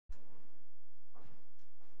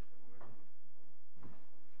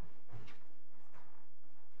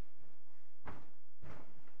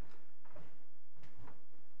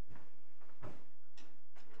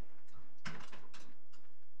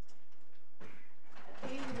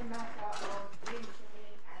behalf of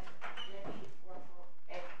Mincione and Gedi Gruppo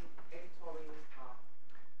Editoriale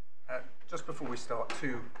Spa. Just before we start,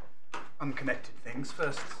 two unconnected things.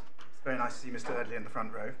 First, it's very nice to see Mr. Eardley in the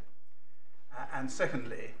front row. And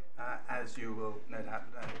secondly, as you will no doubt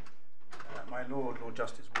know, my Lord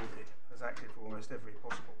Justice Warby has acted for almost every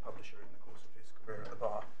possible publisher in the course of his career at the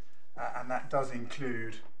bar. And that does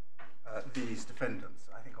include these defendants.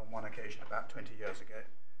 I think on one occasion about 20 years ago.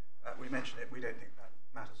 We mentioned it, we don't think that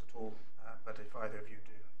matters at all, but if either of you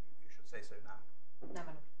do, you should say so now.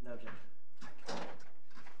 No objection. Thank you.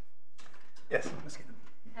 Yes, Ms. Keaton.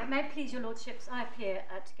 May it please your lordships, I appear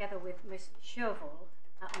together with Miss Shervall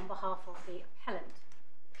on behalf of the appellant,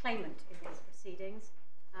 claimant in these proceedings.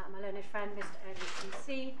 My learned friend, Mr. Eardley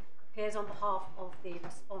PC, appears on behalf of the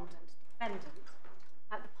respondent, defendant.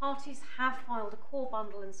 The parties have filed a core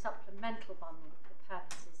bundle and supplemental bundle for the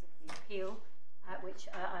purposes of the appeal, which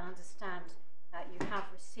I understand you have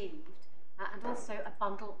received, and also a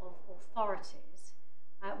bundle of authorities.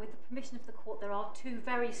 With the permission of the court, there are two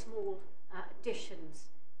very small additions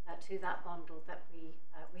to that bundle that we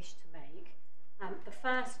wish to make. The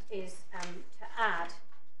first is to add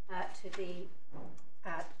to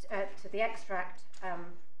the extract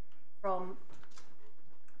from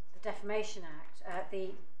the Defamation Act,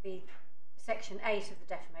 the Section 8 of the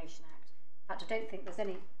Defamation Act. In fact, I don't think there's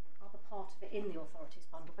any other part of it in the authorities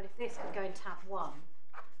bundle, but if this could go in tab 1,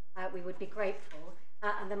 we would be grateful.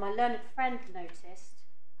 And then my learned friend noticed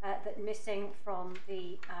that missing from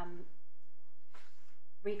the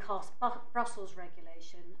recast Brussels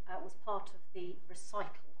regulation was part of the recital.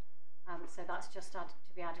 So that's just to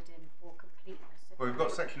be added in for completeness. Well, we've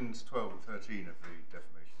got sections 12 and 13 of the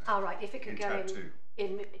Defamation Act. Oh, right. If it could go tab 2.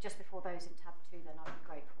 in just before those in tab 2, then I'd be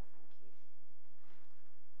grateful.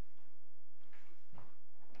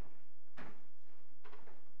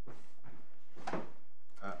 Thank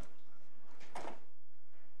you.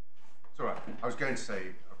 It's all right. I was going to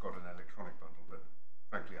say I've got an electronic bundle, but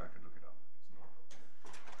frankly I can look it up.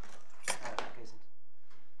 It's not a problem.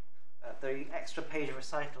 The extra page of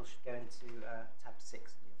recital should go into tab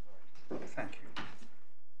 6 in the authority. Thank you.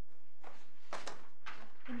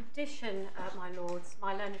 In addition, my lords,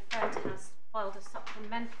 my learned friend has filed a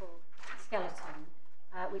supplemental skeleton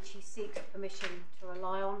which he seeks permission to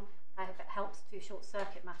rely on. If it helps to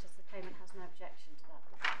short-circuit matters, the claimant has no objection to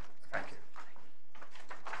that. Thank you.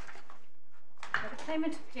 The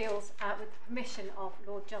claimant appeals with the permission of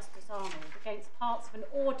Lord Justice Arnold against parts of an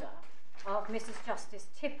order of Mrs. Justice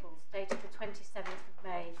Tipples, dated the 27th of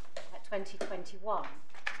May 2021,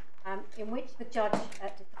 in which the judge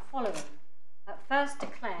did the following. First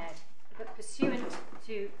declared that pursuant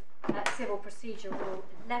to Civil Procedure Rule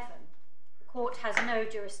 11, the court has no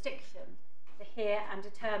jurisdiction to hear and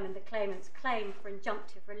determine the claimant's claim for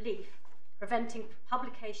injunctive relief, preventing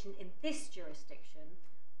publication in this jurisdiction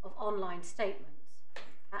of online statements,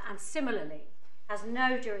 and similarly has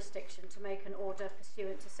no jurisdiction to make an order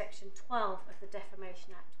pursuant to Section 12 of the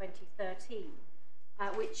Defamation Act 2013,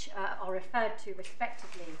 which are referred to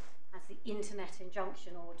respectively as the Internet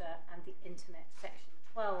Injunction Order and the Internet Section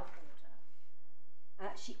 12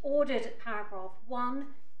 Order. She ordered at paragraph 1,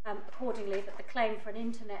 accordingly, that the claim for an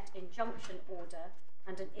Internet Injunction Order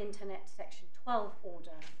and an Internet Section 12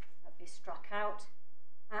 Order be struck out,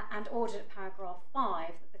 and ordered at paragraph 5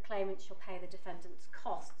 that the claimant shall pay the defendant's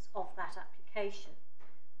costs of that application.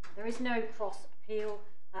 There is no cross appeal,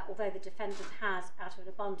 although the defendant has, out of an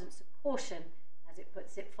abundance of caution, as it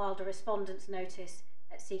puts it, filed a respondent's notice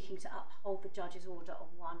seeking to uphold the judge's order on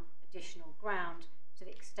one additional ground, to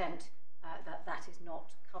the extent that is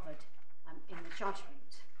not covered in the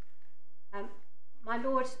judgment. My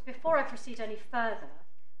lord, before I proceed any further,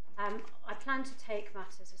 I plan to take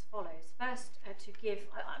matters as follows. First, to give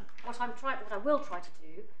what I will try to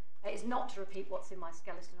do is not to repeat what's in my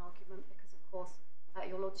skeleton argument, because of course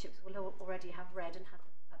your lordships will already have read and had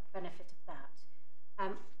the benefit of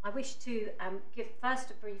that. I wish to give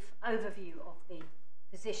first a brief overview of the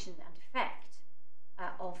position and effect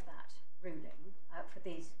of that ruling for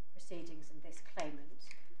these proceedings and this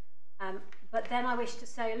claimant. But then I wish to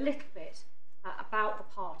say a little bit about the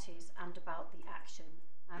parties and about the action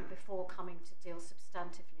before coming to deal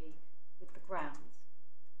substantively with the grounds.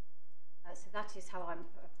 So that is how I'm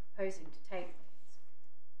proposing to take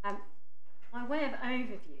this. By way of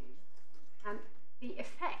overview, the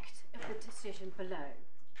effect of the decision below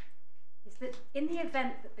is that in the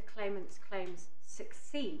event that the claimant's claims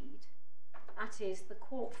succeed, that is, the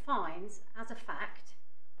court finds as a fact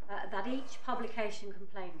that each publication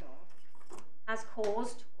complained of has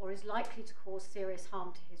caused or is likely to cause serious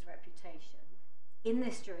harm to his reputation in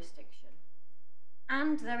this jurisdiction,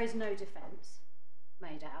 and there is no defence,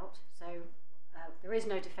 made out, so there is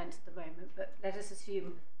no defence at the moment, but let us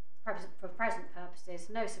assume for present purposes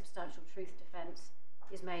no substantial truth defence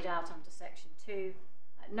is made out under section 2,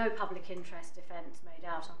 no public interest defence made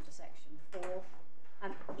out under section 4.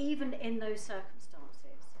 Even in those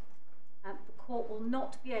circumstances, the court will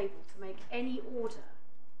not be able to make any order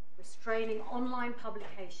restraining online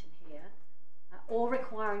publication here or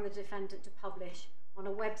requiring the defendant to publish on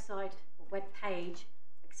a website or web page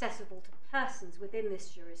accessible to persons within this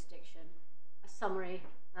jurisdiction a summary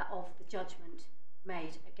of the judgment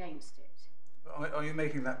made against it. Are you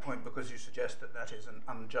making that point because you suggest that that is an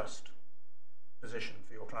unjust position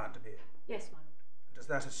for your client to be in? Yes, my lord. Does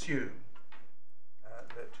that assume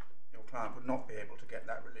that your client would not be able to get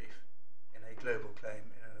that relief in a global claim,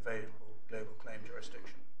 in an available global claim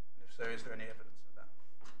jurisdiction? And if so, is there any evidence of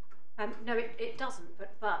that? No, it doesn't,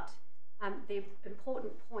 but the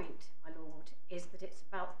important point, my lord, is that it's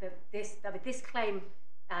about this claim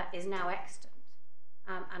is now extant,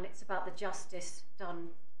 and it's about the justice done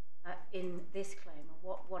in this claim, and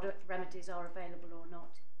what remedies are available or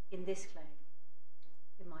not in this claim,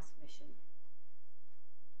 in my submission.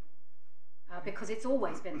 Because it's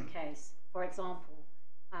always been the case. For example,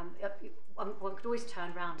 one could always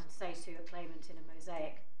turn around and say to a claimant in a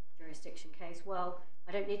mosaic jurisdiction case, well,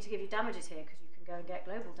 I don't need to give you damages here because you can go and get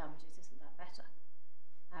global damages, isn't that better?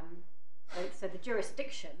 So the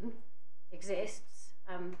jurisdiction exists,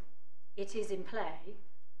 it is in play,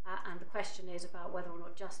 and the question is about whether or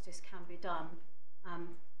not justice can be done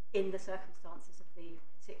in the circumstances of the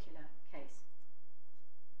particular case.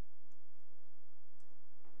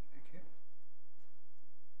 Thank you.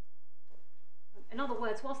 In other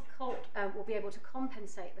words, whilst the court will be able to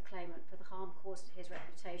compensate the claimant for the harm caused to his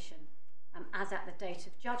reputation as at the date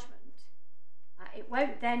of judgment, it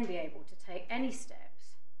won't then be able to take any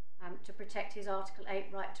steps to protect his Article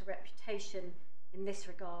 8 right to reputation in this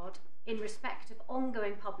regard in respect of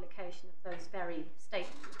ongoing publication of those very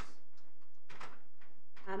statements,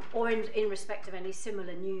 or in respect of any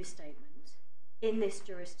similar news statement in this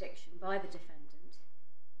jurisdiction by the defendant,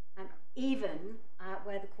 even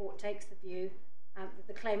where the court takes the view that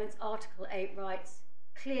the claimant's Article 8 rights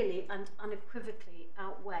clearly and unequivocally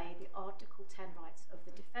outweigh the Article 10 rights of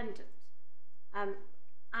the defendant.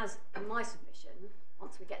 As in my submission,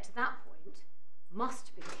 once we get to that point,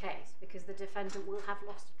 must be the case because the defendant will have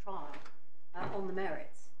lost a trial on the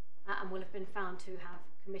merits and will have been found to have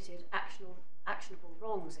committed actionable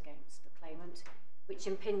wrongs against the claimant which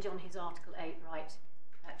impinge on his Article 8 right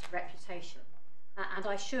to reputation. And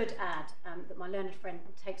I should add that my learned friend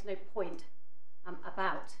takes no point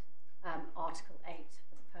about Article 8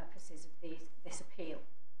 for the purposes of this appeal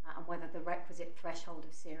and whether the requisite threshold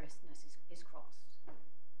of seriousness is crossed.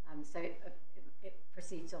 So it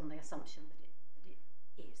proceeds on the assumption that it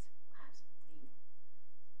is, has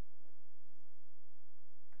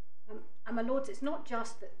been. And my lords, it's not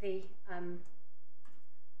just that the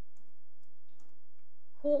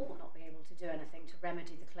court will not be able to do anything to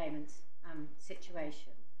remedy the claimant's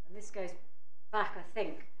situation. And this goes back, I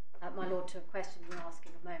think, my lord, to a question you were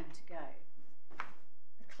asking a moment ago.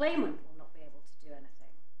 The claimant will not be able to do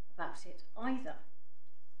anything about it either.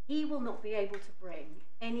 He will not be able to bring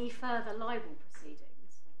any further libel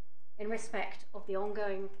proceedings in respect of the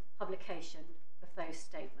ongoing publication of those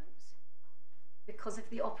statements because of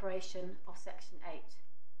the operation of Section 8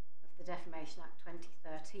 of the Defamation Act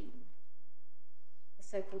 2013, the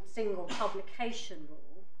so-called single publication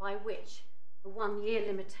rule, by which the 1-year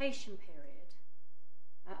limitation period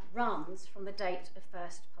runs from the date of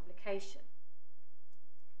first publication.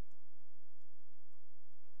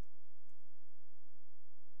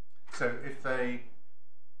 So if they,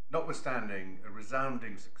 notwithstanding a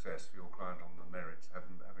resounding success for your client on the merits,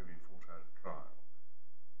 having been fought out at trial,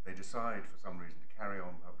 they decide for some reason to carry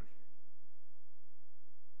on publishing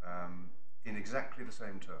in exactly the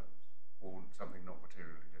same terms or something not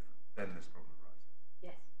materially different, then this problem arises.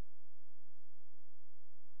 Yes.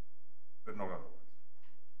 But not otherwise.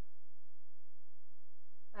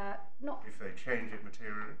 Not if they change it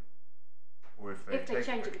materially, or if they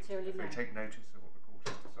change it materially, if they take notice of what the court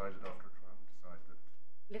has decided after a trial and decide that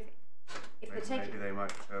maybe they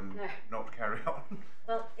might not carry on.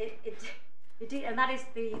 Well, and that is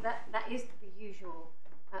the usual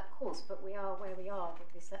course. But we are where we are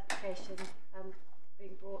with this application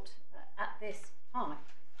being brought at this time.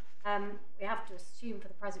 We have to assume, for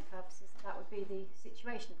the present purposes, that would be the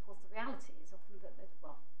situation. Of course, the reality is often that,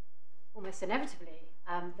 almost inevitably,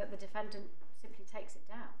 that the defendant simply takes it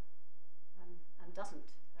down and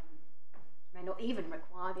doesn't, may not even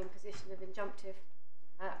require the imposition of injunctive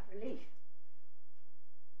relief.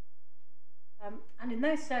 And in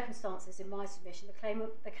those circumstances, in my submission,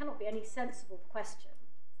 there cannot be any sensible question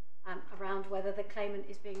around whether the claimant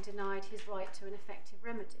is being denied his right to an effective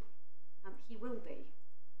remedy. He will be.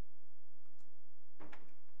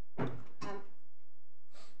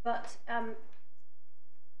 But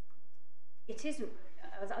it isn't,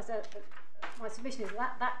 my submission is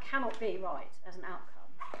that cannot be right as an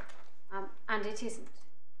outcome, and it isn't.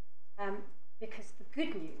 Because the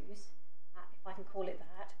good news, if I can call it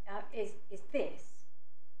that, is this.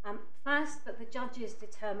 First, that the judge's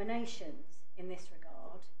determinations in this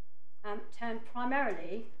regard turn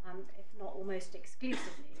primarily, if not almost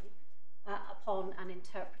exclusively, upon an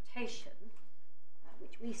interpretation,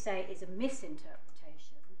 which we say is a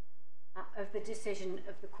misinterpretation, of the decision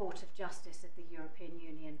of the Court of Justice of the European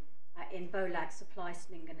Union in Bolag, Supply,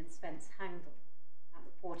 Sningen and Spence Hangel,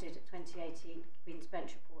 reported at 2018 Queen's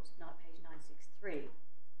Bench Report, page 963.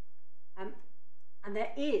 And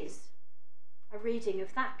there is a reading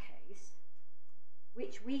of that case,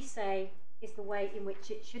 which we say is the way in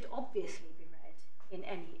which it should obviously be read in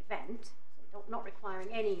any event, so not requiring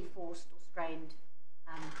any forced or strained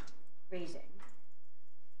reading.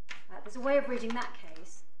 There's a way of reading that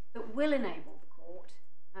case that will enable the court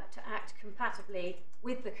to act compatibly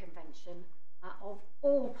with the convention of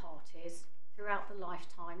all parties throughout the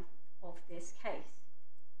lifetime of this case,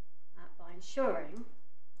 by ensuring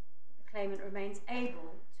that the claimant remains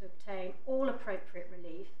able to obtain all appropriate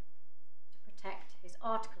relief to protect his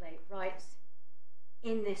Article 8 rights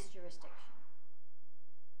in this jurisdiction.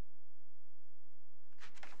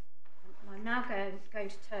 And I'm now going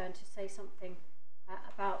to turn to say something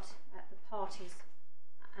about the parties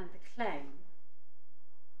and the claim.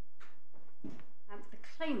 The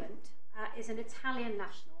claimant is an Italian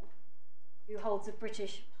national who holds a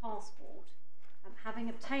British passport, having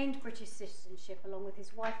obtained British citizenship along with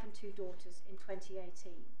his wife and 2 daughters in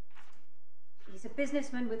 2018. He's a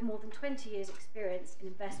businessman with more than 20 years' experience in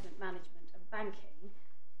investment management and banking,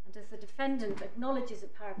 and as the defendant acknowledges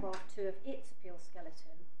at paragraph 2 of its appeal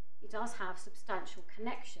skeleton, he does have substantial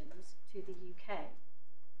connections to the UK.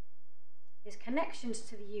 His connections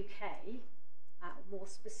to the UK, more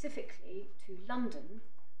specifically to London,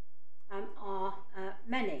 are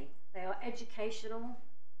many. They are educational,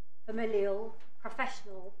 familial,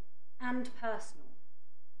 professional, and personal.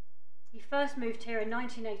 He first moved here in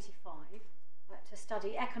 1985 to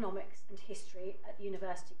study economics and history at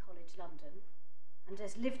University College London, and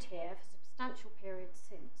has lived here for substantial periods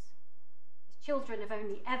since. His children have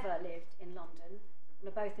only ever lived in London and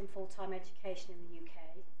are both in full-time education in the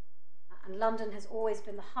UK, and London has always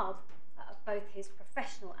been the hub of both his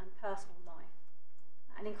professional and personal life.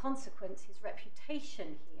 And in consequence, his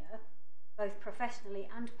reputation here, both professionally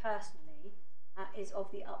and personally, is of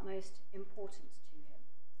the utmost importance to him.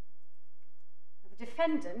 The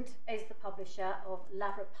defendant is the publisher of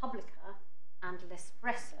La Repubblica and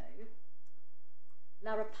L'Espresso.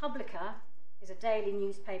 La Repubblica is a daily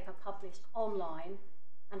newspaper published online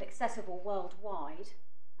and accessible worldwide,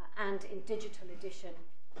 and in digital edition,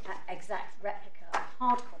 exact replica of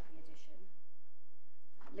hard copy edition.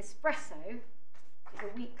 L'Espresso is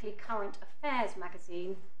a weekly current affairs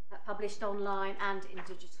magazine published online and in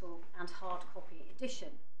digital and hard copy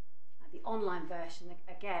edition. The online version,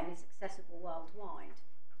 again, is accessible worldwide.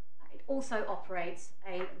 It also operates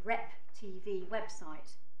a Rep TV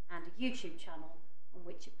website and a YouTube channel on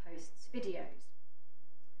which it posts videos.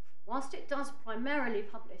 Whilst it does primarily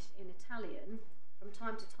publish in Italian, from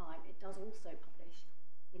time to time it does also publish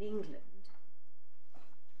in England.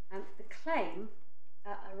 The claim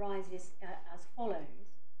arises as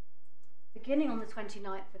follows. Beginning on the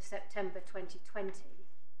 29th of September 2020,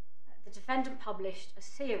 the defendant published a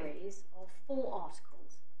series of 4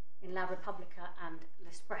 articles in La Repubblica and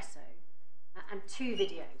L'Espresso, and 2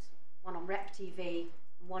 videos, one on Rep TV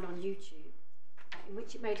and one on YouTube, in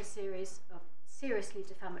which it made a series of seriously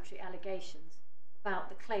defamatory allegations about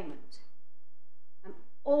the claimant.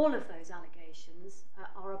 All of those allegations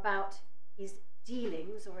are about his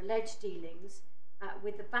dealings, or alleged dealings,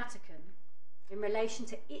 with the Vatican in relation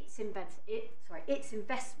to its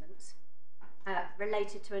investments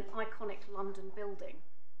related to an iconic London building,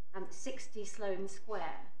 60 Sloane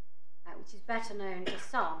Square, which is better known to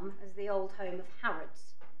some as the old home of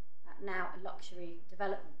Harrods, now a luxury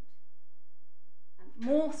development.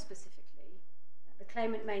 More specifically, the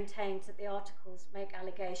claimant maintains that the articles make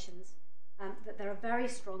allegations that there are very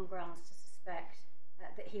strong grounds to suspect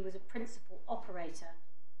that he was a principal operator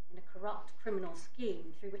in a corrupt criminal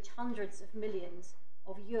scheme through which hundreds of millions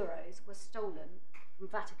of euros were stolen from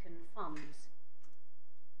Vatican funds.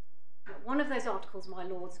 One of those articles, my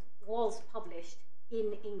lords, was published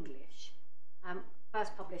in English,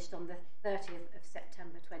 first published on the 30th of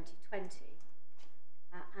September 2020.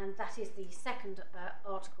 And that is the second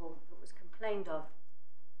article that was complained of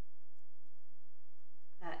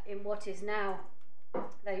in what is now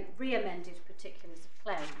the re-amended particulars of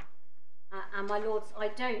claim. And my lords, I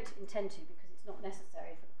don't intend to, because it's not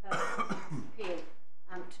necessary for the purpose of this appeal,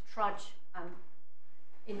 to trudge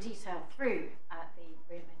in detail through the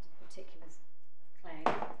re-amended particulars of claim.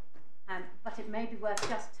 But it may be worth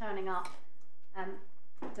just turning up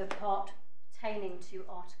the part pertaining to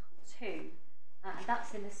Article 2, and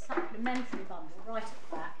that's in the supplementary bundle right at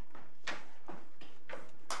the back.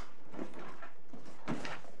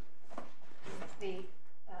 The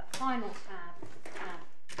final tab, tab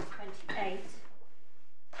 28.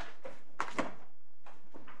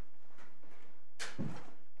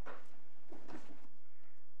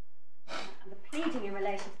 And the pleading in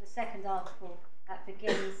relation to the second article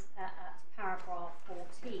begins at paragraph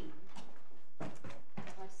 14. As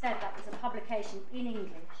I said, that was a publication in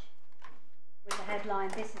English with the headline,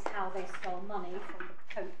 "This is how they stole money from the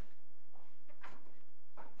Pope."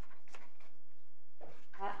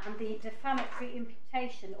 And the defamatory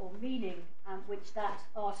imputation or meaning which that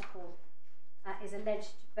article is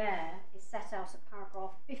alleged to bear is set out at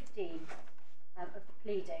paragraph 15 of the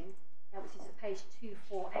pleading, which is at page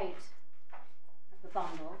 248 of the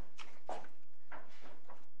bundle.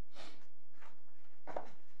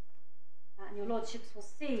 And your lordships will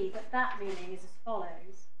see that that meaning is as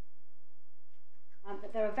follows.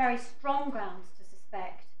 That there are very strong grounds to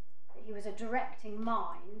suspect that he was a directing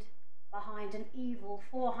mind behind an evil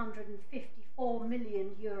 €454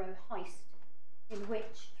 million heist in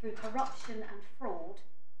which, through corruption and fraud,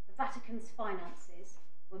 the Vatican's finances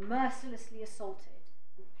were mercilessly assaulted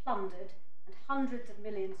and plundered, and hundreds of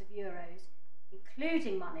millions of euros,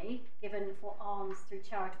 including money given for alms through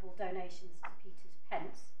charitable donations to Peter's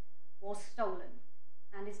Pence, was stolen,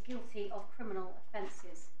 and is guilty of criminal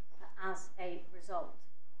offences as a result.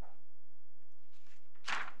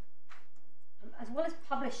 As well as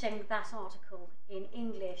publishing that article in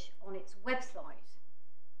English on its website,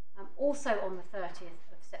 also on the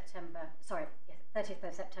 30th of September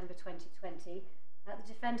 2020, the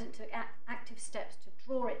defendant took active steps to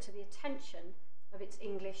draw it to the attention of its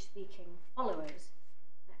English-speaking followers,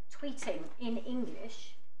 tweeting in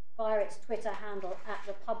English via its Twitter handle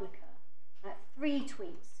 @Republica, 3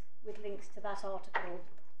 tweets with links to that article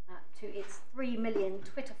to its 3 million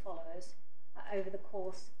Twitter followers over the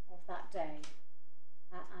course of that day.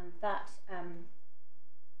 And that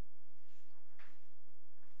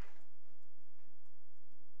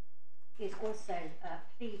is also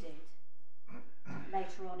pleaded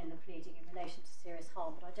later on in the pleading in relation to serious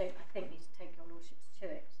harm, but I think need to take your lordships to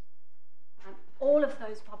it. All of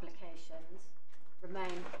those publications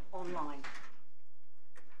remain online.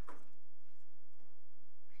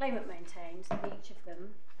 Claimant maintains that each of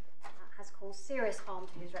them has caused serious harm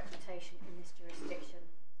to his reputation in this jurisdiction,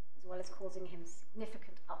 as well as causing him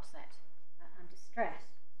significant upset and distress.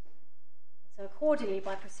 So accordingly,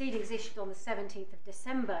 by proceedings issued on the 17th of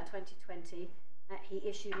December 2020, he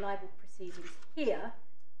issued libel proceedings here,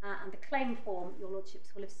 and the claim form your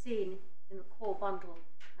lordships will have seen in the core bundle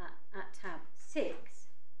at tab 6.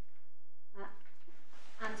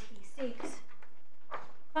 And he seeks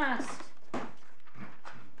first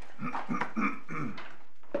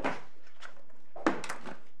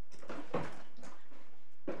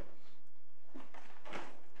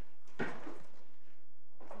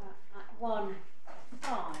at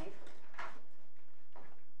 1.5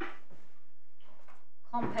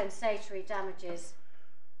 compensatory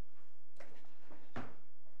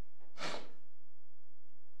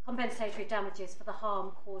damages for the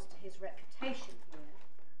harm caused to his reputation here.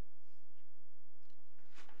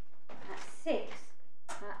 At 6,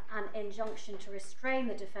 an injunction to restrain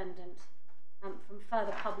the defendant from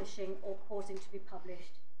further publishing or causing to be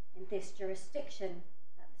published in this jurisdiction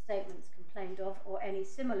the statements complained of, or any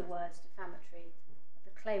similar words defamatory of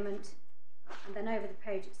the claimant. And then over the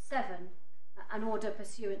page at 7, an order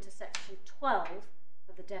pursuant to section 12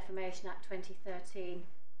 of the Defamation Act 2013,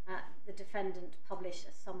 the defendant publish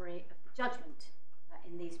a summary of the judgment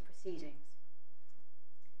in these proceedings.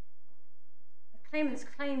 The claimant's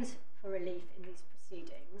claims for relief in these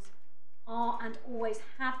proceedings are and always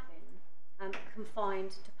have been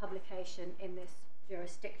confined to publication in this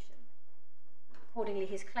jurisdiction. Accordingly,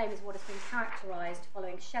 his claim is what has been characterised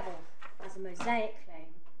following Cheval as a mosaic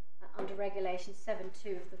claim under Regulation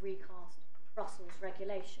 7.2 of the recast Brussels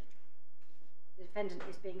regulation. The defendant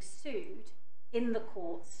is being sued in the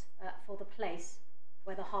courts for the place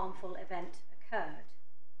where the harmful event occurred.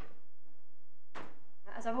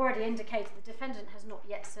 As I've already indicated, the defendant has not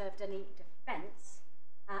yet served any defence,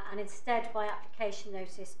 and instead by application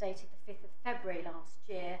notice dated the 5th of February last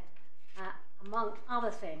year, among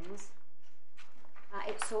other things,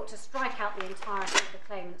 it sought to strike out the entirety of the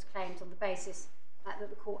claimant's claims on the basis that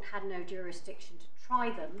the court had no jurisdiction to try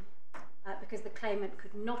them, because the claimant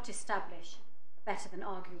could not establish a better than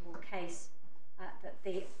arguable case that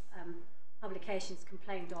the publications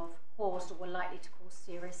complained of caused or were likely to cause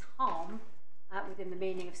serious harm within the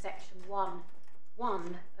meaning of Section 1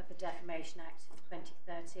 of the Defamation Act of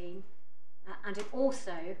 2013, and it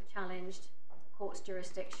also challenged the court's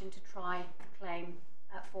jurisdiction to try the claim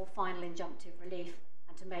for final injunctive relief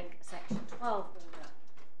and to make a Section 12 order.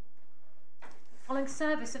 Following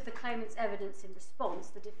service of the claimant's evidence in response,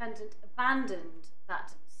 the defendant abandoned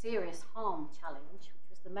that serious harm challenge, which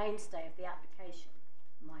was the mainstay of the application,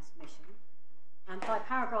 in my submission, and by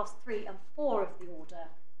paragraphs 3 and 4 of the order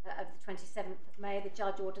of the 27th of May, the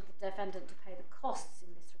judge ordered the defendant to pay the costs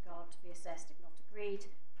in this regard to be assessed if not agreed,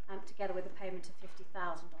 together with a payment of £50,000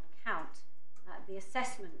 on account. The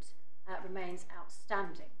assessment remains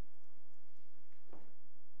outstanding.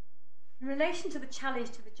 In relation to the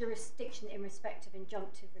challenge to the jurisdiction in respect of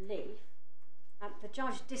injunctive relief, the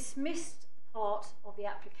judge dismissed part of the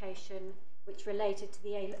application which related to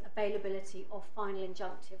the availability of final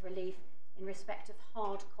injunctive relief in respect of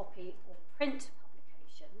hard copy or print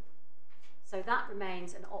publication. So that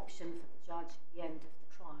remains an option for the judge at the end of the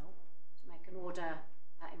trial to make an order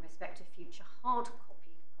in respect of future hard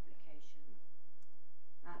copy publication,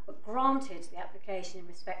 but granted the application in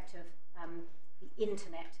respect of the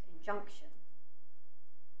internet injunction.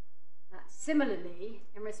 Similarly,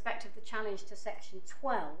 in respect of the challenge to Section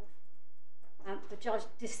 12, the judge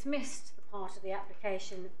dismissed the part of the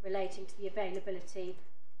application relating to the availability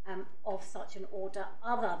of such an order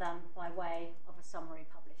other than by way of a summary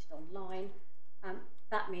published online.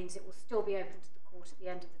 That means it will still be open to the court at the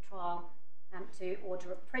end of the trial to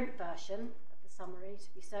order a print version of the summary to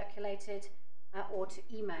be circulated or to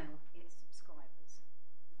email its subscribers.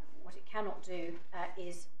 What it cannot do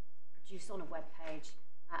is produce on a web page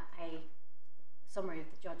a summary of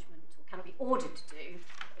the judgment, or cannot be ordered to do,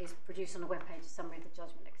 is produce on a web page a summary of the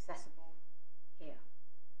judgment accessible here.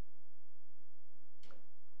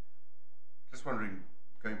 Just wondering,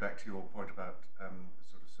 going back to your point about the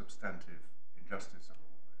sort of substantive injustice of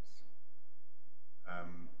all this,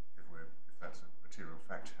 if that's a material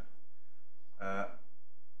factor,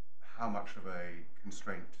 how much of a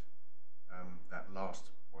constraint that last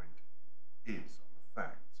point is on the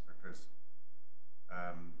facts, because it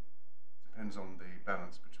depends on the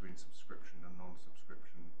balance between subscription and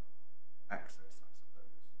non-subscription access, I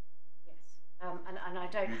suppose. Yes, and I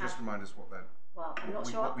don't Can you just remind us what that? Well, I'm not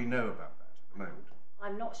sure what we know about that at the moment.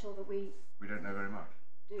 I'm not sure that we don't know very much.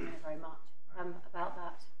 Do know very much about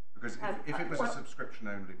that. Because if it was a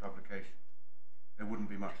subscription-only publication, there wouldn't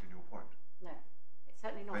be much in your point. No, it's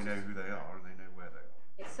certainly not. They know who they are and they know where they are.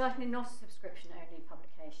 It's certainly not a subscription-only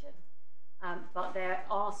publication, but there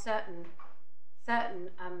are certain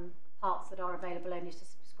parts that are available only to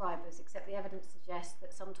subscribers, except the evidence suggests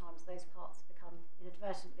that sometimes those parts become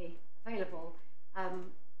inadvertently available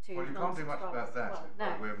to well, you can't do much about that no.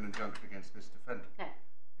 by way of an injunction against this defendant. No.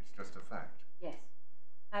 It's just a fact. Yes.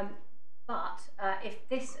 But if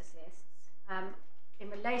this assists, in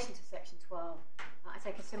relation to Section 12, I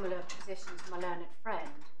take a similar position to my learned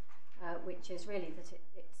friend, which is really that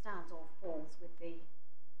it stands or falls with the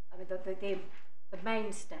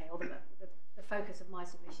mainstay, or the focus of my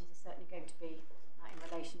submissions is certainly going to be in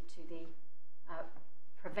relation to the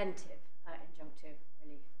preventive injunctive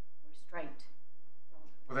relief, restraint.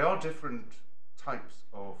 Well, they are different types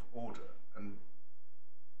of order, and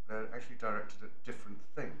they're actually directed at different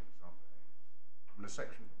things, aren't they? I mean, a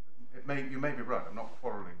section, you may be right, I'm not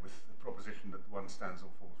quarrelling with the proposition that one stands or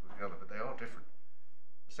falls with the other, but they are different.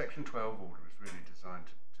 The Section 12 order is really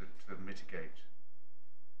designed to mitigate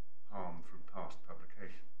harm from past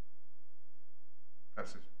publication.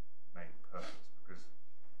 That's its main purpose, because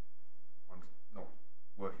one's not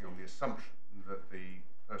working on the assumption that the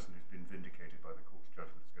person who's been vindicated by the court's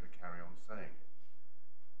judgment is going to carry on saying it.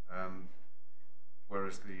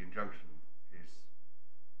 Whereas the injunction is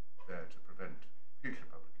there to prevent future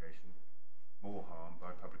publication, more harm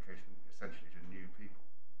by publication essentially to new people.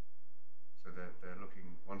 So they're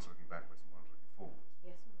looking, one's looking backwards and one's looking forwards.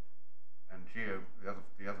 Yes. And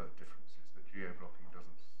the other difference is that geo-blocking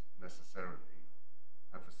doesn't necessarily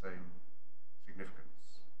have the same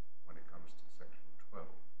significance when it comes to Section 12.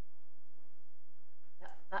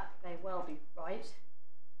 That may well be right.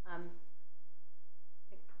 I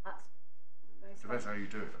think that's the most. Depends how you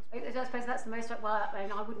do it. I suppose that's the most. Well, I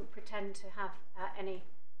mean, I wouldn't pretend to have any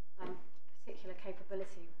particular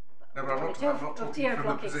capability No, but I'm not talking from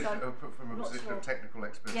a position of technical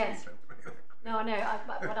expertise. Yes. No, I know,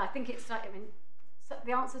 but I think it's like, I mean, so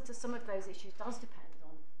the answer to some of those issues does depend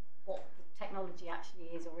on what the technology actually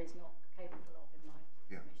is or is not capable of, in my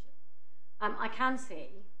submission. I can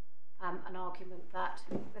see an argument that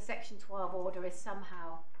the Section 12 order is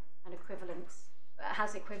somehow an equivalence,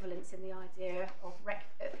 has equivalence in the idea of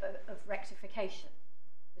rectification,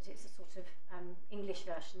 that it's a sort of English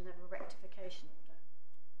version of a rectification order.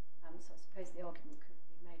 So I suppose the argument could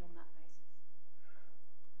be made on that basis.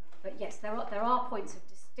 But yes, there are points of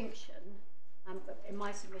distinction. But in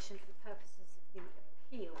my submission, for the purposes of the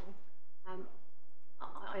appeal, I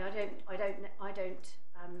don't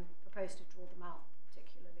propose to draw them out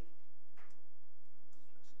particularly.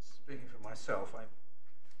 Speaking for myself,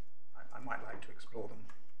 I might like to explore them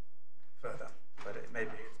further, but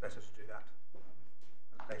maybe it's better to do that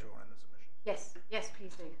later on in the submission. Yes,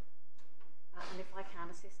 please do. And if I can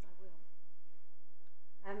assist, I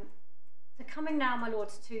will. So coming now, my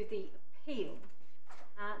lords, to the appeal.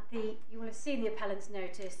 You will have seen the appellant's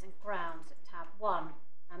notice and grounds at tab 1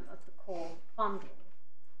 of the core bundle.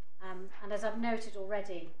 And as I've noted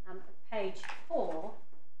already, at page 4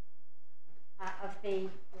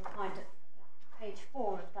 you'll find at page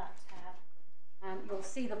 4 of that tab, you'll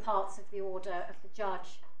see the parts of the order of the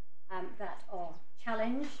judge that are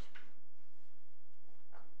challenged.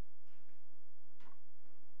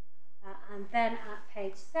 And then at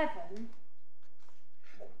page 7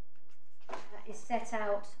 is set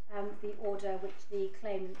out the order which the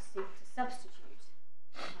claimant seek to substitute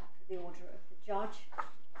for the order of the judge.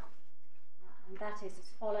 And that is as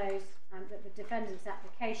follows, that the defendant's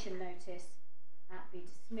application notice be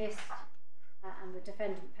dismissed and the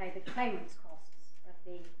defendant pay the claimant's costs of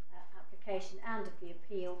the application and of the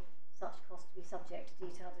appeal, such costs to be subject to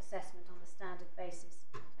detailed assessment on the standard basis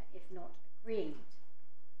if not agreed.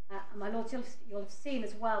 And my lords, you'll have seen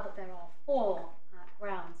as well that there are 4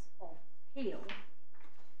 grounds of appeal.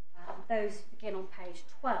 Those begin on page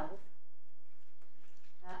 12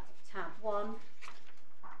 of tab 1. And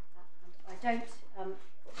I don't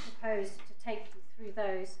propose to take you through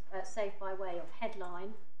those, save by way of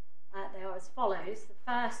headline. They are as follows. The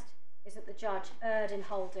first is that the judge erred in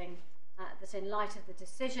holding that in light of the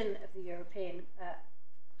decision of the European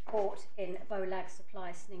Court in Bolag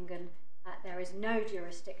Supply Sningen, there is no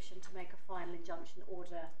jurisdiction to make a final injunction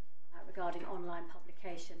order regarding online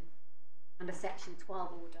publication under Section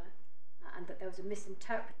 12 order, and that there was a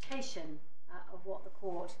misinterpretation of what the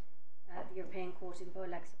European Court in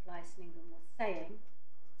Bolag Supply Sningen was saying.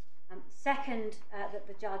 Second, that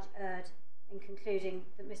the judge erred in concluding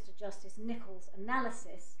that Mr. Justice Nichols'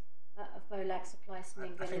 analysis of Bolag Supply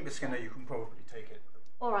Sningen. I think, Ms. Skinner, you can probably take it.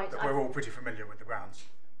 All right. We're all pretty familiar with the grounds.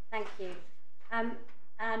 Thank you.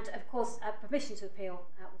 And of course, permission to appeal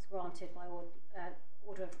was granted by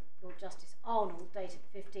order of Lord Justice Arnold, dated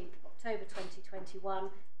the 15th of October 2021,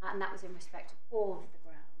 and that was in respect of all of the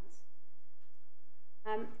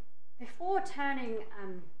grounds. Before turning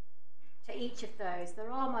to each of those,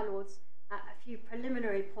 there are, my lords, a few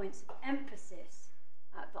preliminary points of emphasis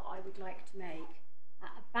that I would like to make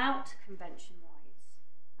about convention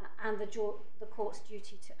rights and the court's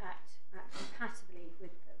duty to act compatibly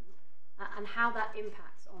with them, and how that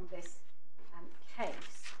impacts on this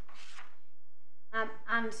case.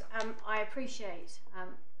 I appreciate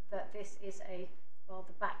that this is a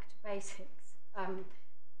rather back to basics.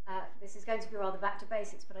 This is going to be rather back to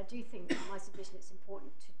basics, but I do think in my submission it's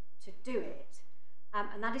important to do it.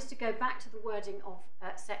 And that is to go back to the wording of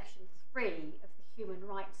Section 3 of the Human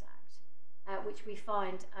Rights Act, which we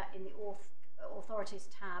find in the Authorities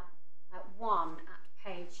tab 1 at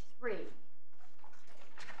page 3.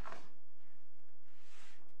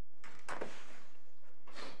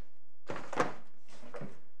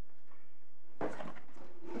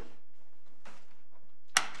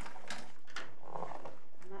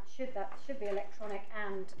 That should be electronic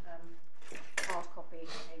and hard copy,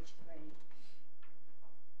 page 3.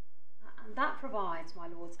 And that provides, my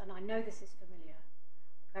lords, and I know this is familiar,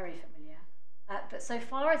 very familiar, that so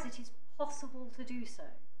far as it is possible to do so,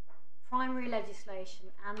 primary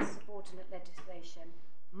legislation and subordinate legislation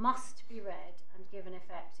must be read and given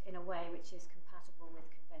effect in a way which is compatible with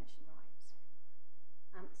convention rights.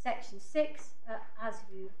 Section 6, as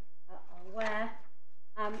you are aware,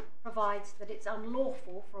 provides that it's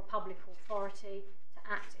unlawful for a public authority to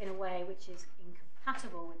act in a way which is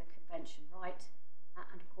incompatible with a convention right,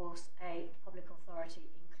 and of course a public authority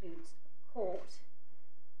includes a court.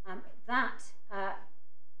 That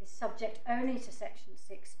is subject only to Section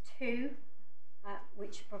 6.2,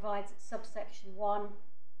 which provides that subsection 1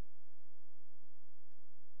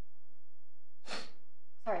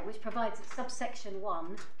 which provides that subsection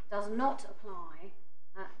 1 does not apply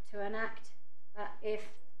to an act if,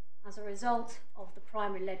 as a result of the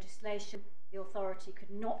primary legislation, the authority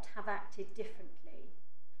could not have acted differently,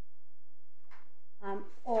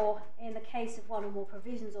 or in the case of one or more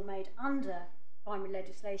provisions or made under primary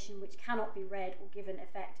legislation which cannot be read or given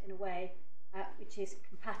effect in a way which is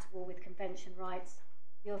compatible with convention rights,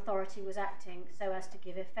 the authority was acting so as to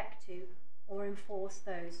give effect to or enforce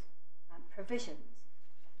those provisions.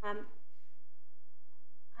 And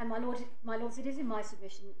my lords, it is in my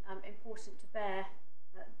submission important to bear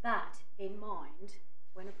that in mind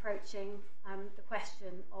when approaching the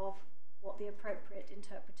question of what the appropriate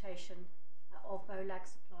interpretation of BOLAG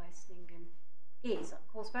supply slingen is. Of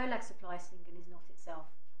course, BOLAG supply slingen is not itself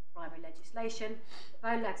primary legislation.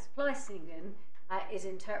 BOLAG supply slingen is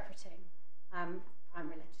interpreting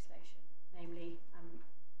primary legislation, namely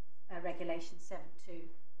Regulation 7.2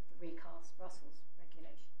 of the recast Brussels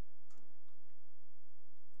regulation.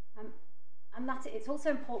 And that it's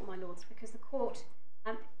also important, my lords, because the court,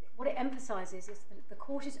 what it emphasises is that the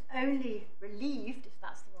court is only relieved, if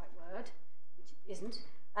that's the right word, which it isn't,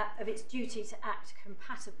 of its duty to act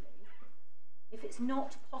compatibly if it's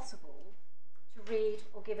not possible to read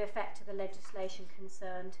or give effect to the legislation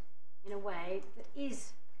concerned in a way that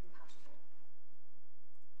is compatible.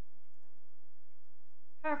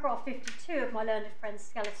 Paragraph 52 of my learned friend's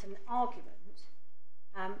skeleton argument,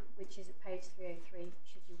 which is at page 303,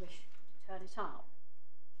 should you wish to turn it up,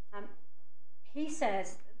 he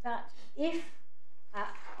says that if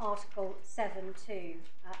Article 7.2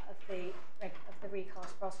 of the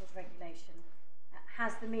recast Brussels regulation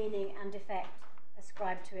has the meaning and effect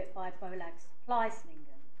ascribed to it by BOLAG supply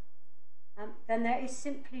slingen, then there is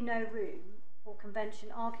simply no room for convention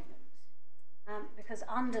argument, because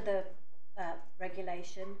under the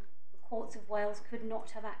regulation, the courts of Wales could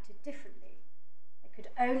not have acted differently. They could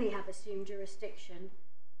only have assumed jurisdiction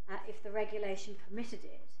if the regulation permitted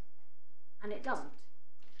it, and it doesn't.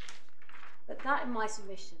 But that, in my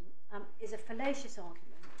submission, is a fallacious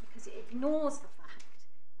argument because it ignores the fact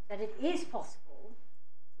that it is possible,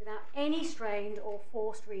 without any strained or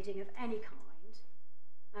forced reading of any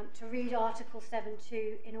kind, to read Article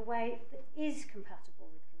 7.2 in a way that is compatible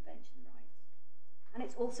with convention rights. And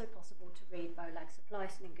it's also possible to read BOLAG supply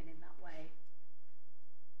slingen in that way.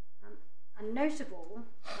 And notable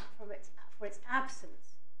for its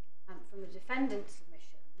absence from the defendant's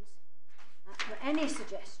submissions, for any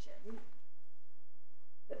suggestion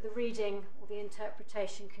that the reading or the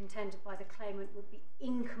interpretation contended by the claimant would be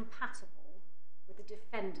incompatible with the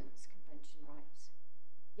defendant's convention rights.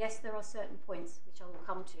 Yes, there are certain points which I will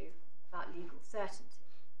come to about legal certainty,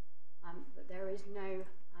 but there is no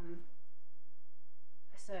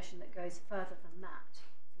assertion that goes further than that.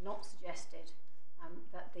 Not suggested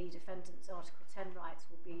that the defendant's Article 10 rights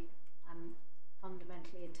will be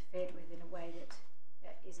fundamentally interfered with in a way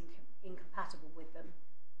that is incompatible with them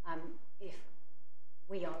if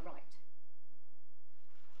we are right.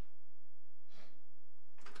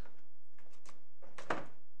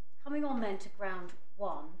 Coming on then to ground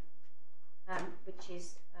 1, which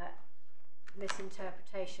is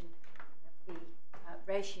misinterpretation of the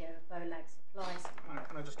ratio of BOLAG supplies.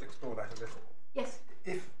 Can I just explore that a little? Yes.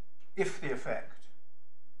 If the effect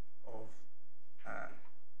of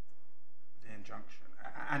the injunction,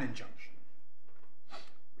 an injunction,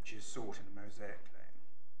 which is sought in a mosaic claim,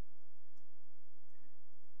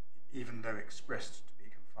 even though expressed to be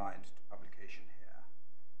confined to publication here,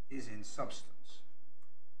 is in substance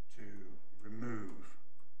to remove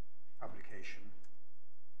publication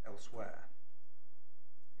elsewhere,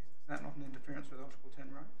 is that not an interference with Article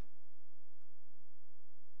 10 rights?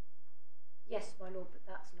 Yes, my lord, but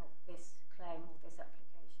that's not this claim or this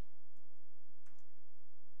application.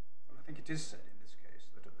 Well, I think it is said in this case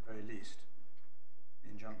that at the very least,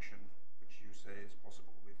 the injunction, which you say is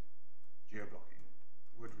possible with geo-blocking,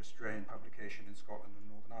 would restrain publication in Scotland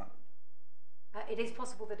and Northern Ireland. It is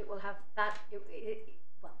possible that it will have that.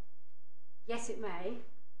 Well, yes, it may,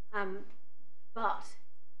 but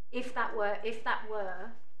if that were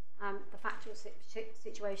the factual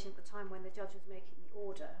situation at the time when the judge was making the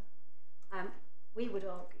order, we would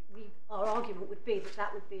argue, our argument would be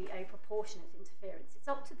that would be a proportionate interference. It's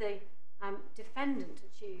up to the defendant to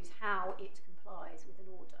choose how it complies with an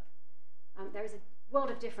order. There is a world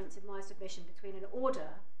of difference in my submission between an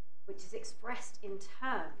order which is expressed in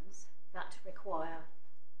terms that require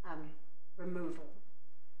removal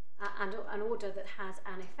and an order that has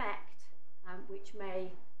an effect which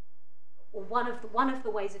may, or one of the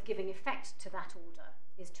ways of giving effect to that order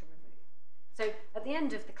is to remove. So at the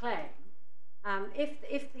end of the claim,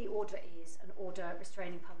 if the order is an order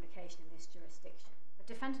restraining publication in this jurisdiction, the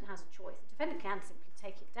defendant has a choice. The defendant can simply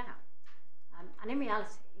take it down. And in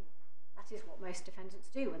reality, that is what most defendants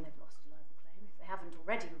do when they've lost a libel claim, if they haven't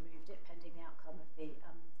already removed it pending the outcome of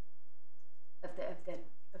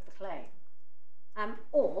the claim.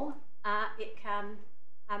 Or it can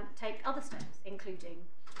take other steps, including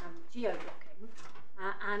geo-blocking.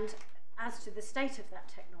 And as to the state of that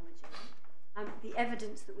technology, the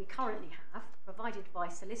evidence that we currently have, provided by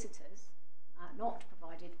solicitors, not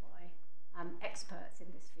provided by experts in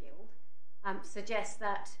this field, suggests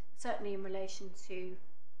that certainly in relation to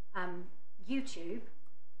YouTube,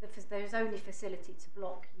 there is only facility to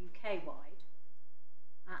block UK-wide,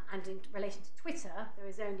 and in relation to Twitter, there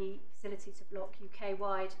is only facility to block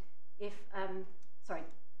UK-wide if,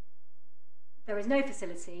 there is no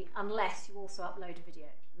facility unless you also upload a video,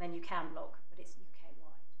 and then you can block, but it's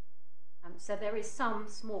UK-wide. So there is some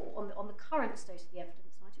small, on the current state of the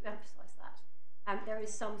evidence, and I do emphasise that, there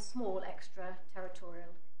is some small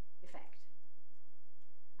extraterritorial effect.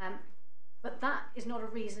 But that is not a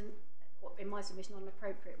reason, or in my submission, not an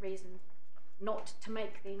appropriate reason not to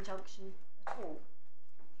make the injunction at all.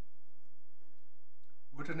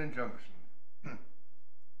 Would an injunction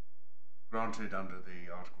granted under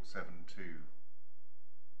the Article 7.2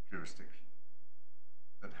 jurisdiction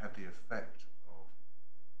that had the effect of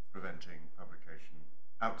preventing publication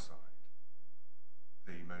outside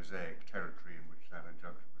the mosaic territory in which that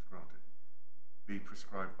injunction was granted be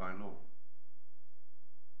prescribed by law?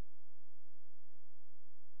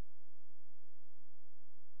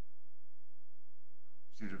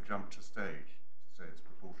 So you'd have jumped a stage to say it's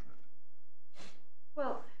proportionate.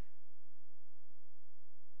 Well,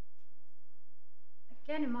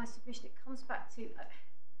 again, in my submission, it comes back to,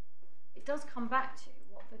 it does come back to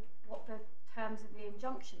what the terms of the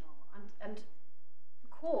injunction are, and the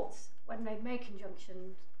courts, when they make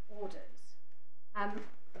injunction orders,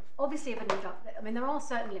 obviously, if an injunction, I mean, there are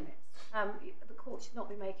certain limits. The court should not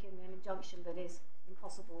be making an injunction that is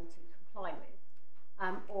impossible to comply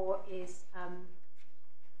with, or is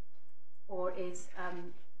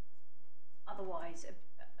otherwise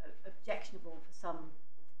objectionable for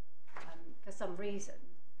some reason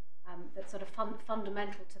that's sort of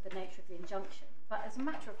fundamental to the nature of the injunction. But as a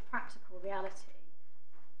matter of practical reality,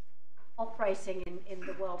 operating in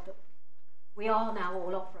the world that we are now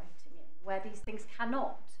all operating in, where these things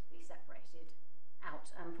cannot be separated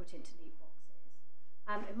out and put into neat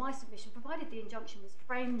boxes, in my submission, provided the injunction was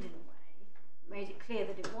framed in a way, made it clear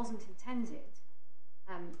that it wasn't intended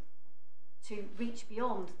to reach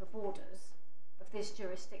beyond the borders of this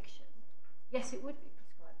jurisdiction, yes, it would be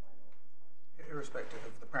prescribed by law. Irrespective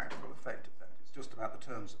of the practical effect of that, it's just about the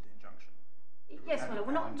terms of the injunction. Yes, well,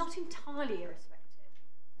 we're not entirely irrespective,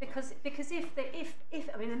 because if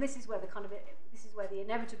I mean, and this is where the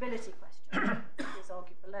inevitability question that was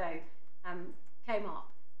argued below came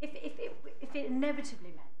up. If it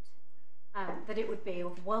inevitably meant that it would be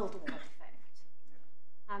of worldwide effect,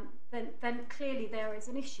 then clearly there is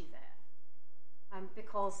an issue there.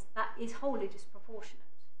 Because that is wholly disproportionate.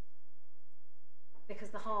 Because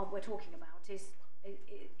the harm we're talking about is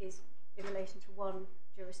in relation to one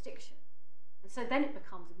jurisdiction, and so then it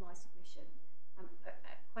becomes, in my submission, a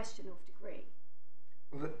question of degree.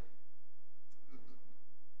 Well,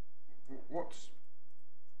 what's,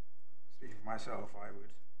 speaking for myself, I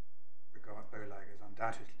would regard BOLAG as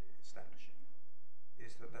undoubtedly establishing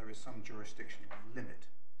is that there is some jurisdictional limit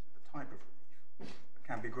to the type of relief that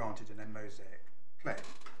can be granted in a mosaic claim.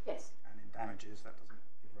 Yes. And in damages, that doesn't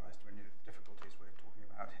give rise to any of the difficulties we're talking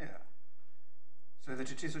about here. So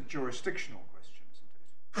that it is a jurisdictional question, isn't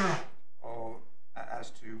it?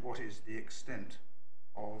 As to what is the extent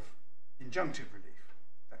of injunctive relief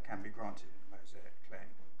that can be granted in a mosaic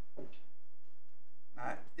claim.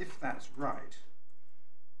 Now, if that's right,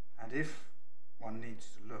 and if one needs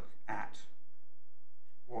to look at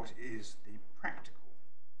what is the practical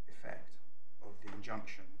effect of the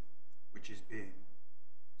injunction which is being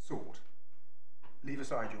sought, leave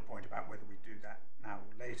aside your point about whether we do that now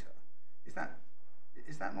or later, is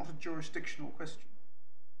that not a jurisdictional question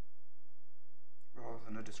rather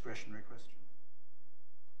than a discretionary question?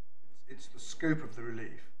 It's the scope of the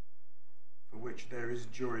relief for which there is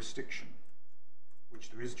jurisdiction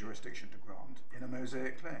to grant in a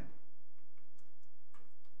mosaic claim.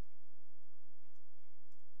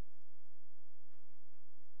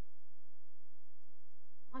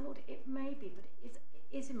 My Lord, it may be, but it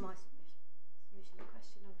is in my submission a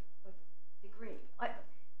question of degree.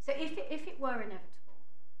 So if it were inevitable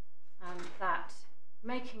that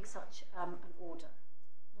making such an order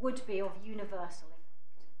would be of universal effect,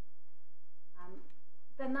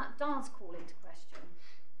 then that does call into question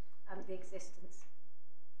the existence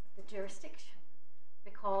of the jurisdiction.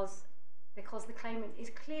 because the claimant is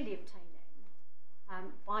clearly obtaining,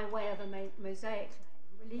 by way of a mosaic claim,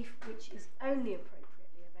 relief which is only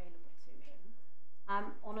appropriately available to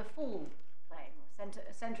him on a full claim, or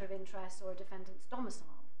a centre of interest, or a defendant's domicile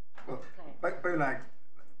claim. BOLAG,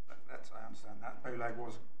 I understand that. BOLAG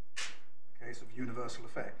was a case of universal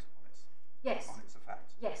effect on its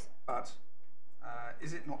effects. Yes. But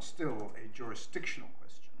is it not still a jurisdictional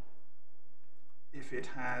question if it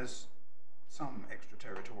has some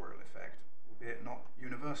extraterritorial effect, albeit not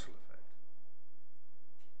universal effect?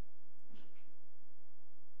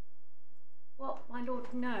 Well, my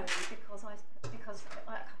lord, no, because I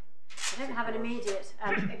don't have an immediate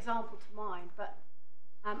example to mind, but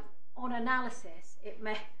on analysis,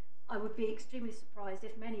 I would be extremely surprised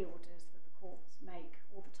if many orders that the courts make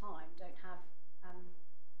all the time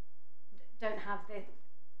don't have the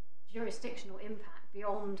jurisdictional impact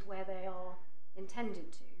beyond where they are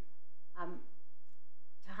intended to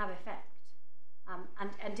have effect.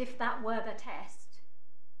 And if that were the test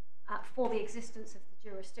for the existence of the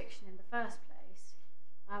jurisdiction in the first place,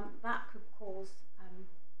 that could cause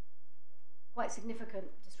quite significant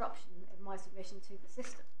disruption in my submission to the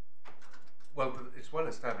system. Well, but it's well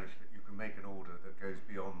established that you can make an order that goes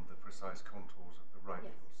beyond the precise contours of the right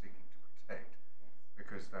that you're seeking to protect,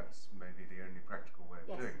 because that's maybe the only practical way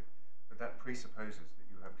of doing it. But that presupposes that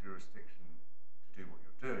you have jurisdiction to do what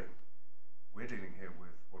you're doing. We're dealing here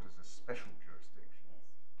with what is a special jurisdiction,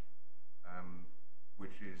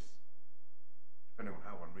 which is, depending on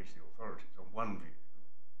how one reads the authorities, on one view,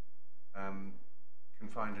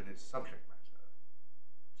 confined in its subject matter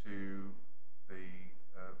to the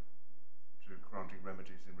to granting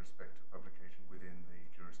remedies in respect to publication within the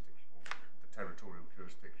jurisdictional, the territorial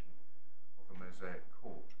jurisdiction of the Mosaic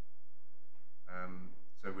Court.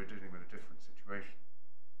 So we're dealing with a different situation.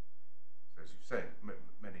 So as you say,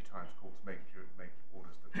 many times courts make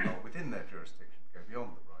orders that are within their jurisdiction, go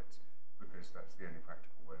beyond the rights, because that's the only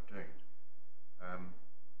practical way of doing it.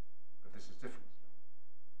 But this is different.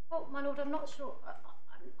 Well, my lord, I'm not sure.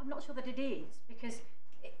 I'm not sure that it is, because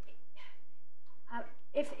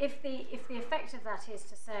if the effect of that is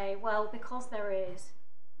to say, well, because there is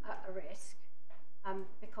a risk,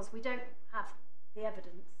 because we don't have the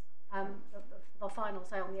evidence, the final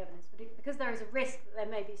say on the evidence, but because there is a risk that there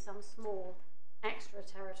may be some small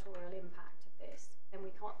extraterritorial impact of this, then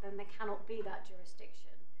there cannot be that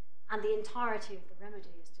jurisdiction, and the entirety of the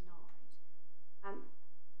remedy is denied.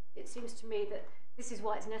 It seems to me that this is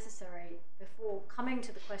why it's necessary, before coming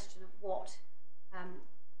to the question of what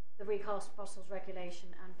the recast Brussels regulation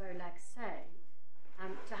and BOLAG say,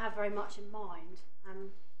 to have very much in mind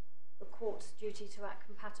the court's duty to act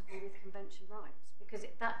compatibly with convention rights, because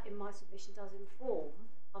that, in my submission, does inform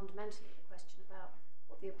fundamentally the question about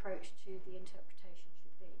what the approach to the interpretation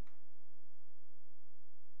should be.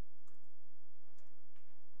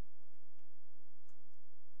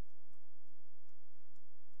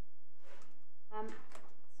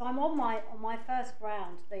 So I'm on my first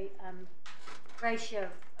ground, the ratio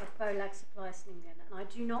of BOLAG supply Slingen, and I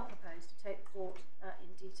do not propose to take the court in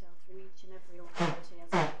detail through each and every authority,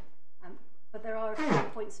 but there are a few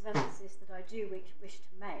points of emphasis that I do wish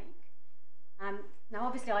to make. Now,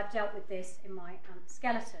 obviously, I've dealt with this in my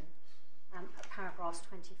skeleton at paragraphs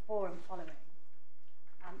 24 and following.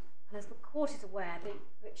 And as the court is aware, it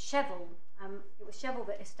was Chevel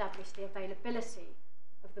that established the availability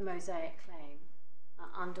of the Mosaic claim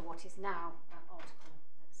under what is now Article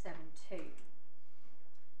 7.2.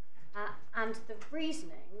 And the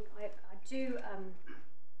reasoning, I do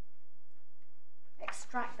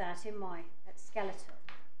extract that in my skeleton.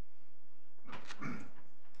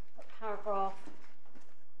 At paragraph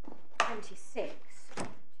 26, which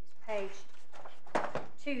is page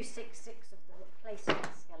 266 of the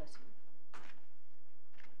replacement skeleton.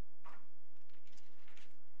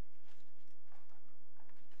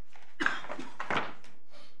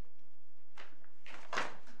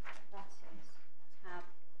 That is tab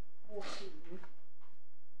 14.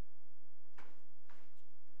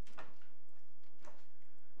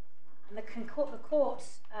 And the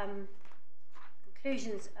court's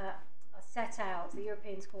conclusions are set out, the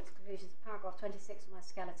European Court's conclusions, paragraph 26 of my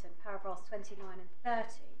skeleton, paragraphs 29 and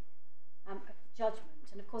 30 of the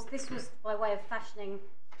judgment. And of course, this was by way of fashioning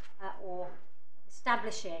or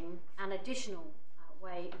establishing an additional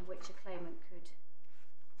way in which a claimant could,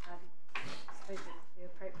 I suppose the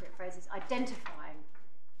appropriate phrase is, identifying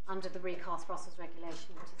under the recast Brussels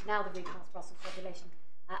regulation, which is now the recast Brussels regulation,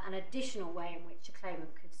 an additional way in which a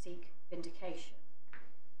claimant could seek vindication.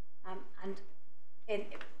 And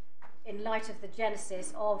in light of the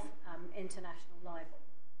genesis of international libel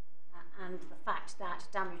and the fact that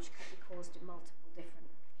damage can be caused in multiple different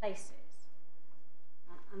places.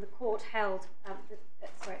 And the court held,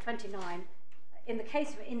 29, in the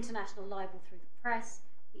case of international libel through the press,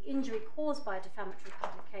 the injury caused by a defamatory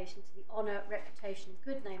publication to the honour, reputation, and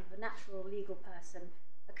good name of a natural or legal person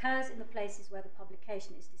occurs in the places where the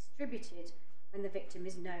publication is distributed when the victim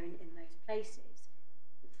is known in those places.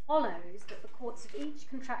 It follows that the courts of each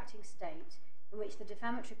contracting state in which the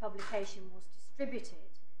defamatory publication was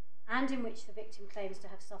distributed and in which the victim claims to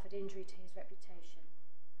have suffered injury to his reputation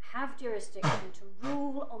have jurisdiction to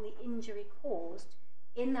rule on the injury caused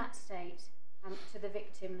in that state to the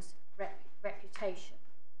victim's reputation.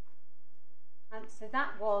 And so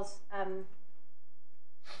that was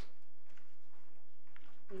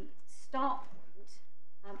the start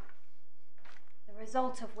point, the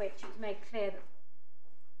result of which it was made clear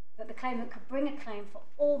that the claimant could bring a claim for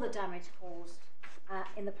all the damage caused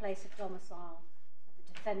in the place of domicile of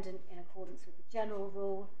the defendant in accordance with the general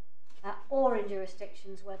rule, or in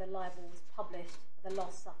jurisdictions where the libel was published for the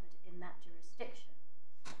loss suffered in that jurisdiction.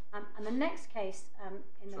 And the next case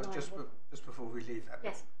in the line just before we leave that,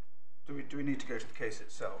 yes. Do we need to go to the case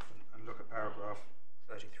itself and look at paragraph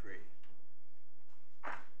 33,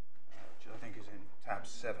 which I think is in tab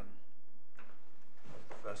 7 of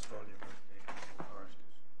the first volume of the authorities.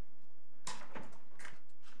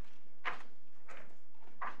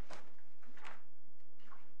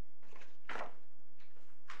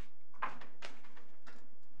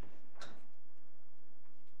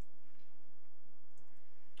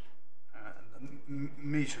 And the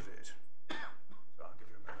meat of it. So I'll give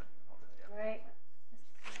you a moment. You're not there yet. Right.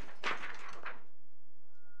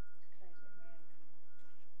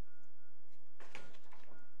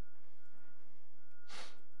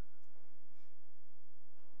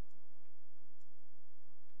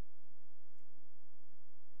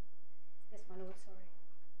 Yes, my lord, sorry.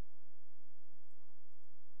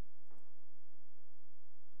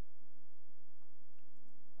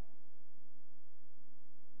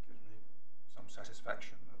 Gives me some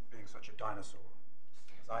satisfaction that being such a dinosaur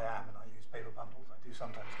as I am, and I use paper bundles, I do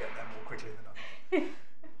sometimes get them more quickly than others.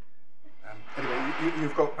 Anyway,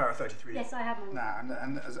 you've got para 33 Yes, I have, my lord. now,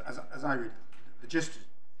 and as I read the gist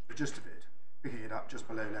of it, picking it up just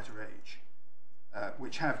below letter H,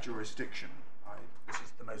 which have jurisdiction, this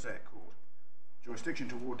is the Mosaic Court, jurisdiction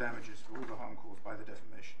to award damages for all the harm caused by the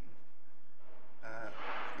defamation,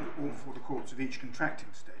 or for the courts of each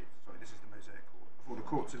contracting state, sorry, this is the Mosaic Court, for the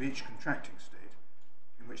courts of each contracting state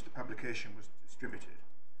in which the publication was distributed,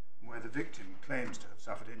 and where the victim claims to have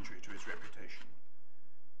suffered injury to his reputation,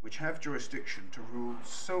 which have jurisdiction to rule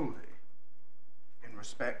solely in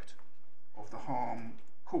respect of the harm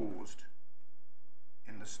caused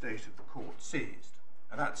in the state of the court seized.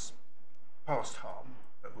 Now that's past harm,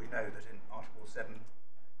 but we know that in Article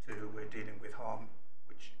 7.2 we're dealing with harm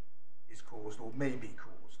which is caused or may be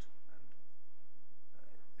caused,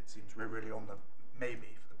 and it seems we're really on the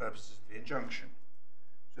maybe for the purposes of the injunction.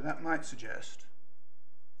 So that might suggest,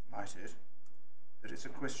 might it, that it's a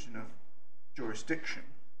question of jurisdiction,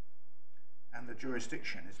 and the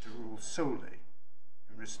jurisdiction is to rule solely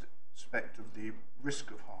in respect of the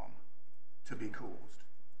risk of harm to be caused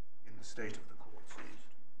in the state of the court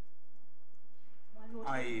seized,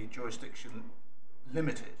 i.e. jurisdiction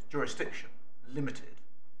limited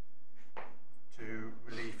to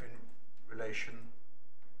relief in relation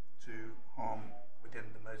to harm within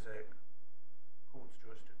the Mosaic Court's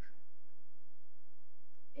jurisdiction.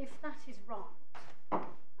 If that is right,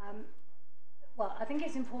 well, I think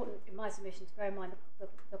it's important in my submission to bear in mind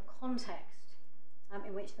the context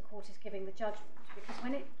in which the court is giving the judgment, because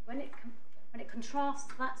when it contrasts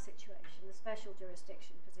that situation, the special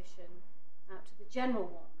jurisdiction position, to the general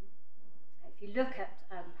one, if you look at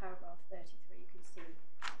paragraph 33, you can see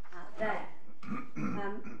there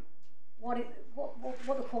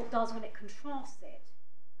what the court does when it contrasts it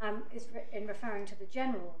is in referring to the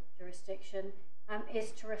general jurisdiction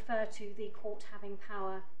is to refer to the court having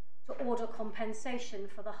power to order compensation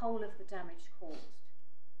for the whole of the damage caused.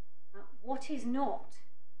 What is not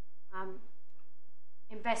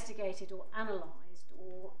investigated or analysed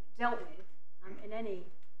or dealt with in any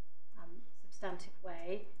substantive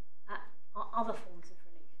way are other forms of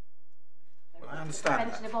relief. So well, I understand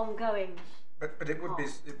prevention that. Of ongoing. But it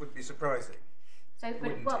would be surprising. So,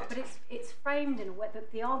 but it's framed in a way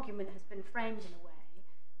that the argument has been framed in a way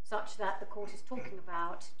such that the court is talking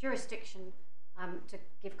about jurisdiction to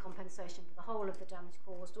give compensation for the whole of the damage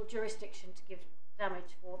caused, or jurisdiction to give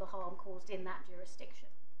damage for the harm caused in that jurisdiction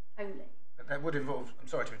only. But that would involve, I'm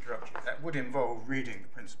sorry to interrupt you, that would involve reading the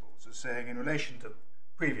principles as saying in relation to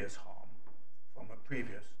previous harm from a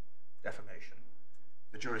previous defamation,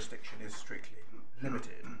 the jurisdiction is strictly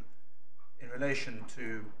limited. in relation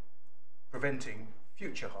to preventing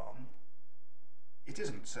future harm, it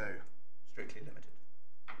isn't so strictly limited.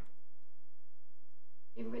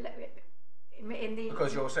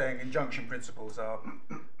 Because you're saying injunction principles are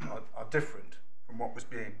different from what was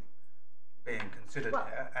being considered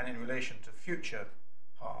here, and in relation to future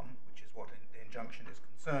harm, which is what the injunction is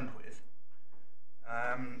concerned with,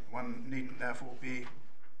 one needn't therefore be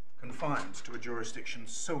confined to a jurisdiction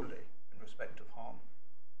solely in respect of harm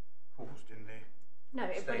caused in the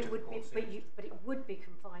but it would be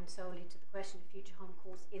confined solely to the question of future harm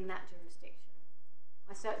caused in that jurisdiction.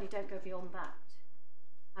 I certainly don't go beyond that.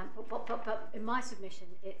 But in my submission,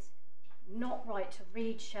 it's not right to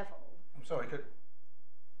read Cheval. I'm sorry, that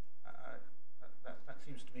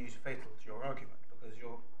seems to me fatal to your argument, because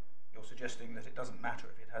you're suggesting that it doesn't matter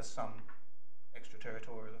if it has some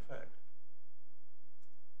extraterritorial effect.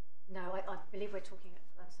 No, I believe we're talking.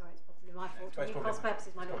 I'm sorry, it's probably my fault. For cross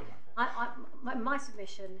purposes, my lord. My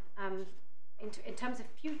submission, in terms of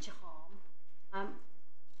future harm,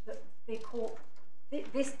 the court.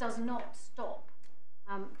 This does not stop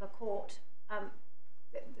the court, or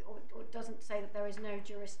doesn't say that there is no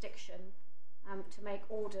jurisdiction to make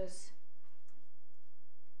orders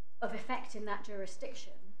of effect in that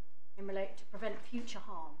jurisdiction in relation to prevent future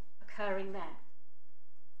harm occurring there.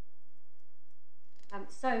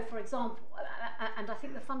 So, for example, and I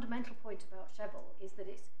think the fundamental point about Cheval is that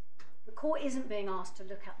the court isn't being asked to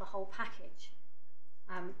look at the whole package.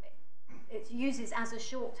 It uses as a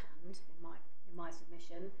shorthand, in my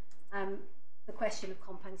submission, the question of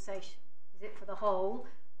compensation. Is it for the whole,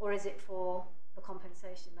 or is it for the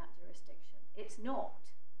compensation in that jurisdiction? It's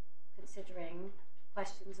not considering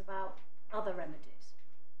questions about other remedies,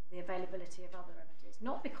 the availability of other remedies.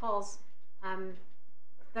 Not because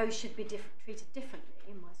those should be treated differently.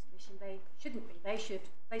 In my submission, they shouldn't be. They should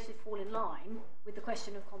fall in line with the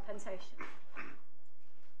question of compensation.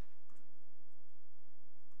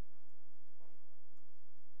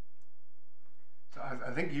 So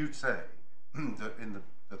I think you'd say that in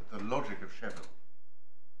the logic of Cheval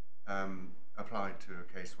applied to a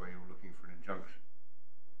case where you're looking for an injunction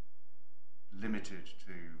limited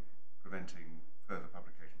to preventing further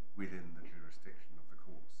publication within the jurisdiction of the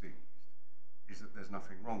court seized, is that there's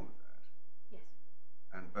nothing wrong with that. Yes.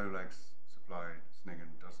 And Bowleg's supplied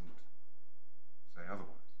Sningen doesn't say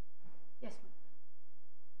otherwise. Yes,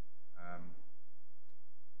 ma'am.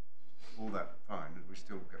 All that fine, and we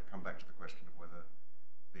still come back to the question of whether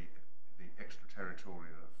the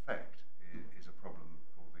extraterritorial effect is a problem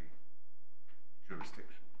for the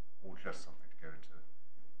jurisdiction, or just something to go into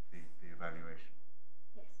the evaluation.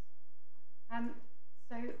 Yes.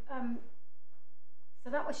 So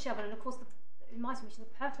that was Cheval, and of course, in my submission,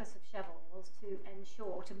 the purpose of Cheval was to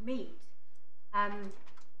ensure, to meet a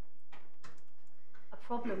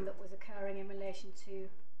problem that was occurring in relation to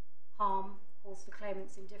harm caused to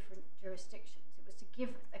claimants in different jurisdictions. It was to give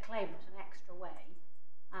the claimant an extra way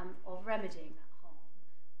of remedying that harm.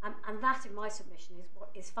 And that, in my submission, is what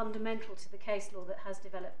is fundamental to the case law that has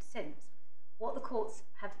developed since. What the courts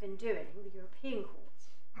have been doing, the European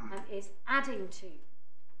courts, is adding to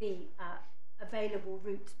the available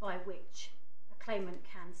routes by which a claimant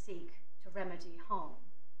can seek to remedy harm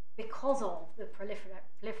because of the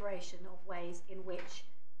proliferation of ways in which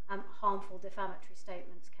harmful defamatory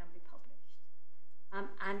statements can be published.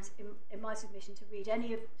 And in my submission, to read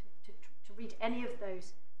any of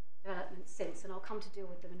those developments since, and I'll come to deal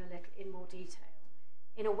with them in more detail,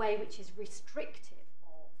 in a way which is restrictive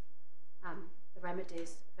of the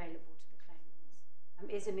remedies available to the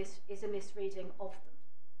claimants, is a misreading of them.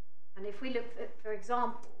 And if we look at, for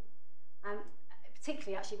example,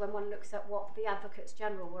 particularly actually when one looks at what the Advocates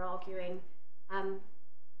General were arguing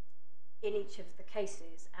in each of the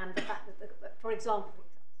cases, and the fact that, for example,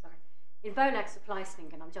 in Volag Supply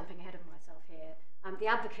Sningen, I'm jumping ahead of myself here, the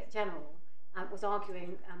Advocate General was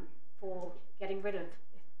arguing for getting rid of, to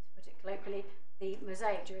put it colloquially, the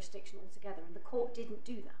mosaic jurisdiction altogether, and the court didn't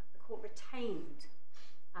do that. The court retained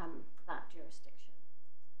that jurisdiction.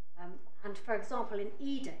 And for example, in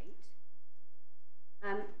E-date,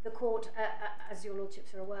 the court, as your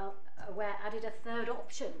lordships are aware, added a third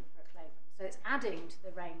option for a claimant. So it's adding to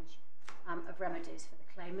the range of remedies for the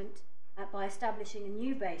claimant by establishing a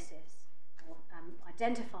new basis, or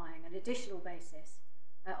identifying an additional basis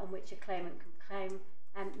on which a claimant can claim,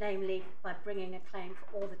 namely by bringing a claim for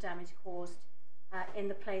all the damage caused in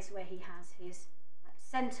the place where he has his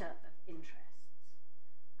centre of interests.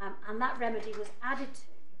 And that remedy was added to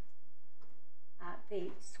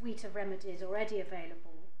the suite of remedies already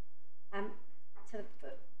available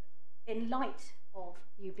in light of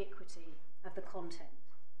the ubiquity of the content.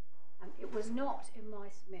 It was not, in my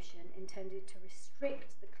submission, intended to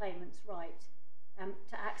restrict the claimant's right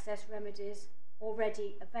to access remedies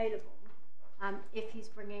already available if he's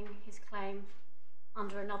bringing his claim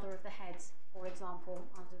under another of the heads, for example,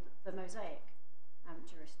 under the Mosaic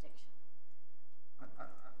jurisdiction.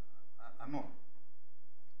 I'm not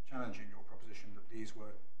challenging your proposition that these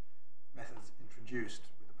were methods introduced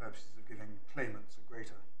with the purposes of giving claimants a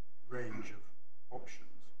greater range of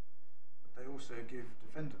options, but they also give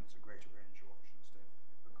defendants a greater range of options,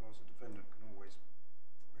 because a defendant can always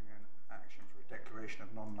bring an action for a declaration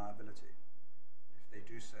of non-liability if they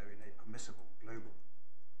do so in a permissible global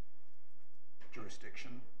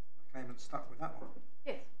jurisdiction. The claimant's stuck with that one.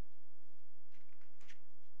 Yes.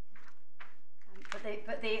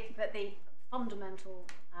 But the fundamental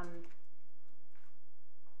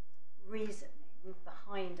reasoning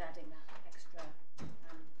behind adding that extra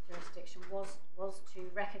jurisdiction was to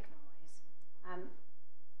recognise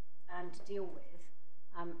and deal with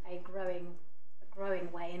a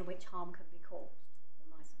growing way in which harm can be caused, in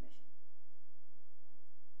my submission.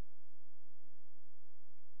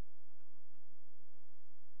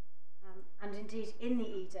 And indeed, in the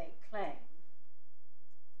E-date claim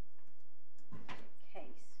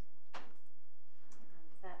case, and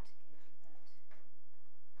that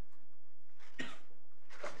is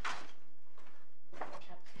at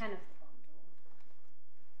tab 10 of the bundle.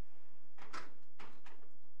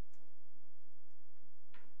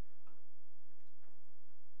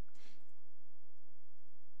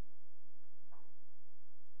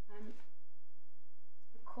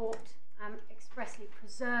 The court expressly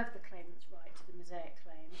preserved the claimant's right to the Mosaic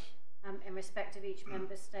claim in respect of each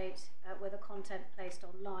member state where the content placed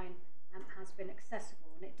online has been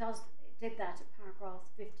accessible, and it did that at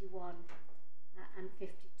paragraphs 51 and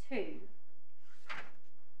 52.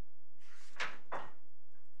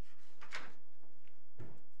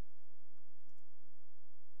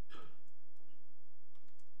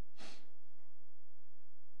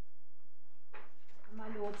 And my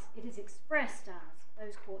lords, it is expressed as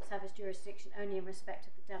those courts have as jurisdiction only in respect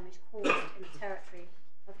of the damage caused in the territory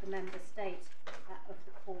of the member state of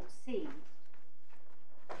the court seized.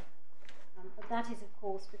 But that is, of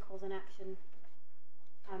course, because an action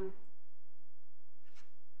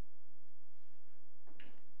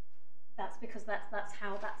that's because that's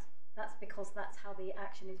how the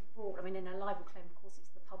action is brought. I mean, in a libel claim, of course, it's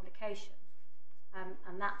the publication,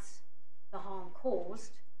 and that's the harm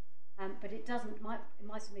caused. But it doesn't, in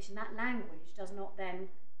my submission, that language does not then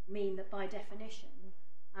mean that by definition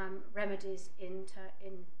remedies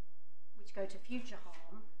which go to future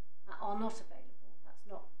harm are not available. That's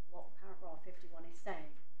not what paragraph 51 is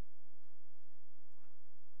saying.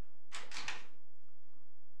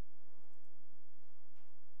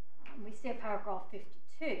 And we see at paragraph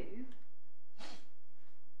 52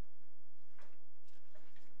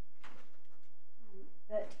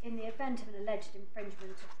 that in the event of an alleged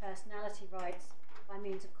infringement of personality rights by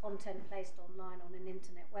means of content placed online on an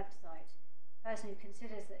internet website, the person who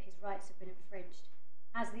considers that his rights have been infringed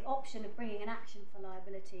has the option of bringing an action for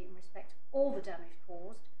liability in respect of all the damage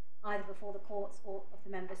caused, either before the courts or of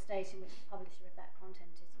the member state in which the publisher of that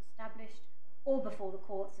content is established, or before the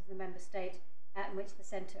courts of the member state in which the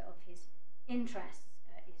centre of his interests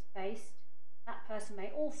is based. That person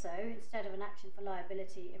may also, instead of an action for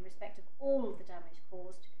liability in respect of all of the damage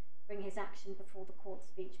caused, bring his action before the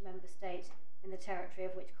courts of each member state in the territory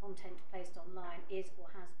of which content placed online is or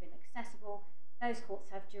has been accessible. Those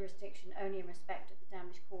courts have jurisdiction only in respect of the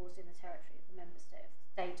damage caused in the territory of the member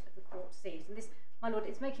state of the court seized. And this, my lord,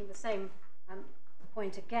 it's making the same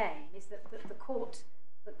point again, is that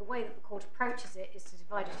the way that the court approaches it is to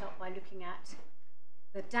divide it up by looking at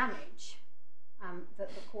the damage that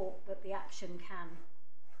the action can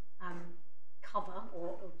cover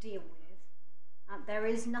or deal with. There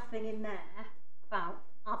is nothing in there about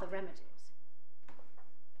other remedies.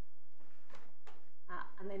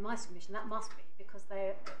 And in my submission, that must be because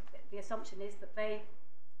the assumption is that they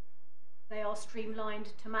are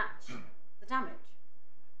streamlined to match the damage.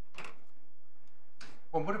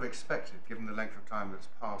 One would have expected, given the length of time that's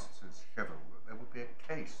passed since Cheval, that there would be a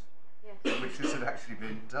case in which this had actually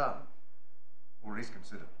been done, or at least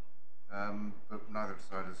considered. But neither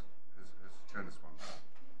side has shown us one.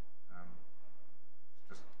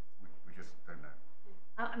 We just don't know.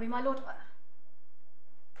 I mean, my lord,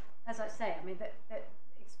 as I say, I mean, that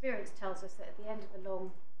experience tells us that at the end of a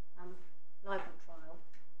long libel trial,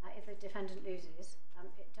 if the defendant loses,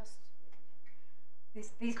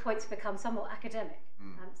 these points become somewhat academic.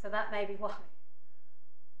 So that may be why.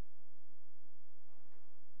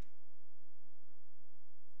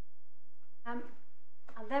 And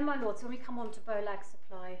then, my lords, when we come on to BOLAG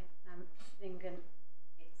supply Slingen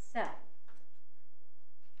itself.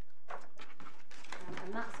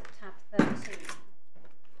 And that's at tab 13.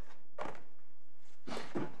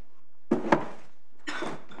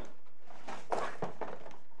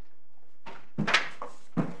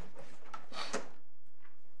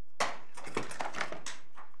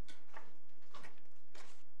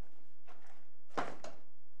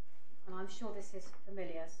 And I'm sure this is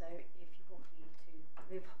familiar, so if you want me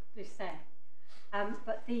to move on, do say.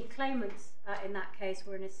 But the claimants in that case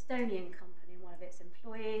were an Estonian company and one of its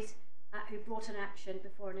employees who brought an action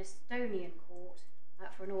before an Estonian court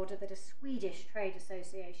for an order that a Swedish trade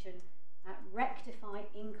association rectify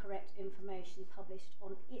incorrect information published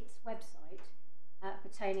on its website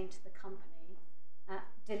pertaining to the company,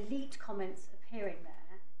 delete comments appearing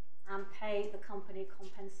there, and pay the company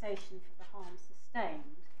compensation for the harm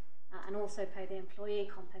sustained, and also pay the employee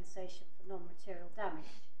compensation for non-material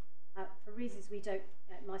damage. For reasons we don't,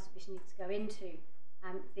 my submission needs to go into,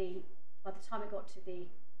 by the time it got to the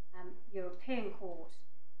European Court,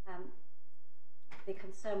 the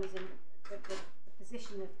concern was in the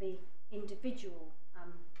position of the individual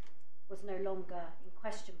was no longer in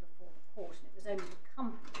question before the court, and it was only the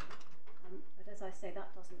company. But as I say,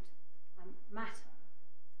 that doesn't matter.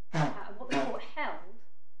 What the court held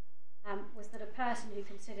was that a person who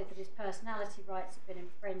considered that his personality rights had been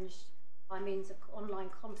infringed by means of online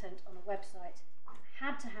content on a website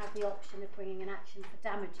had to have the option of bringing an action for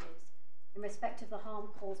damages in respect of the harm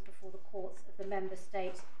caused before the courts of the member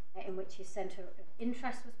state in which his centre of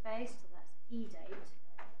interest was based, so that's E-date.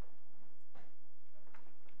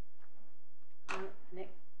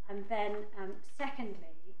 And then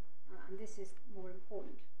secondly, and this is more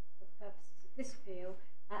important for the purposes of this appeal,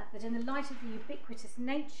 that in the light of the ubiquitous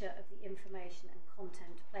nature of the information and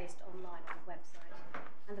content placed online on the website,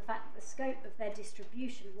 and the fact that the scope of their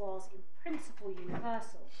distribution was in principle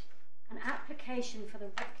universal, an application for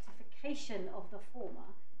the rectification of the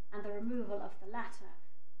former and the removal of the latter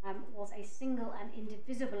was a single and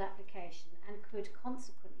indivisible application and could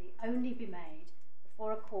consequently only be made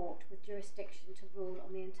before a court with jurisdiction to rule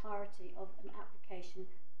on the entirety of an application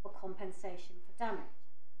for compensation for damage.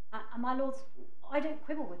 And my lords, I don't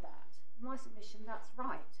quibble with that. In my submission, that's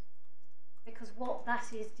right. Because what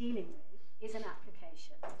that is dealing with is an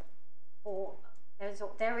application for,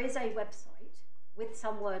 there is a website with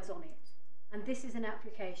some words on it, and this is an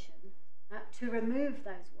application to remove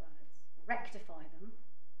those words, rectify them,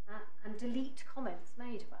 and delete comments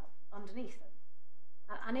made about underneath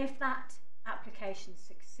them. And if that application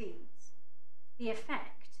succeeds, the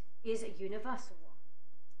effect is a universal one.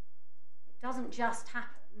 It doesn't just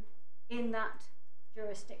happen in that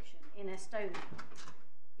jurisdiction, in Estonia.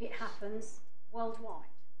 It happens worldwide.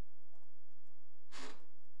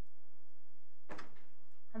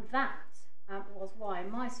 And that was why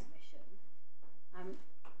in my submission,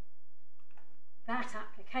 that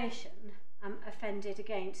application offended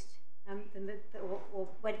against or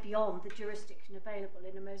went beyond the jurisdiction available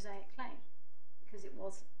in a mosaic claim, because it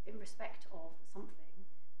was in respect of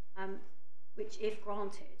something which, if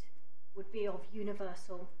granted, would be of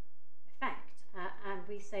universal effect. And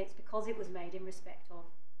we say it's because it was made in respect of,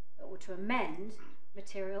 or to amend,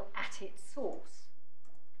 material at its source.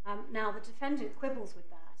 Now, the defendant quibbles with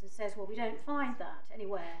that and says, well, we don't find that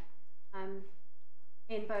anywhere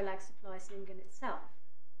in Bolag Supply Slingen itself.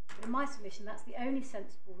 But in my submission, that's the only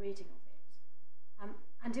sensible reading of it.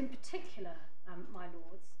 And in particular, my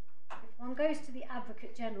lords, if one goes to the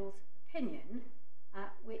Advocate General's opinion,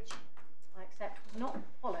 which I accept was not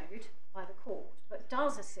followed by the court, but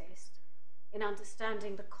does assist in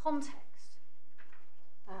understanding the context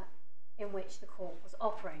in which the court was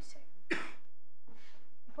operating.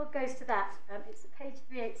 If one goes to that, it's at page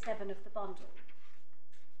 387 of the bundle,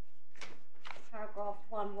 paragraph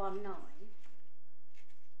 119.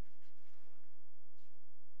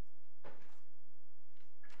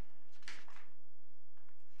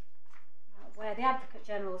 Where the Advocate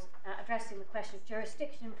General's addressing the question of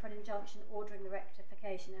jurisdiction for an injunction ordering the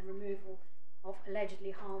rectification and removal of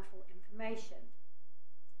allegedly harmful information,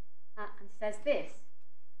 and says this: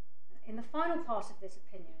 in the final part of this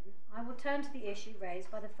opinion, I will turn to the issue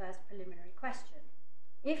raised by the first preliminary question.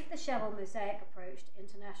 If the Shell mosaic approach to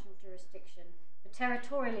international jurisdiction for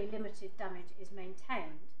territorially limited damage is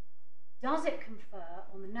maintained, does it confer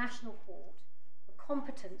on the national court the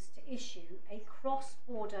competence to issue a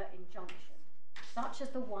cross-border injunction, such as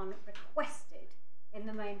the one requested in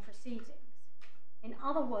the main proceedings? In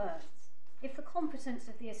other words, if the competence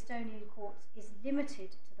of the Estonian courts is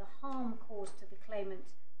limited to the harm caused to the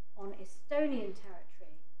claimant on Estonian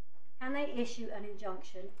territory, can they issue an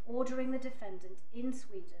injunction ordering the defendant in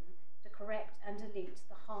Sweden to correct and delete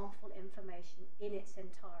the harmful information in its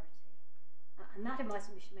entirety. And that, in my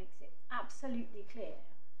submission, makes it absolutely clear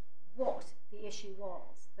what the issue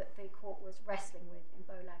was that the court was wrestling with in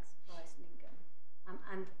Bolag Supplies Lingham.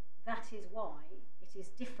 And that is why it is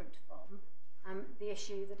different from the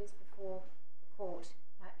issue that is before the court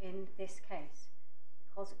in this case,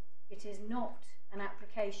 because it is not an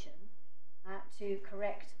application to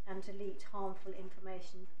correct and delete harmful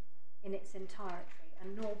information in its entirety,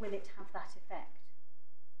 and nor will it have that effect.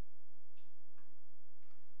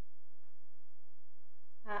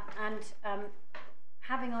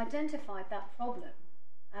 Having identified that problem,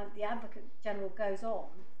 the Advocate General goes on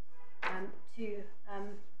to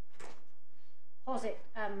posit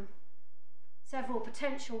several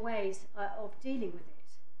potential ways of dealing with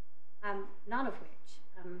it, none of which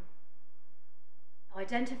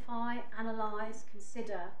identify, analyse,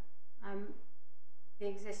 consider the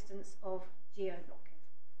existence of geo-blocking.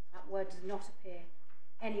 That word does not appear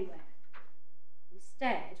anywhere.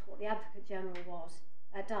 Instead, what the Advocate General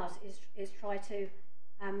does is try to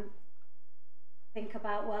think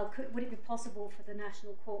about, well, would it be possible for the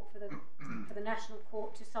National Court for the National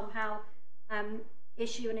Court to somehow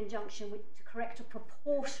issue an injunction to correct a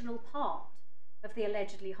proportional part of the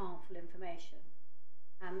allegedly harmful information?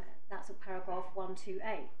 That's at paragraph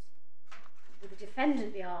 128. Would the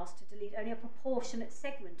defendant be asked to delete only a proportionate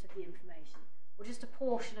segment of the information, or just a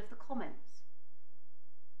portion of the comments?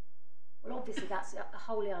 Well, obviously that's a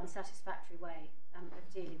wholly unsatisfactory way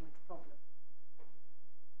of dealing with the problem.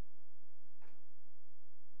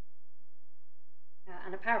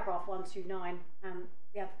 And at paragraph 129,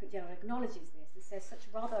 the Advocate General acknowledges this and says such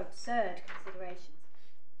rather absurd considerations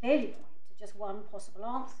clearly point to just one possible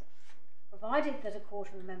answer. Provided that a court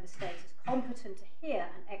of a member state is competent to hear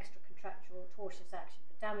an extra-contractual tortious action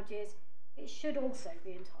for damages, it should also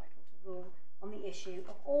be entitled to rule on the issue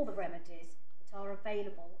of all the remedies that are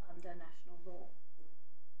available under national law.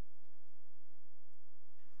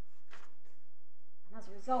 And as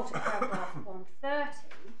a result of paragraph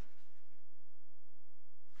 130,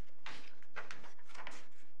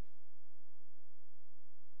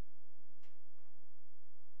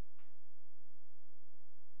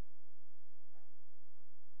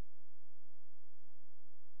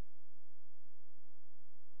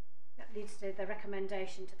 leads to the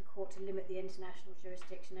recommendation to the court to limit the international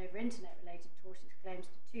jurisdiction over internet-related tortious claims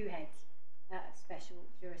to 2 heads of special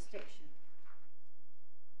jurisdiction.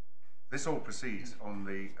 This all proceeds on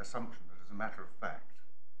the assumption that, as a matter of fact,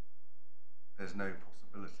 there's no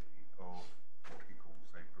possibility of what he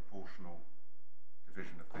calls a proportional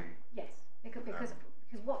division of the because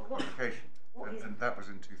what application, and that was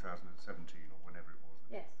in 2017 or whenever it was.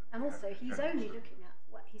 Yes, and also he's only looking at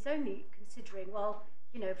he's only considering, well,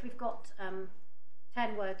 you know, if we've got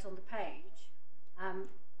 10 words on the page,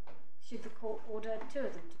 should the court order 2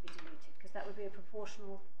 of them to be deleted? Because that would be a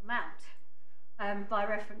proportional amount by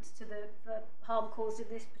reference to the harm caused in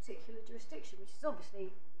this particular jurisdiction, which is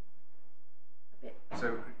obviously a bit...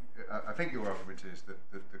 So I think your argument is that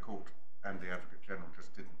the court and the Advocate General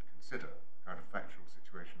just didn't consider the kind of factual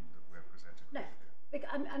situation that we're presented with here.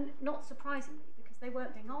 And not surprisingly, because they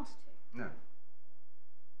weren't being asked to. No.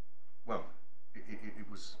 Well, it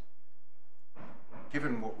was,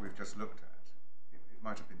 given what we've just looked at, it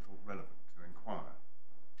might have been thought relevant to inquire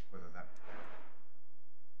whether that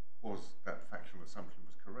factual assumption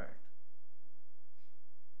was correct.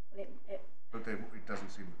 Well, but it doesn't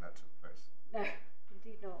seem that took place. No,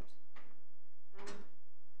 indeed not.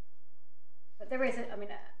 But there is,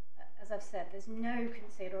 as I've said, there's no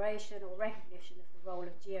consideration or recognition of the role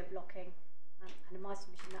of geo-blocking, and in my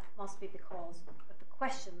submission that must be because of the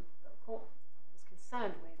question that the court was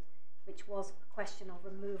concerned with, which was a question of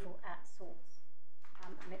removal at source.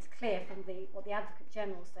 And it's clear from what the Advocate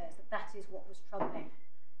General says that is what was troubling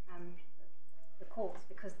the courts,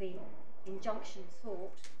 because the injunction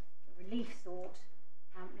sought, the relief sought,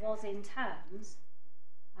 was in terms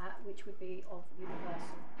which would be of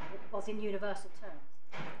universal, it was in universal terms.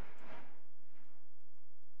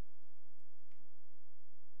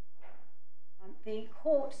 The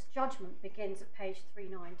court's judgment begins at page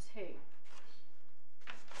 392.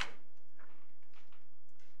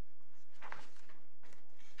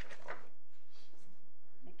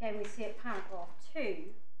 Again, we see at paragraph 2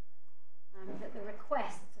 that the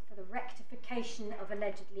requests for the rectification of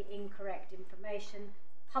allegedly incorrect information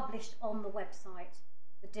published on the website,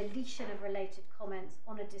 the deletion of related comments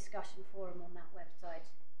on a discussion forum on that website,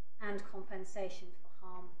 and compensation for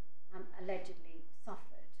harm allegedly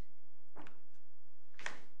suffered.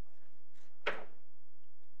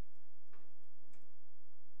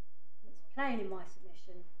 It's plain in my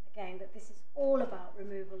submission, again, that this is all about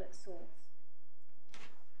removal at source.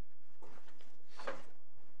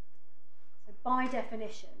 So by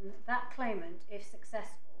definition, that claimant, if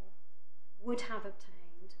successful, would have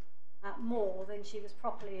obtained more than she was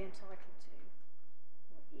properly entitled to.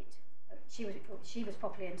 She was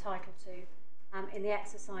properly entitled to in the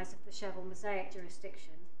exercise of the Cheval Mosaic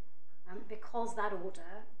jurisdiction, because that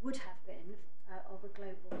order would have been of a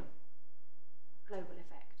global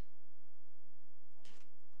effect.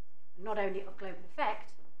 And not only of global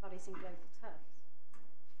effect, but is in global terms,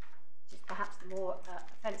 which is perhaps the more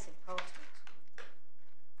offensive part of it.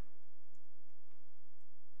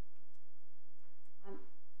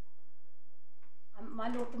 My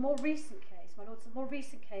Lord, the more recent case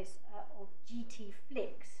of GT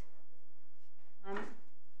Flicks,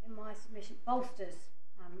 in my submission, bolsters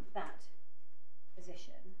that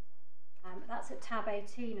position. That's at tab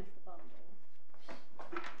 18 of the bundle.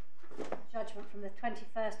 Judgment from the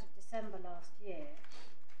 21st of December last year.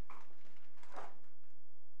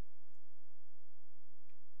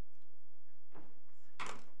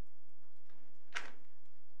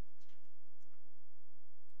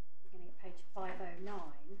 Beginning at page 509.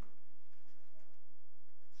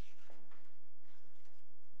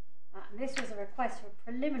 And this was a request for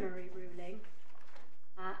a preliminary ruling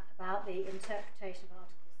about the interpretation of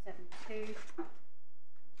Article 7.2.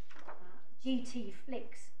 GT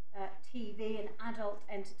Flicks TV, an adult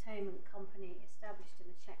entertainment company established in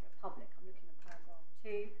the Czech Republic. I'm looking at paragraph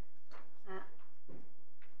 2.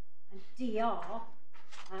 And DR,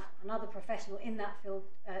 another professional in that field,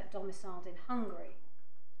 domiciled in Hungary.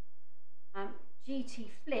 GT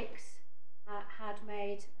Flicks had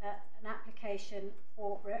made an application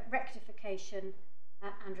for rectification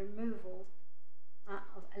and removal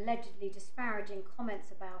of allegedly disparaging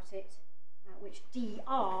comments about it, which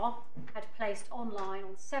DR had placed online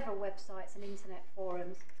on several websites and internet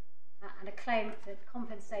forums, and a claim for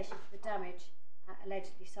compensation for the damage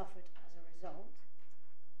allegedly suffered as a result.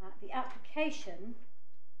 The application,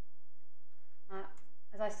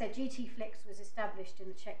 as I said, GT Flicks was established in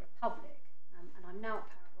the Czech Republic, and I'm now at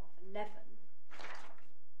paragraph 11,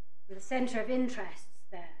 with a centre of interests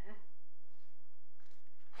there.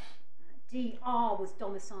 DR was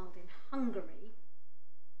domiciled in Hungary,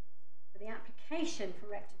 but the application for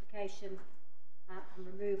rectification and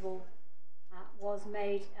removal was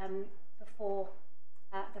made before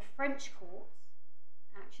the French courts,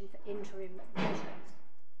 action for interim measures.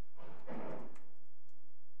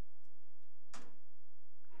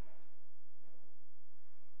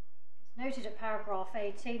 It's noted at paragraph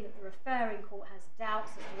 18 that the referring court has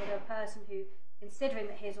doubts as to whether a person who, considering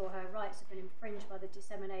that his or her rights have been infringed by the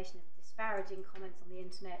dissemination of disparaging comments on the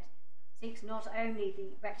internet, seeks not only the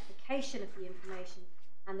rectification of the information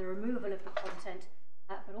and the removal of the content,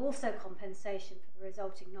 but also compensation for the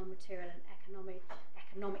resulting non-material and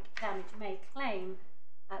economic damage may claim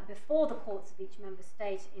before the courts of each member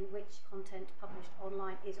state in which content published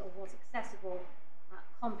online is or was accessible,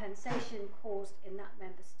 compensation caused in that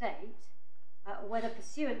member state, whether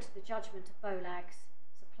pursuant to the judgment of Bolags,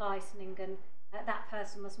 Supply, Sningen, that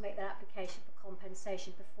person must make that application for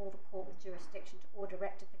compensation before the court with jurisdiction to order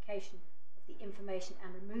rectification of the information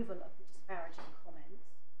and removal of the disparaging comments.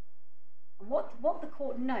 And what the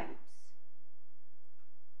court notes,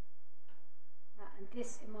 and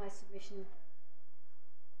this in my submission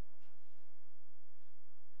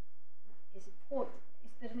is important,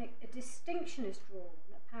 is that a distinction is drawn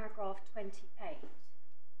at paragraph 28.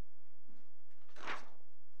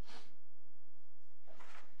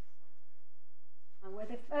 Where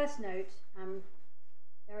they first note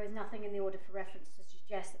there is nothing in the order for reference to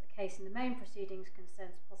suggest that the case in the main proceedings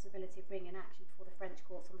concerns the possibility of bringing an action before the French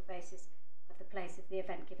courts on the basis of the place of the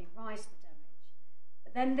event giving rise to the damage.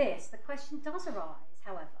 But then the question does arise,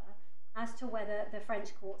 however, as to whether the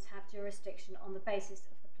French courts have jurisdiction on the basis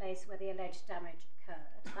of the place where the alleged damage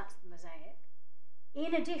occurred. That's the mosaic.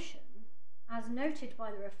 In addition, as noted by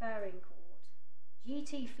the referring court,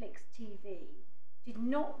 GT Flicks TV did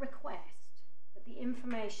not request that the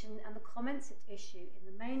information and the comments at issue in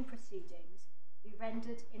the main proceedings be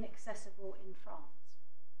rendered inaccessible in France.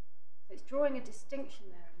 So it's drawing a distinction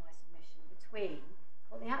there in my submission between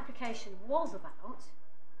what the application was about,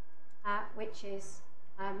 which is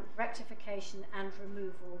rectification and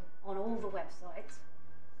removal on all the websites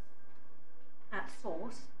at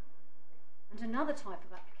source, and another type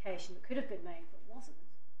of application that could have been made but wasn't,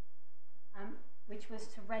 which was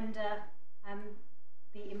to render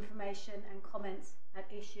the information and comments at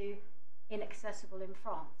issue inaccessible in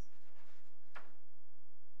France.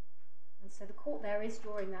 And so the court there is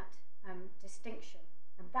drawing that distinction,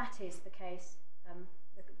 and that is the case,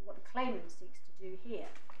 what the claimant seeks to do here.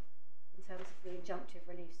 terms of the injunctive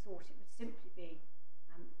relief sought, it would simply be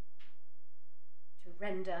to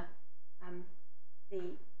render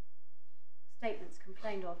the statements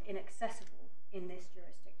complained of inaccessible in this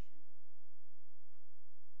jurisdiction.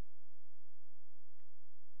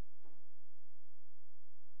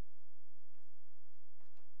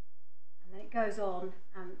 And then it goes on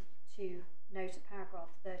to note at paragraph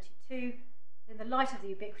 32, in the light of the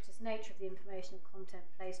ubiquitous nature of the information and content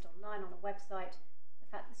placed online on a website, the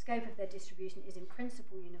fact that the scope of their distribution is in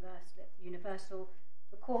principle universal,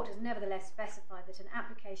 the court has nevertheless specified that an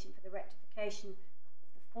application for the rectification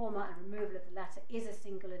of the former and removal of the latter is a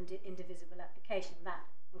single and indivisible application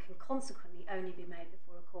and can consequently only be made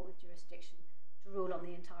before a court with jurisdiction to rule on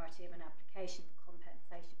the entirety of an application for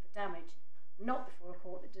compensation for damage, not before a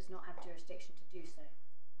court that does not have jurisdiction to do so,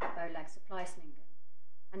 at Bolag Supply Sningen.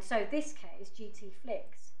 And so this case, GT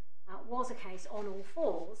Flicks, was a case on all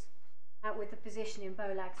fours with the position in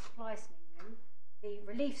Bolag Supply Sningen. The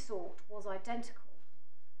relief sought was identical,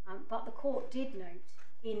 but the court did note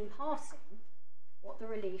in passing what the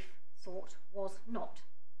relief sought was not.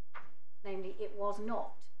 Namely, it was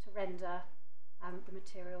not to render the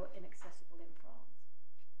material inaccessible in France.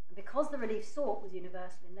 And because the relief sought was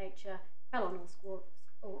universal in nature, fell on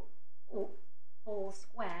all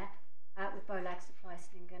square with Bolag Supply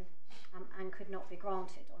Sningen and could not be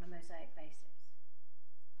granted on a mosaic basis.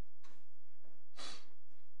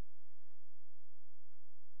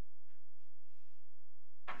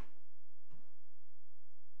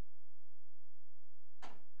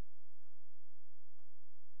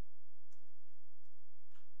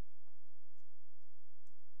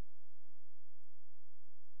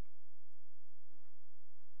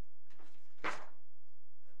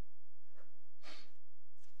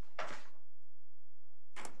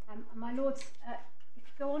 My Lords, if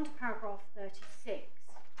you go on to paragraph 36,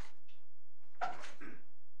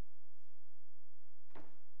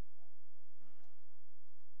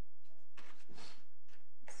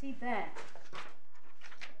 see there,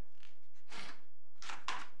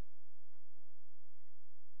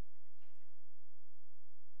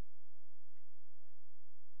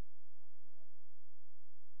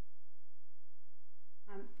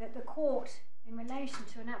 that the court, in relation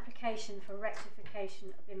to an application for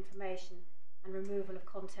rectification of information and removal of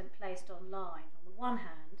content placed online on the one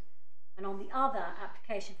hand, and on the other,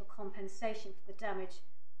 application for compensation for the damage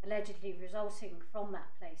allegedly resulting from that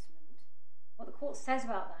placement, what the court says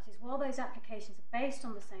about that is while those applications are based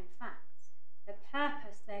on the same facts, their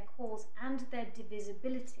purpose, their cause and their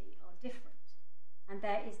divisibility are different, and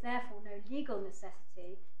there is therefore no legal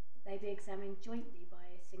necessity that they be examined jointly by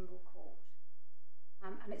a single court.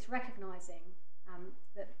 And it's recognising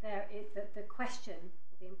that the question,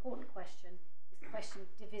 or the important question, is the question of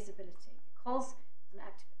divisibility. Because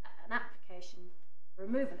an application for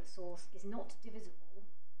removal at source is not divisible,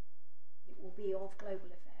 it will be of global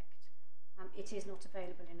effect. It is not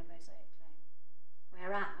available in a mosaic claim.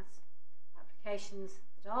 Whereas applications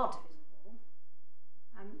that are divisible,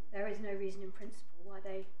 there is no reason in principle why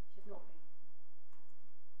they should not be.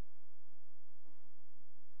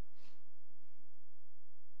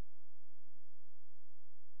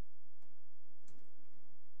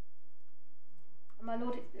 And my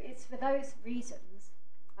Lord, it's for those reasons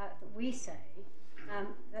that we say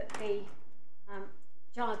that the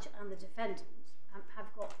judge and the defendant have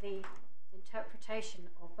got the interpretation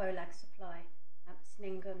of Bolag Supply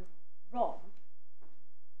Sningen wrong.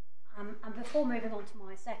 And before moving on to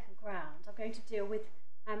my second ground, I'm going to deal with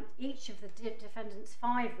each of the defendant's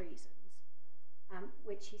 5 reasons,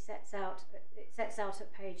 which he sets out. It sets out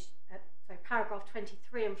at paragraph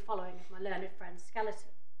 23 and following of my learned friend's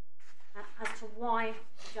skeleton, as to why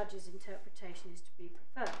the judge's interpretation is to be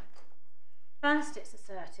preferred. First, it's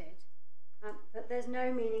asserted that there's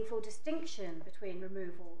no meaningful distinction between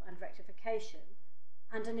removal and rectification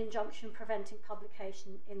and an injunction preventing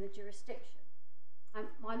publication in the jurisdiction.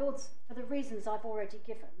 My Lords, for the reasons I've already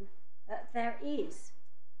given, there is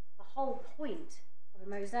the whole point of a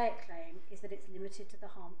mosaic claim is that it's limited to the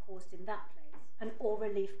harm caused in that place, and all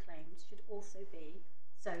relief claims should also be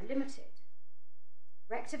so limited.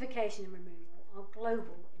 Rectification and removal are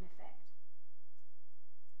global in effect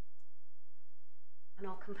and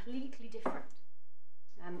are completely different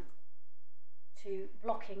to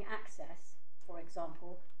blocking access, for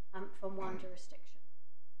example, from one jurisdiction.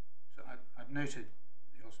 So I've noted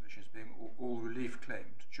your submission as being all relief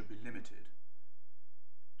claimed should be limited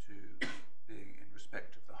to being in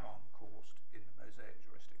respect of the harm caused in the mosaic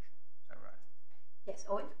jurisdiction. Is that right? Yes,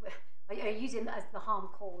 or using that as the harm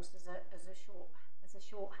caused as a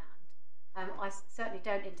shorthand. I certainly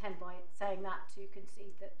don't intend by saying that to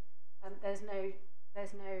concede that there's no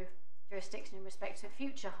jurisdiction in respect to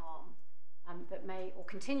future harm that may, or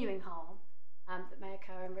continuing harm that may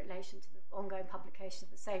occur in relation to the ongoing publication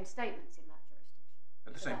of the same statements in that jurisdiction.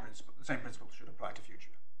 But the same principle should apply to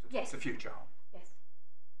future. Yes. To future harm. Yes.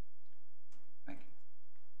 Thank you.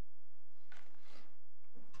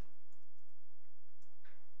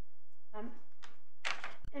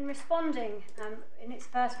 In responding, in its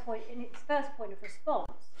first point of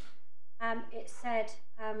response, it said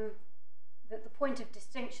that the point of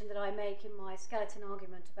distinction that I make in my skeleton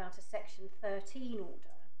argument about a Section 13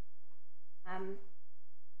 order,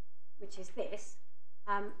 which is this,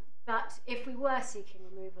 that if we were seeking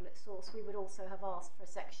removal at source, we would also have asked for a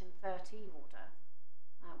Section 13 order,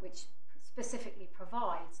 which specifically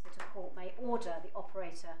provides that a court may order the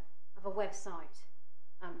operator of a website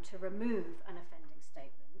to remove an offending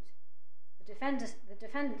statement. The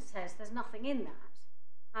defendant says there's nothing in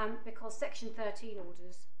that because Section 13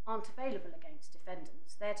 orders aren't available against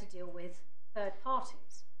defendants. They're to deal with third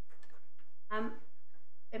parties.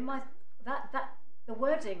 The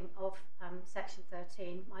wording of Section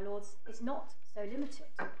 13, my lords, is not so limited.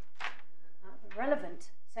 The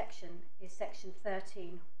relevant section is Section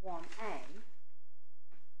 13(1)(a),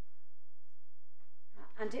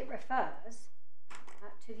 and it refers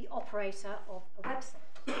to the operator of a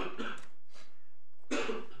website.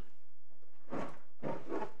 And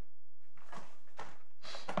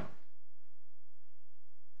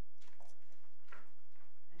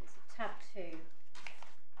it's tab 2,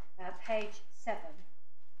 page 7.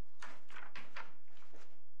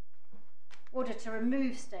 Order to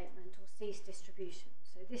remove statement or cease distribution.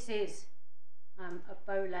 So this is a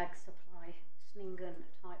BOLAG supply Sningen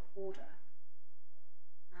type order.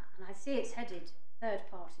 And I see it's headed third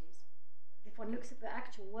parties. If one looks at the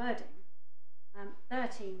actual wording,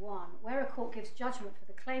 13(1), where a court gives judgment for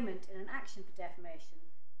the claimant in an action for defamation,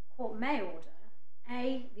 court may order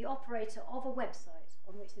A, the operator of a website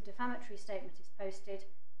on which the defamatory statement is posted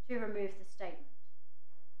to remove the statement,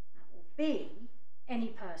 or B, any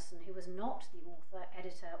person who was not the author,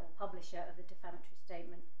 editor or publisher of the defamatory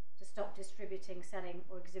statement to stop distributing, selling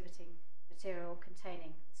or exhibiting material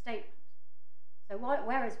containing the statement. So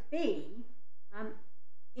whereas B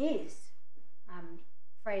is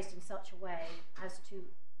phrased in such a way as to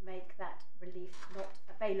make that relief not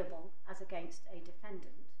available as against a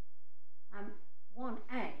defendant,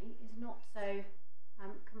 1A is not so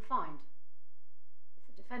confined.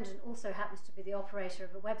 If the defendant also happens to be the operator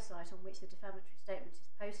of a website on which the defamatory statement is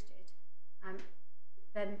posted,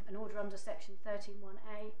 then an order under Section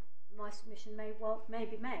 13(1)(a), my submission may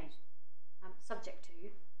be made, subject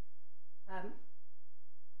to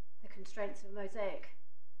the constraints of a mosaic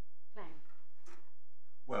claim.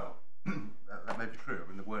 Well, that may be true. I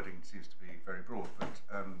mean, the wording seems to be very broad, but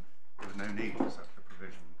there's no need for such a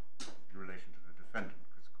provision in relation to the defendant,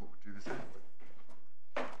 because the court could do this anyway.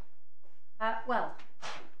 Well,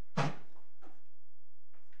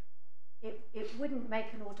 it wouldn't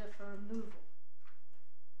make an order for removal.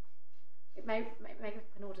 It may make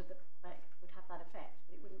an order that would have that effect,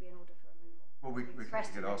 but it wouldn't be an order for removal. Well, we can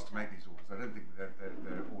get asked to make these orders. I don't think they're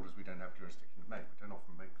orders we don't have jurisdiction to make. We don't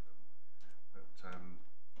often make them. But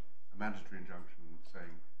a mandatory injunction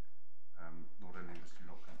saying not only must you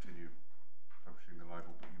not continue publishing the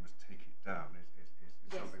libel, but you must take it down is yes,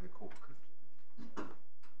 something the court could do.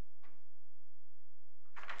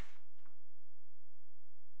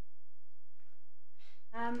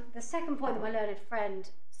 The second point that my learned friend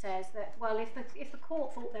says that, well, if the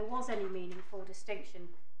court thought there was any meaningful distinction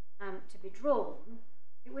to be drawn,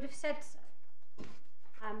 it would have said so.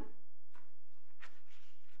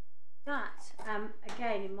 That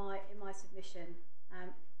again in my submission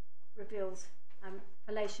reveals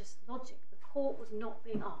fallacious logic. The court was not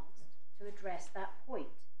being asked to address that point,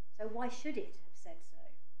 so why should it have said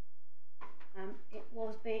so? It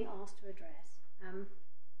was being asked to address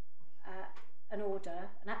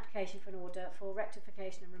an application for an order for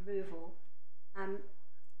rectification and removal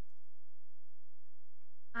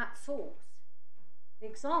at source. The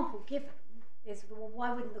example given is, well,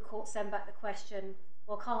 why wouldn't the court send back the question,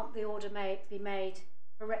 well, can't the order be made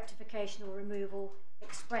for rectification or removal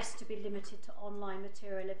expressed to be limited to online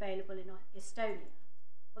material available in Estonia?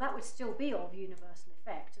 Well, that would still be of universal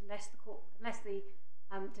effect unless the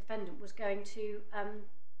defendant was going to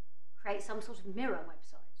create some sort of mirror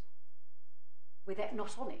website with it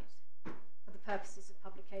not on it for the purposes of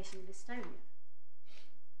publication in Estonia.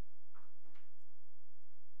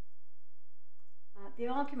 The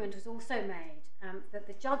argument was also made that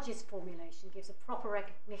the judge's formulation gives a proper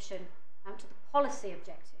recognition to the policy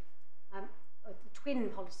objective, the twin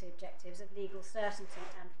policy objectives of legal certainty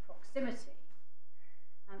and proximity.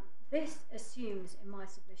 this assumes, in my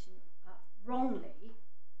submission, wrongly,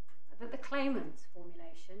 that the claimant's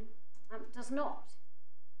formulation does not.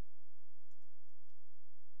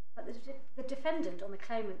 But the defendant on the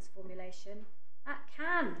claimant's formulation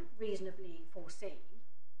can reasonably foresee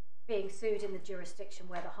being sued in the jurisdiction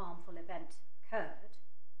where the harmful event occurred,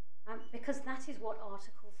 because that is what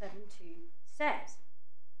Article 7.2 says.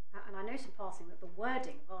 And I note in passing that the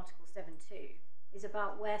wording of Article 7.2 is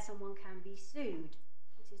about where someone can be sued.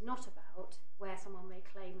 It is not about where someone may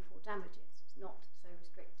claim for damages. It's not so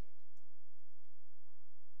restricted.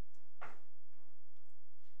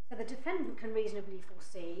 So the defendant can reasonably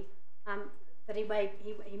foresee that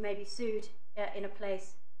he may be sued in a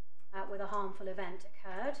place where the harmful event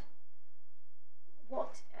occurred.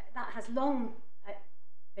 That has long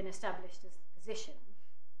been established as the position.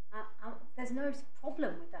 There's no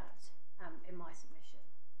problem with that in my submission,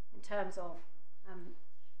 in terms of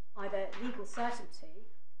either legal certainty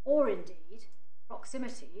or indeed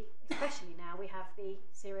proximity, especially now we have the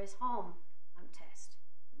serious harm test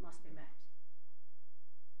that must be met.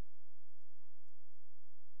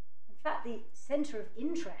 In fact, the centre of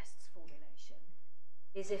interest's formulation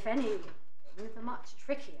is, if anything, the much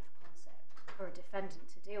trickier concept for a defendant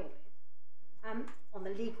to deal with on the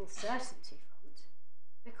legal certainty front,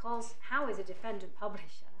 because how is a defendant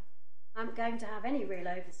publisher going to have any real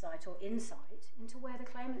oversight or insight into where the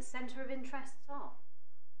claimant's centre of interests are?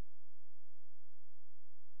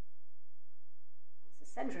 It's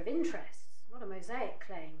a centre of interests, not a mosaic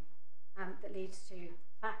claim that leads to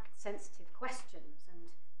fact-sensitive questions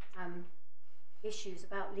and issues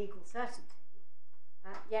about legal certainty.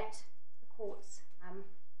 Yet the courts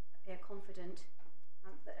appear confident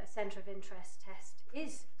that a centre of interest test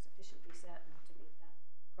is sufficiently certain to meet that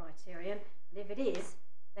criterion, and if it is,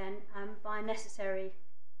 then by necessary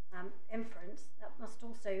inference, that must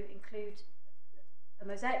also include a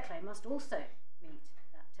mosaic claim must also meet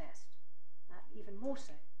that test, even more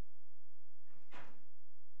so.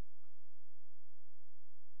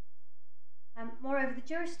 Moreover, the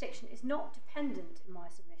jurisdiction is not dependent, in my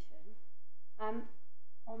submission,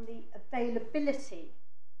 on the availability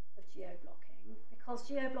of geo-blocking, because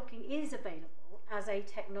geo-blocking is available as a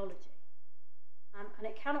technology, and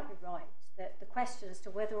it cannot be right that the question as to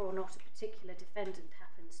whether or not a particular defendant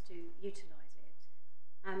happens to utilise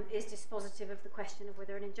it is dispositive of the question of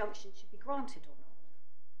whether an injunction should be granted or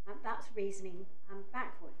not. That's reasoning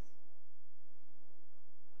backwards.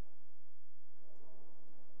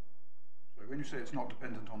 So when you say it's not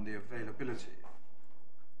dependent on the availability of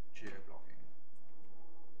geo-blocking,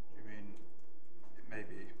 do you mean it may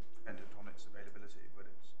be dependent on its availability, but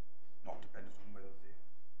it's not dependent on whether the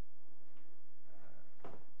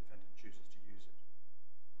defendant chooses to use it?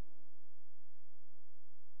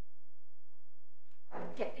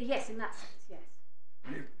 Yes, in that sense, yes.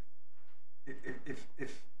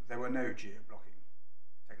 If there were no geo-blocking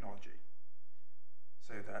technology,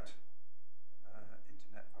 so that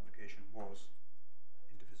internet publication was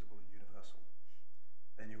indivisible and universal,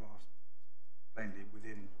 then you are plainly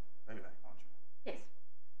within MOLAC, aren't you? Yes.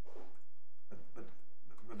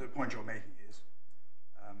 But the point you're making is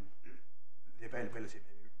the availability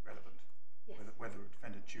may be relevant, Yes. whether a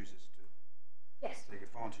defendant chooses to take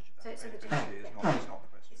advantage of that. So the availability is not the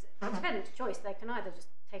question. It's the defendant's choice. They can either just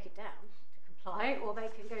take it down to comply, or they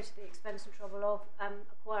can go to the expense and trouble of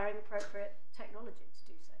acquiring appropriate technology to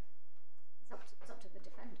do so. It's up to the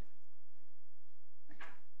defendant.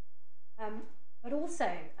 But also,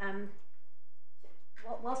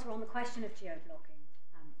 whilst we're on the question of geo-blocking,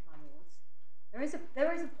 my lords, there is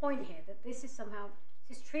a point here that this is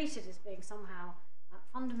treated as being somehow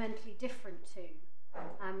fundamentally different to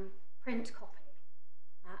print copy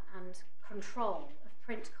and control of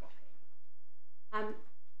print copy.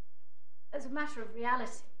 As a matter of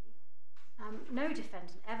reality, no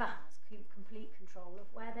defendant ever has complete control of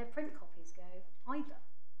where their print copies go either.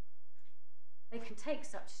 They can take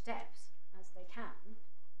such steps as they can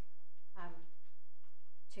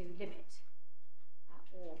to limit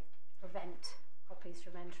or prevent copies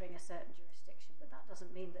from entering a certain jurisdiction, but that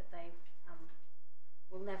doesn't mean that they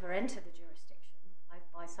will never enter the jurisdiction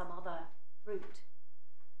by some other route.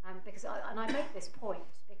 Because I make this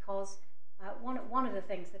point because one of the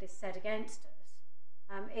things that is said against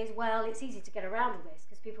us is, well, it's easy to get around all this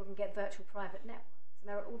because people can get virtual private networks, and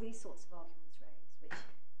there are all these sorts of arguments raised, which,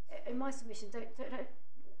 in my submission,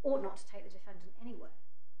 ought not to take the defendant anywhere.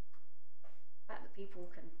 The fact that people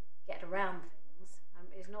can get around things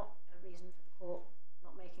is not a reason for the court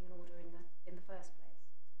not making an order in the first place.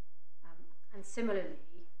 And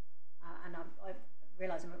similarly, and I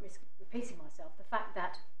realise I'm at risk of repeating myself, the fact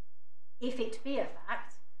that if it be a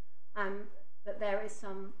fact that there is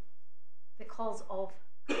some because of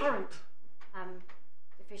current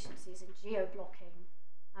deficiencies in geo-blocking,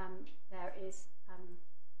 there is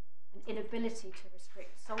an inability to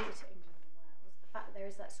restrict solely to England and Wales. The fact that there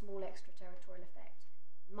is that small extraterritorial effect,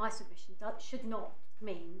 in my submission, should not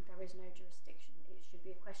mean there is no jurisdiction. It should be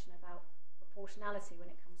a question about proportionality when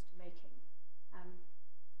it comes to making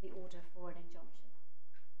the order for an injunction.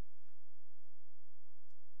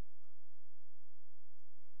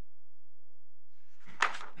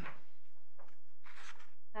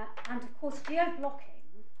 And of course,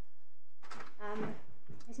 geo-blocking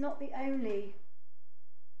is not the only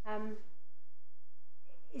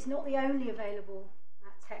available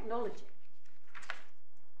technology.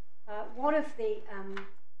 One of the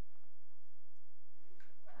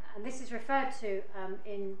and this is referred to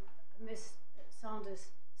in Ms.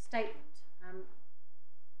 Sanders' statement,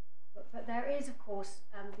 but there is, of course,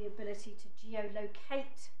 the ability to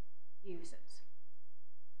geolocate users.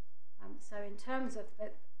 So in terms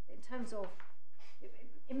of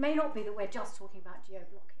it may not be that we're just talking about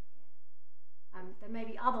geo-blocking here. There may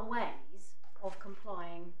be other ways of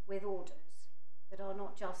complying with orders that are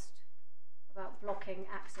not just about blocking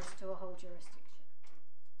access to a whole jurisdiction.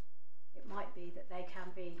 It might be that they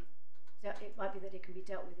can be. It might be that it can be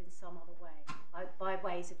dealt with in some other way by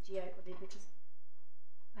ways of because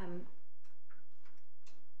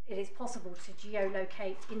it is possible to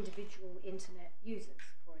geolocate individual internet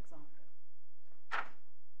users, for example.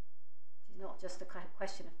 It's not just a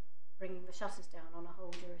question of bringing the shutters down on a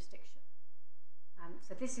whole jurisdiction.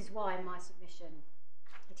 So this is why in my submission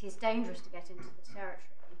it is dangerous to get into the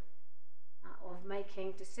territory of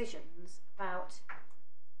making decisions about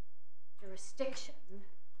jurisdiction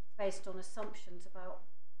based on assumptions about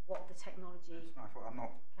what the technology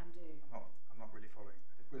can do. I'm not really following.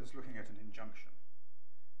 If we're just looking at an injunction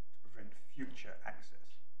to prevent future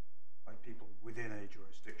access by people within a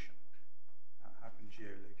jurisdiction, how can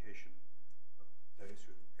geolocation of those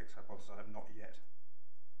who ex hypothesize have not yet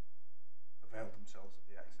availed themselves of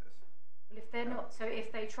the access? Well, if they're not, so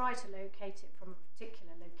if they try to locate it from a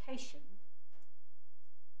particular location,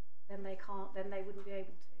 then they can't. Then they wouldn't be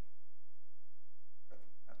able to.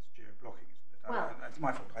 That's geo-blocking, isn't it? Well, it's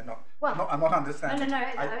my fault. I'm not understanding. No.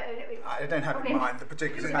 I don't have in mind the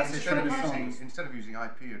particular passage. Instead of using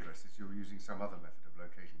IP addresses, you're using some other method of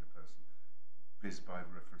locating the person, viz by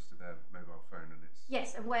reference to their mobile phone and its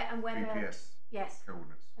GPS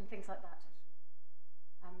coordinates and things like that.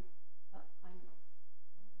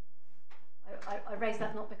 I raise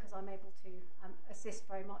that not because I'm able to assist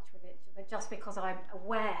very much with it, but just because I'm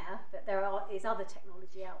aware that there is other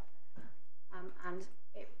technology out there, and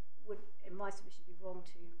it would, in my submission, be wrong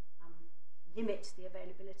to limit the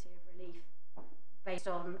availability of relief based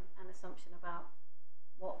on an assumption about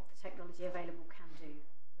what the technology available can do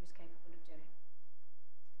or is capable of doing.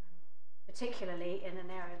 Particularly in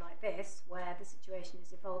an area like this, where the situation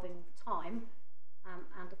is evolving all the time,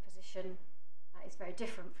 and the position is very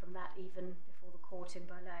different from that even before the court in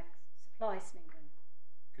Berlag supply Sningen.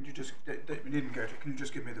 Can you just, you needn't go to, can you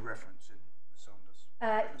just give me the reference in Ms. Sanders'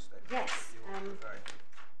 statement? Yes. I can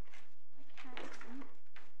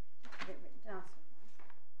have it written down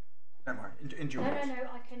somewhere. Don't worry, in due course. No,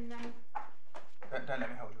 I can. Don't let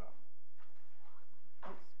me hold you up. I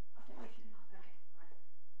don't know if you know. Okay,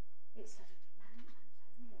 right. It's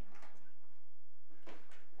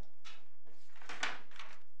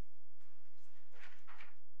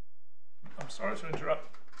I'm sorry to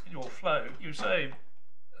interrupt your flow. You say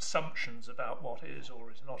assumptions about what is or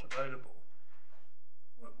is not available.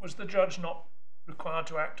 Was the judge not required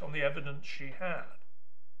to act on the evidence she had?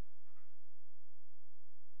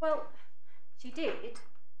 Well, she did,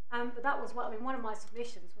 but that was what one of my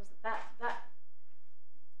submissions was that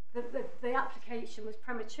the application was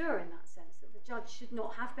premature in that sense, that the judge should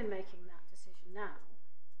not have been making that decision now,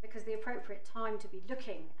 because the appropriate time to be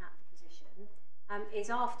looking at the position is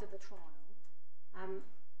after the trial.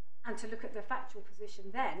 And to look at the factual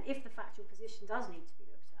position then, if the factual position does need to be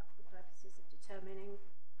looked at for the purposes of determining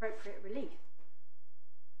appropriate relief.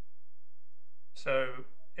 So,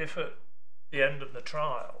 if at the end of the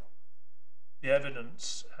trial, the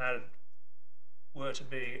evidence were to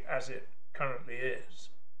be as it currently is,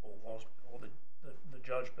 or was, or the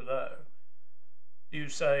judge below, do you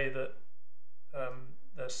say that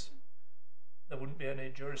there wouldn't be any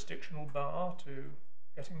jurisdictional bar to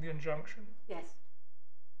getting the injunction? Yes.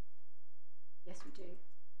 Yes, we do.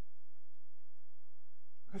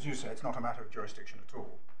 As you say, it's not a matter of jurisdiction at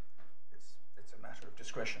all. It's a matter of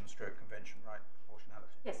discretion, stroke convention, right?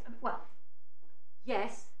 Proportionality. Yes. Well,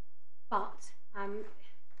 yes, but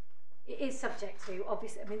it is subject to,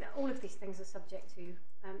 obviously. I mean, all of these things are subject to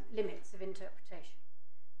limits of interpretation.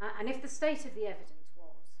 And if the state of the evidence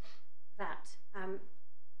was that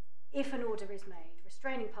if an order is made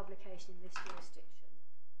restraining publication in this jurisdiction,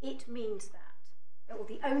 it means that, or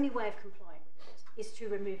the only way of complying with it is to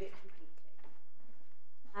remove it completely,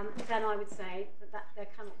 then I would say that there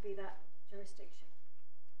cannot be that jurisdiction,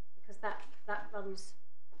 because that runs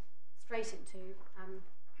straight into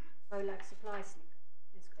BOLAG supply snippet,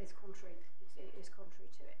 is contrary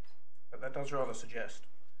to it. But that does rather suggest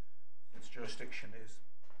its jurisdiction is,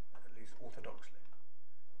 at least orthodoxly,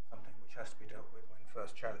 something which has to be dealt with when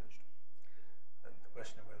first challenged. And the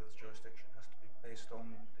question of whether this jurisdiction has to be based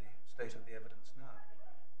on the state of the evidence now.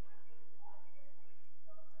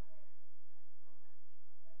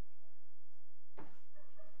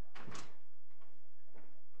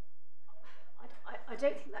 I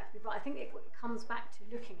don't think that could be right. I think it comes back to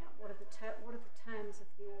looking at what are the terms of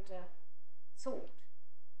the order sought.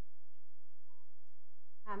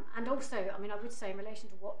 And also, I mean, I would say in relation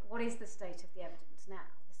to what is the state of the evidence now?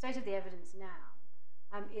 The state of the evidence now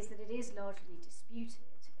is that it is largely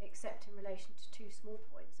disputed, except in relation to two small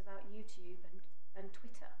points about YouTube and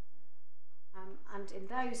Twitter. And in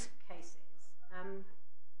those cases,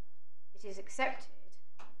 it is accepted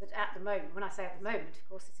that at the moment, when I say at the moment, of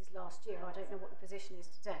course, this is last year, I don't know what the position is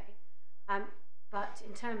today, but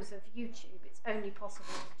in terms of YouTube, it's only possible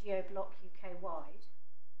to geo-block UK-wide.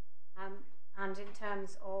 And in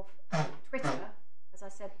terms of Twitter, as I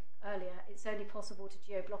said earlier, it's only possible to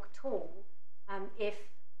geo-block at all if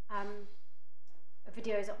a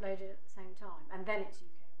video is uploaded at the same time, and then it's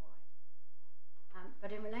UK-wide.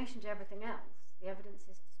 But in relation to everything else, the evidence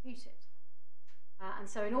is disputed. And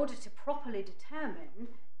so in order to properly determine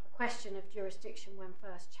the question of jurisdiction when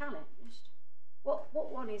first challenged, what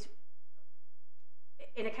one is,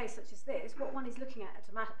 in a case such as this, what one is looking at as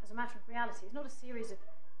a matter of reality is not a series of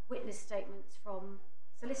witness statements from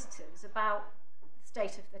solicitors about the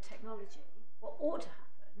state of the technology. What ought to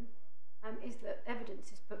happen is that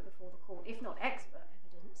evidence is put before the court, if not expert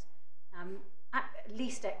evidence, at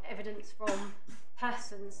least evidence from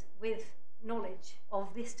persons with knowledge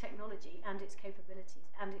of this technology and its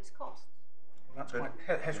capabilities and its costs. Well, that's quite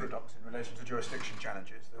heterodox in relation to jurisdiction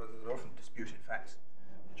challenges. There are often disputed facts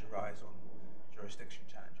which arise on jurisdiction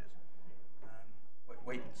challenges.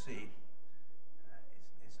 Wait and see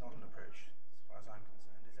is not an approach, as far as I'm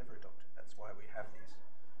concerned, is ever adopted. That's why we have these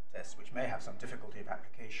tests, which may have some difficulty of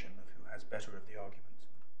application of who has better of the arguments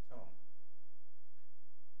and so on.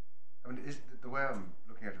 I mean, the way I'm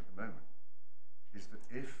looking at it at the moment is that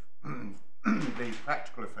if the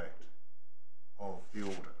practical effect of the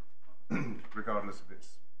order, regardless of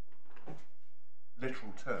its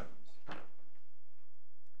literal terms,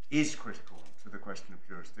 is critical to the question of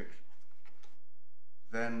jurisdiction,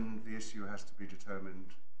 then the issue has to be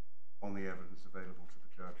determined on the evidence available to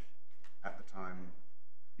the judge at the time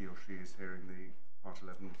he or she is hearing the Part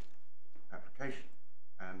 11 application.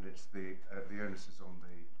 And it's the onus is on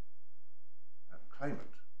the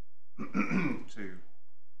claimant to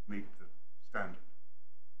meet the standard.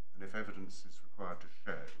 And if evidence is required to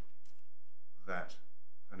show that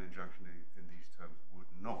an injunction in these terms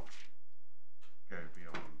would not go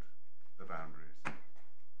beyond the boundaries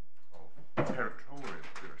of territorial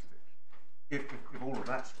jurisdiction, if all of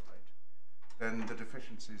that's right, then the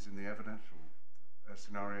deficiencies in the evidential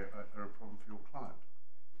scenario are a problem for your client.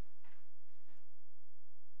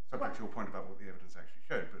 Subject to your point about what the evidence actually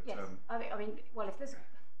showed, but yes, I mean, well, if there's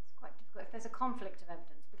it's quite difficult. If there's a conflict of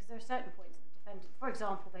evidence, because there are certain points that the defendant, for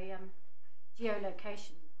example, the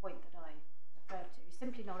geolocation point that I referred to, is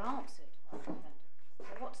simply not answered by the defendant.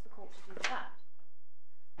 So what's the court to do with that?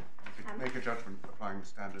 You could make a judgment applying the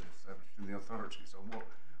standards established in the authorities on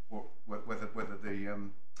whether the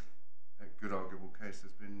good arguable case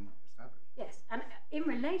has been established. Yes, and in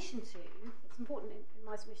relation to, it's important in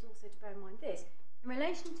my submission also to bear in mind this, in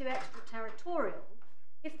relation to extraterritorial,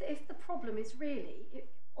 if the problem is really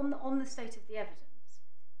on the state of the evidence,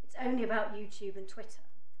 it's only about YouTube and Twitter.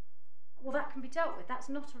 Well, that can be dealt with. That's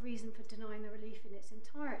not a reason for denying the relief in its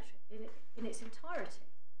entirety.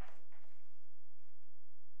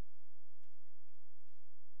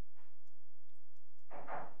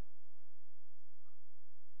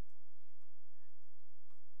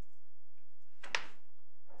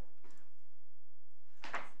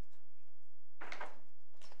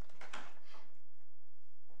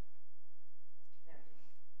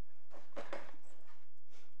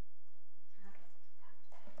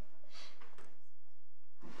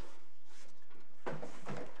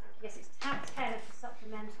 Yes, it's tab 10 of the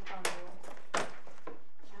supplemental bundle,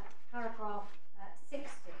 paragraph 60.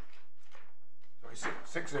 Sorry,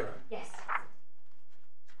 60? Yes.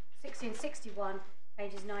 60 and 61,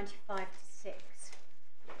 pages 95 to 6.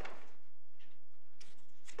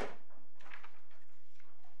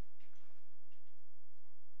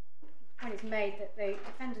 is made that the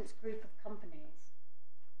defendant's group of companies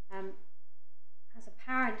has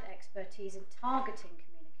apparent expertise in targeting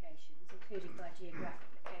communications, including by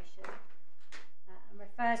geographic location, and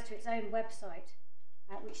refers to its own website,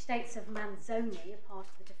 which states of Mincione, a part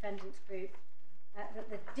of the defendant's group, that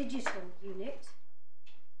the digital unit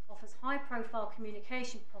offers high-profile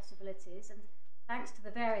communication possibilities, and thanks to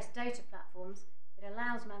the various data platforms, it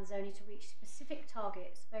allows Mincione to reach specific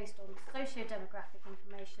targets based on socio-demographic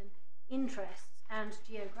information, interests, and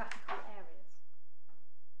geographical areas.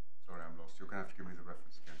 Sorry, I'm lost. You're going to have to give me the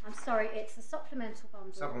reference again. I'm sorry, it's the supplemental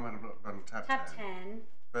bundle. Supplemental bundle, tab 10.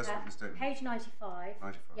 First witness statement. Page 95.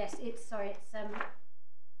 95. Yes, it's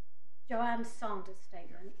Joanne Sanders'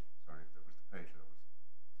 statement. Yeah. Sorry, that was the page that was.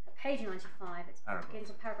 At page 95, it begins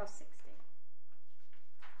on paragraph 60.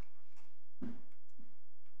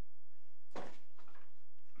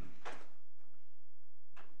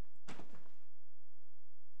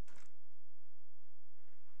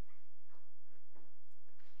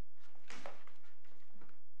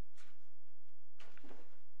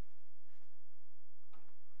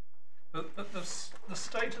 But the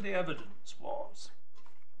state of the evidence was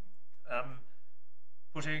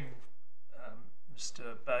putting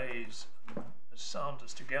Mr. Bayes and Ms.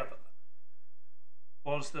 Sanders together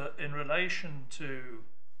was that in relation to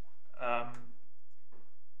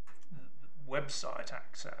website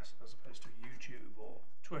access as opposed to YouTube or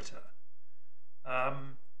Twitter,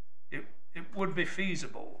 it would be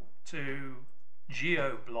feasible to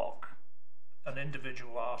geo-block an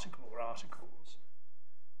individual article or articles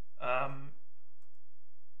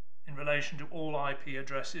in relation to all IP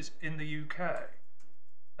addresses in the UK.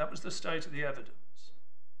 That was the state of the evidence.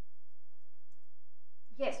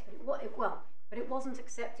 Yes, but it wasn't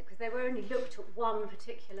accepted because they were only looked at one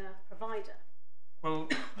particular provider. Well,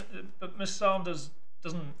 but Ms. Sanders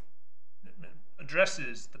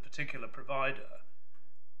addresses the particular provider.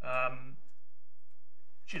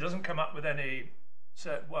 She doesn't come up with any.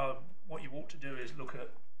 Well, what you ought to do is look at,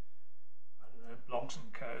 I don't know, Blogs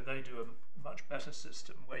and Co. They do a much better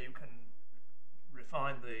system where you can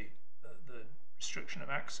refine the restriction of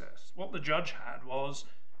access. What the judge had was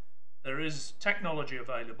there is technology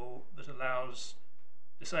available that allows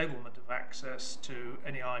disablement of access to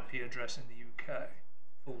any IP address in the UK,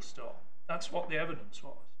 full stop. That's what the evidence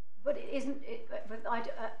was. But it isn't,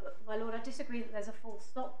 my lord, I disagree that there's a full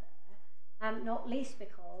stop there, not least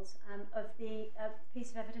because of the piece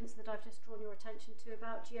of evidence that I've just drawn your attention to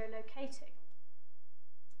about geolocating.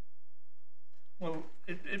 Well,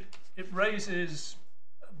 it raises,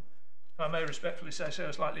 if I may respectfully say so,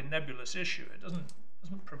 a slightly nebulous issue. It doesn't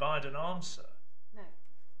provide an answer. No.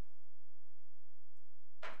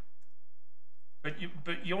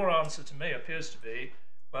 But your answer to me appears to be,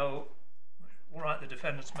 well, all right, the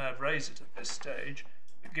defendants may have raised it at this stage,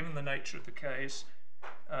 but given the nature of the case,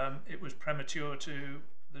 it was premature to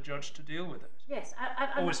the judge to deal with it. Yes,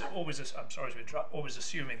 I'm sorry to interrupt. Always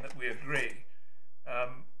assuming that we agree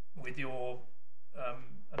with your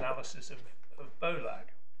analysis of BOLAG.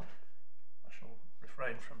 I shall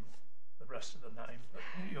refrain from the rest of the name, but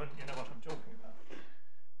you know what I'm talking about.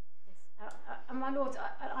 Yes, and my lord,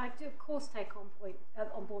 I do of course take on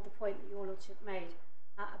board the point that your lordship made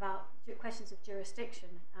about questions of jurisdiction,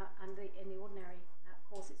 and in the ordinary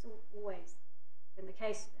course, it's always been the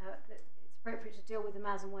case that it's appropriate to deal with them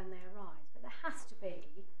as and when they arise. But there has to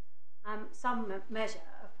be some measure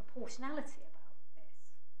of proportionality about this,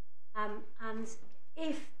 and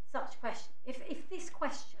if such question, if this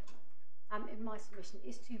question in my submission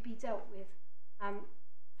is to be dealt with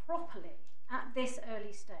properly at this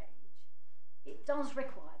early stage, it does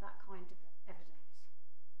require that kind of evidence,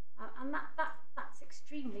 and that's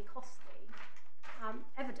extremely costly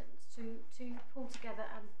evidence to pull together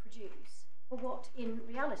and produce for what in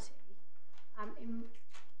reality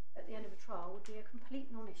at the end of a trial would be a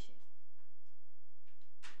complete non-issue.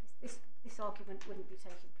 This argument wouldn't be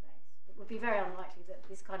taking place. It would be very unlikely that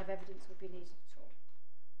this kind of evidence would be needed at all.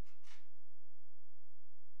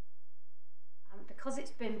 Because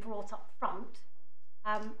it's been brought up front,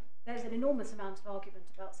 there's an enormous amount of argument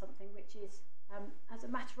about something which is, as a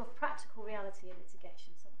matter of practical reality in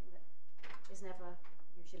litigation, something that is never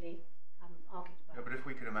usually argued about. Yeah, but if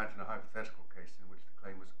we could imagine a hypothetical case in which the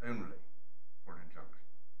claim was only for an injunction,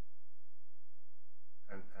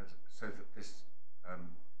 and so that this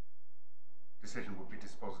decision would be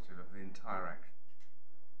dispositive of the entire action,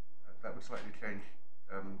 that would slightly change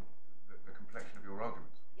the complexion of your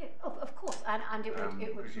arguments. Yeah, of course, and it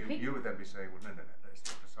would because you would then be saying, well, no, let's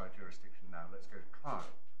not decide jurisdiction now, let's go to trial.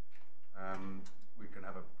 We can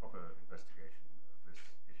have a proper investigation of this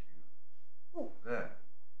issue there.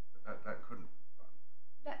 But that couldn't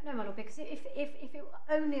run. No, my lord, because if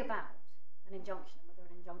only about an injunction, whether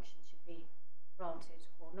an injunction should be granted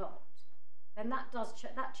or not, then that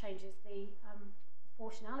changes the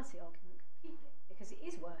proportionality argument completely, because it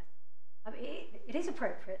is it is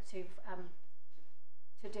appropriate to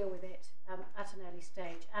deal with it at an early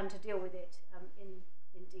stage and to deal with it in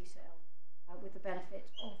detail with the benefit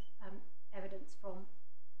of evidence from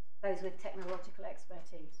those with technological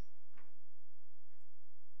expertise,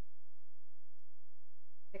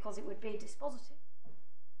 because it would be dispositive.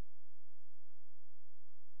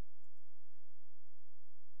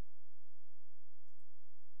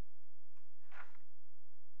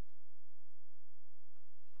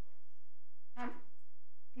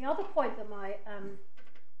 The other point that my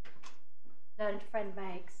learned friend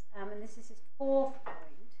makes, and this is his fourth point,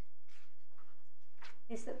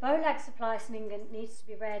 is that Bolag supplicing needs to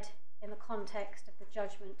be read in the context of the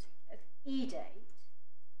judgment of E-date,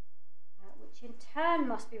 which in turn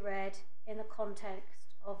must be read in the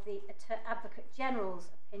context of the Advocate General's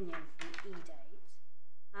opinion in E-date.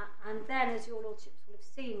 And then, as your Lordships will have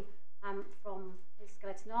seen from his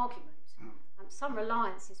skeleton argument, some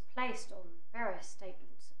reliance is placed on various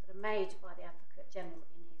statements that are made by the Advocate General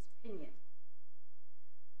in his opinion.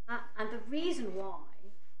 And the reason why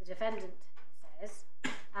the defendant says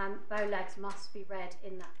Bolags must be read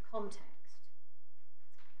in that context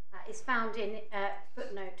is found in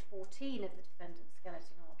footnote 14 of the defendant's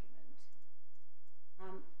skeleton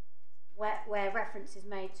argument, where reference is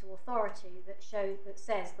made to authority that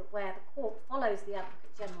says that where the court follows the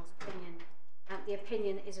Advocate General's opinion, the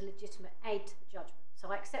opinion is a legitimate aid to the judgment. So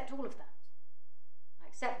I accept all of that. I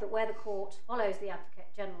accept that where the court follows the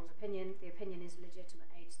Advocate General's opinion, the opinion is a legitimate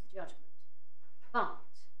aid to the judgment. But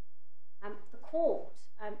the court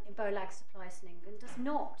in Bolag supplicing does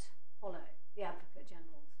not follow the Advocate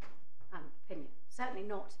General's opinion, certainly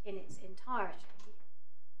not in its entirety.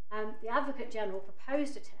 The Advocate General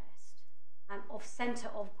proposed a test of centre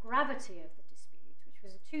of gravity of the dispute, which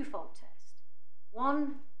was a twofold test.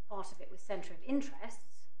 One part of it was centre of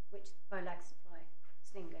interests, which Bolag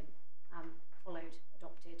supplicing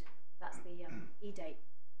adopted. That's the E-date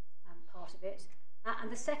part of it.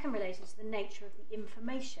 And the second related to the nature of the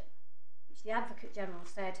information, which the Advocate General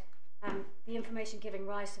said the information giving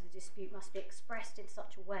rise to the dispute must be expressed in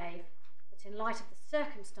such a way that in light of the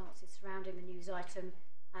circumstances surrounding the news item,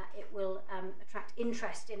 it will attract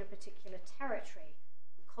interest in a particular territory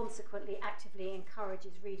and consequently actively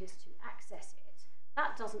encourages readers to access it.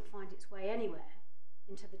 That doesn't find its way anywhere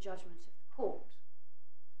into the judgment of the court.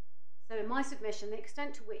 So in my submission, the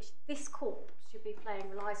extent to which this court should be playing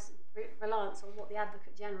reliance on what the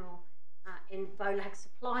Advocate General in Bolag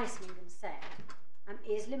supplicing said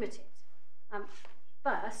is limited.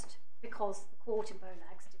 First, because the court in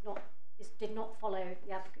Bolags did not follow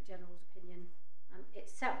the Advocate General's opinion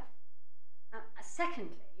itself.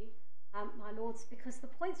 Secondly, my lords, because the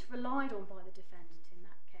points relied on by the defendant in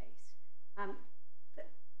that case,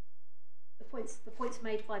 the points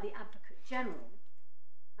made by the Advocate General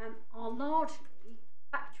are largely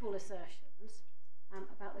factual assertions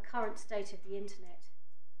about the current state of the internet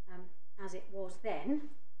as it was then.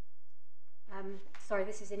 Sorry,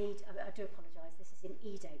 this is in I do apologise, this is in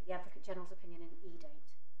E-date, the Advocate General's opinion in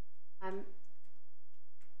E-date.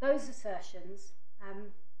 Those assertions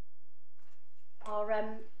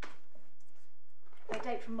they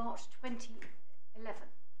date from March 2011,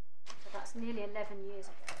 so that's nearly 11 years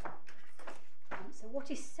ago. So what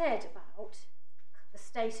is said about the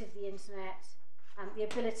state of the internet and the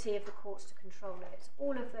ability of the courts to control it,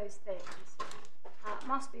 all of those things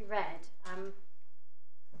must be read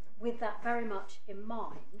with that very much in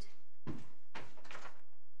mind.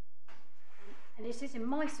 And it is in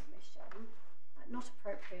my submission not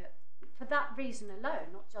appropriate for that reason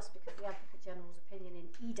alone, not just because the Advocate General's opinion in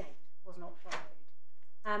E-date was not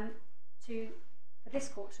followed, for this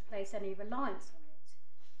court to place any reliance on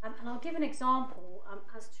it. And I'll give an example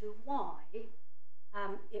as to why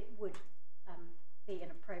it would be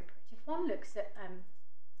inappropriate. If one looks at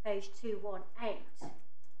page 218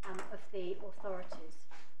 of the authorities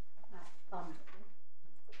bundle,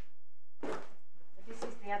 this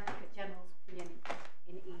is the Advocate General's opinion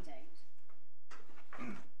in E-date.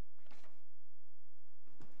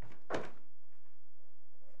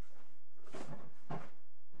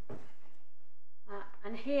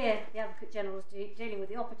 And here the Advocate General is dealing with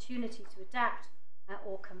the opportunity to adapt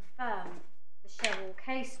or confirm the Cheryl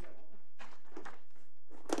case law.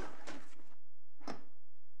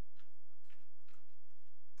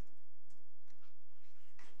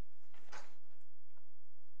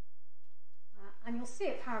 And you'll see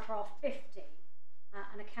at paragraph 50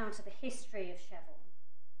 an account of the history of Cheryl.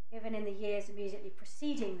 given in the years immediately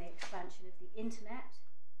preceding the expansion of the internet.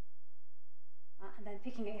 And then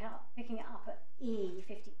picking it up at E,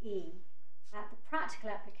 50E, the practical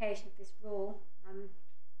application of this rule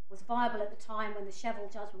was viable at the time when the Cheval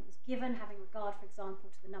judgment was given, having regard, for example,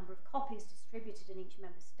 to the number of copies distributed in each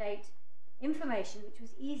member state, information which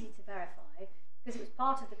was easy to verify because it was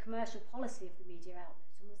part of the commercial policy of the media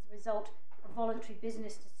outlet and was the result of voluntary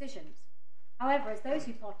business decisions. However, as those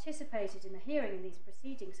who participated in the hearing in these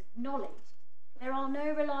proceedings acknowledged, there are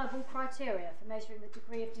no reliable criteria for measuring the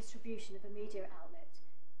degree of distribution of a media outlet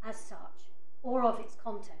as such, or of its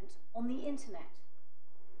content, on the internet.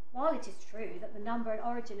 While it is true that the number and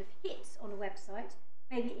origin of hits on a website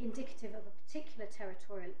may be indicative of a particular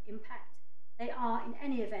territorial impact, they are, in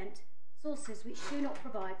any event, sources which do not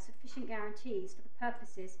provide sufficient guarantees for the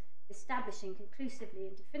purposes of establishing conclusively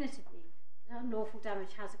and definitively that unlawful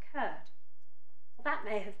damage has occurred. Well, that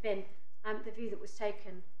may have been the view that was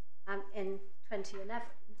taken in 2011.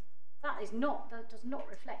 That does not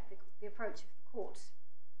reflect the approach of the courts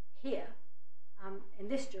here in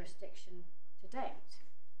this jurisdiction to date.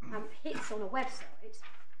 Hits on a website,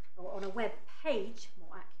 or on a web page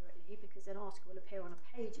more accurately, because an article will appear on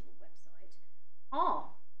a page of a website, are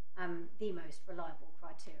the most reliable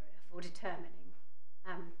criteria for determining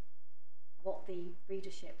what the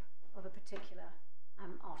readership of a particular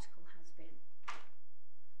article has been.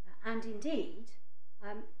 And indeed,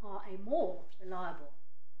 are a more reliable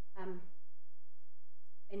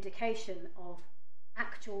indication of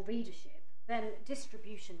actual readership than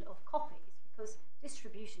distribution of copies, because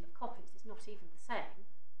distribution of copies is not even the same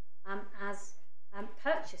as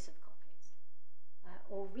purchase of copies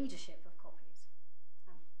or readership of copies.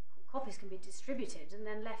 Copies can be distributed and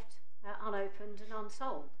then left unopened and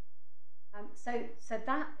unsold. So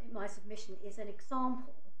that, in my submission, is an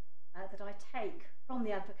example that I take from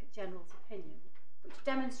the Advocate General's opinion, which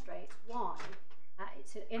demonstrates why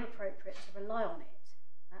it's inappropriate to rely on it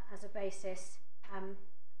as a basis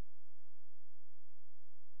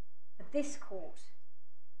for this court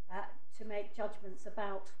to make judgments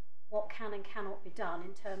about what can and cannot be done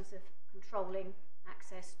in terms of controlling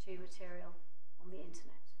access to material on the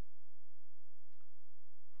internet.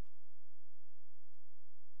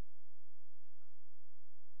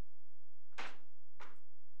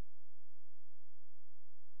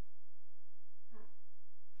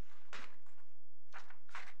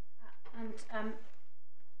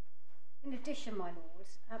 In addition, my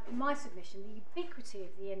lords, in my submission, the ubiquity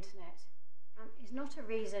of the internet is not a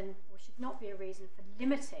reason, or should not be a reason, for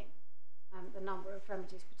limiting the number of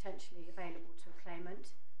remedies potentially available to a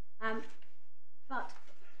claimant, but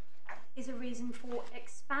is a reason for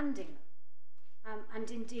expanding them.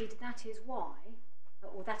 And indeed, that is why,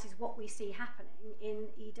 or that is what we see happening in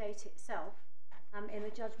eDate itself, in the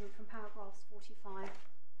judgment from paragraphs 45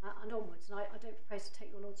 and onwards. And I don't propose to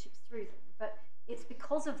take your lordships through them, but it's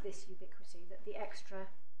because of this ubiquity that the extra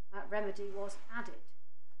remedy was added.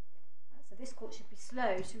 So this court should be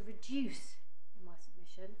slow to reduce, in my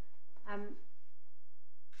submission,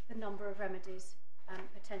 the number of remedies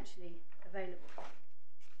potentially available.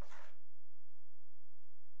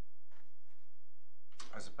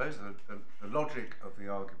 I suppose the logic of the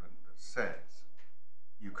argument that says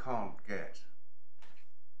you can't get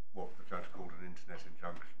what the judge called an internet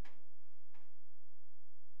injunction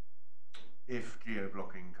if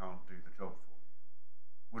geo-blocking can't do the job for you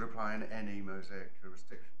would apply in any Mosaic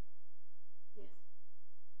jurisdiction. Yes.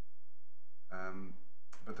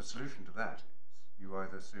 But the solution to that is you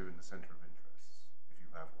either sue in the centre of interests, if you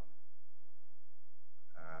have one,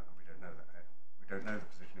 and we don't know that. We don't know the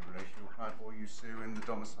position in relation to your client, or you sue in the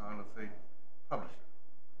domicile of the publisher.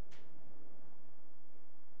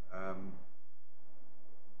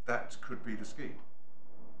 That could be the scheme.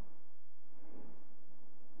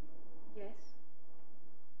 Yes.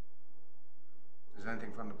 Is there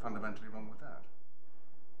anything fundamentally wrong with that?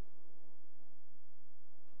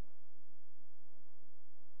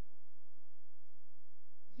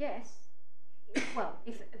 Yes.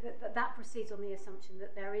 If that proceeds on the assumption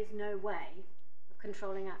that there is no way of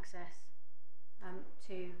controlling access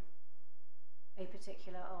to a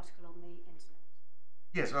particular article on the internet.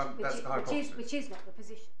 Yes, well, that's the hypothesis. Which is not the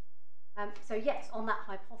position. So yes, on that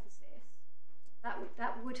hypothesis, that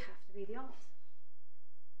would have to be the answer.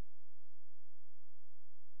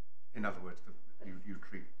 In other words, you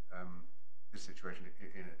treat this situation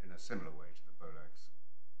in a similar way to the Bolags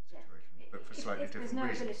situation, yeah. but for slightly different reasons. If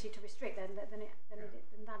there's no ability to restrict, then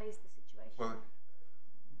that is the situation. Well,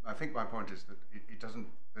 I think my point is that it doesn't.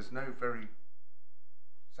 There's no very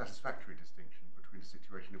satisfactory distinction between a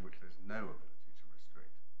situation in which there's no ability to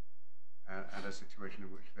restrict and a a situation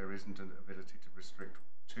in which there isn't an ability to restrict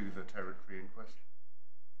to the territory in question,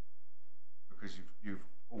 because you've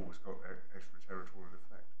always got extraterritorial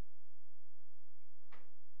effect.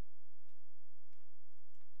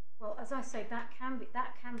 Well, as I say, that can be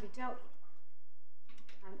dealt with,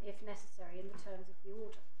 if necessary, in the terms of the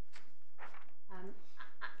order.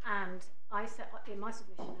 And I said in my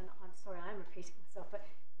submission, and I'm sorry I am repeating myself, but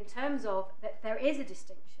in terms of that there is a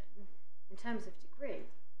distinction in terms of degree,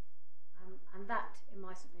 and that in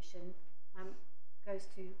my submission goes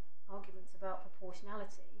to arguments about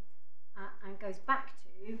proportionality and goes back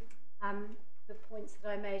to the points that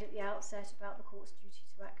I made at the outset about the court's duty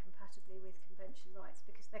to act compatibly with convention rights,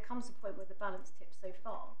 because there comes a point where the balance tips so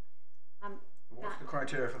far. What's the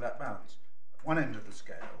criteria for that balance? At one end of the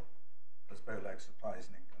scale, as Bowlag supplies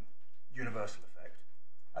in England, universal effect.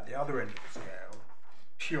 At the other end of the scale,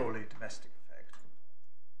 purely domestic effect.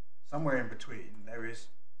 Somewhere in between, there is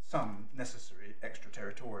some necessary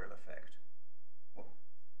extraterritorial effect. Well,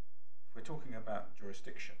 if we're talking about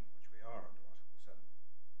jurisdiction, which we are under Article 7,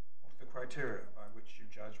 what are the criteria by which you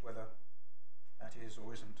judge whether that is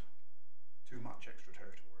or isn't too much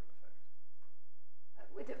extraterritorial effect?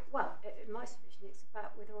 Well, in my submission, it's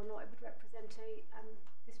about whether or not it would represent a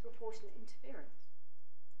disproportionate interference.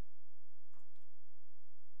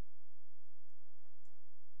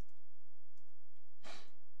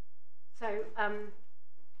 So,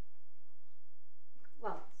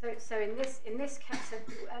 so in this case,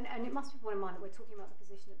 and it must be borne in mind that we're talking about the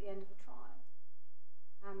position at the end of the trial,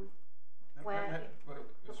 We aren't.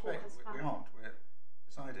 We're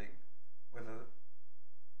deciding whether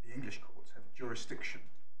the English courts have jurisdiction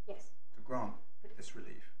to grant this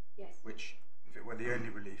relief, which, if it were the only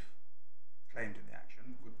relief claimed in the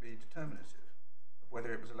action, would be determinative of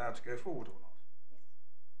whether it was allowed to go forward or not.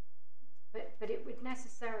 But it would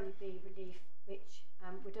necessarily be relief which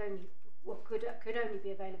could only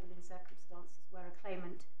be available in circumstances where a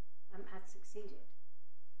claimant had succeeded.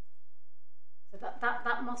 So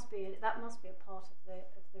that must be a part of the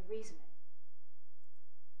reasoning.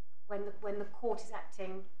 When the court is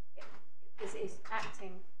acting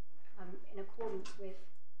in accordance with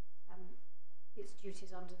its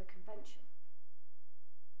duties under the convention,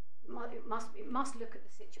 it must look at the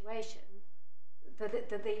situation,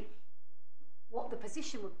 what the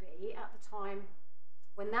position would be at the time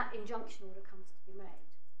when that injunction order comes to be made.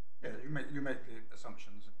 Yeah, you make the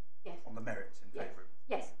assumptions on the merits in favour.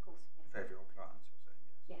 Yes, of course. Yes. In favour of your clients, you're saying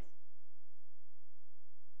yes.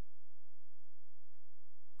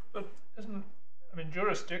 But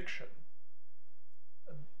jurisdiction,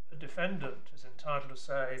 a defendant is entitled to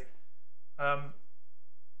say,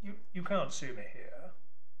 you can't sue me here.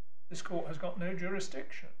 This court has got no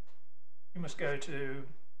jurisdiction. You must go to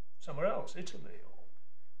somewhere else, Italy, or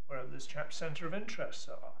wherever this chap's centre of interests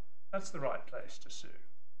are. That's the right place to sue,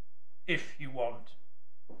 if you want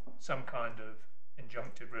some kind of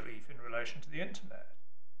injunctive relief in relation to the internet.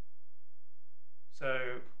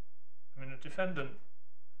 So, a defendant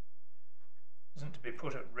isn't to be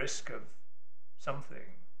put at risk of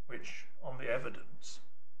something which, on the evidence,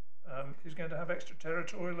 is going to have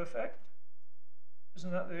extraterritorial effect.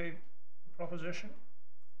 Isn't that the proposition?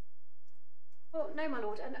 Well, no, my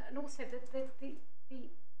lord, and also the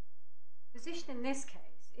position in this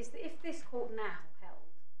case is that if this court now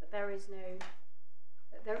held that there is no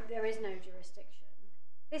jurisdiction,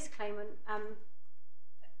 this claimant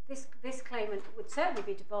would certainly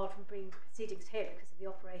be debarred from bringing proceedings here because of the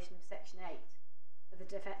operation of Section 8 of the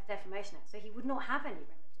Defamation Act. So he would not have any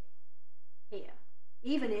remedy here,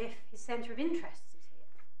 even if his centre of interest is here.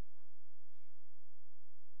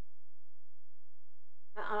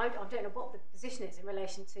 And I don't know what the position is in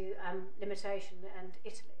relation to limitation and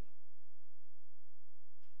Italy.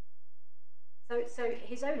 So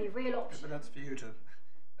his only real option. But that's for you to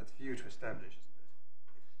establish, isn't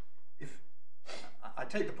it? If I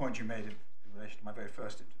take the point you made in relation to my very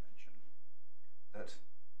first intervention, that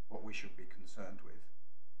what we should be concerned with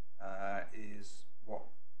is what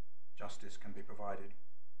justice can be provided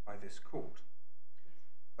by this court.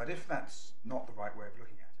 But if that's not the right way of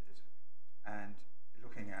looking at it, and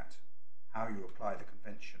looking at how you apply the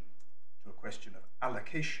convention to a question of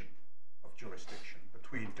allocation of jurisdiction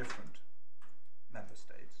between different member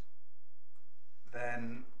states,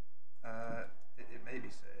 then it may be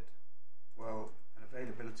said, well, an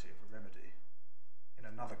availability of a remedy in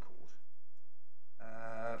another court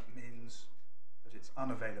means that its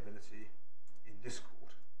unavailability in this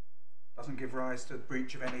court doesn't give rise to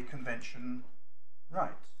breach of any convention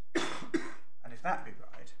rights. And if that be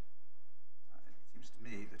right, it seems to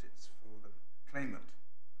me that it's for the claimant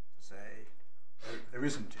to say there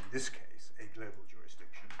isn't in this case a global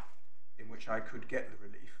jurisdiction in which which I could get the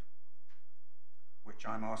relief, which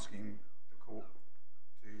I'm asking the court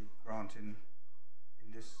to grant in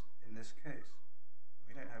this case.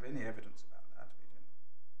 We don't have any evidence about that. We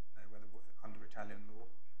don't know whether under Italian law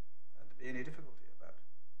there'd be any difficulty about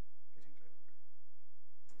getting global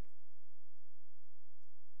relief.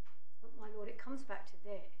 But my lord, it comes back to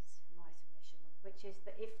this, my submission, which is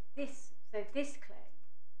that if this claim,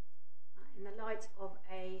 in the light of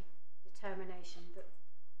a determination that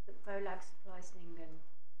BOLAG supplies Ningen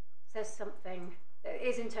says something that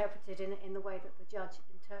is interpreted in the way that the judge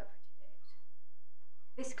interpreted it,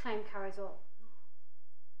 this claim carries on.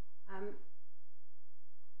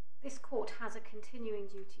 This court has a continuing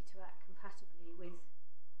duty to act compatibly with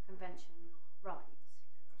convention rights,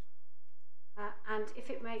 and if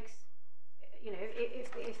it makes,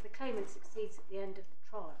 if the claimant succeeds at the end of the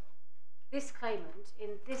trial, this claimant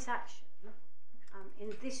in this action,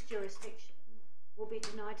 in this jurisdiction, will be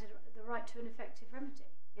denied the right to an effective remedy.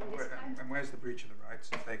 And where's the breach of the rights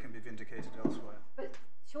if they can be vindicated elsewhere? But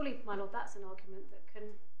surely, my lord, that's an argument that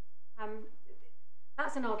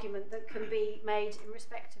can be made in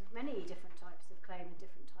respect of many different types of claim and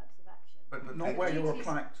different types of action. But not where you're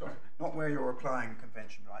applying. Sorry, not where you're applying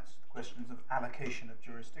convention rights. The questions of allocation of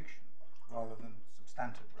jurisdiction rather than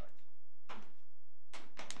substantive rights.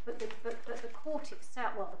 But the court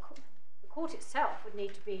itself, the court itself would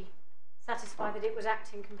need to be satisfied that it was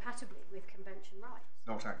acting compatibly with convention rights.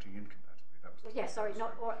 Not acting incompatibly. That was. Yes, sorry,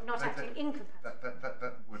 not acting incompatibly.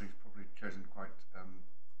 That word is probably chosen quite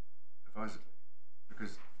advisedly,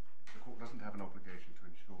 because the court doesn't have an obligation to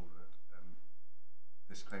ensure that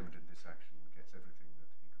this claimant in this action gets everything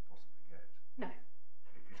that he could possibly get. No.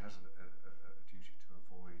 It has a duty to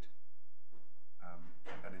avoid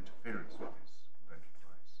an interference with his convention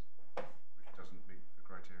rights, which doesn't meet the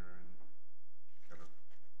criteria in the kind of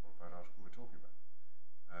qualified article we're talking about.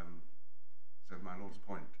 So my lord's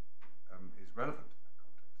point is relevant in that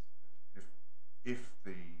context. If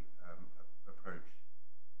the approach,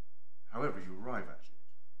 however you arrive at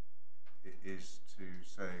it, is to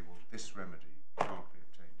say, well, this remedy can't be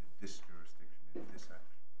obtained in this jurisdiction, in this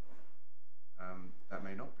action, that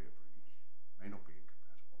may not be a breach, may not be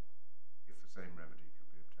incompatible, if the same remedy could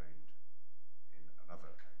be obtained in another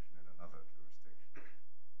action, in another jurisdiction.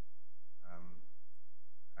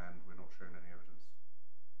 And we're not shown any evidence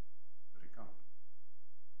that it can't.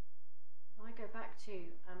 I go back to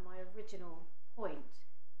my original point,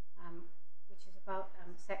 which is about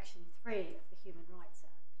Section 3 of the Human Rights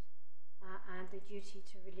Act, and the duty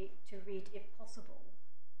to read, if possible,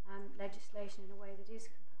 legislation in a way that is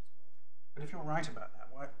compatible. But if you're right about that,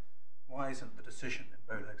 why isn't the decision in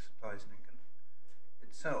BOLAG supplies Ningen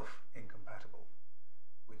itself incompatible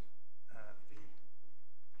with the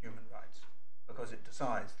human rights? Because it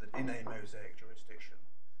decides that in a mosaic jurisdiction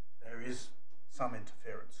there is some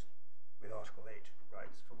interference with Article 8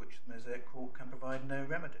 rights for which the Mosaic Court can provide no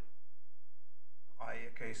remedy, i.e.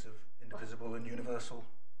 a case of indivisible and universal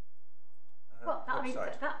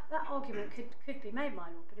website. that argument could be made, my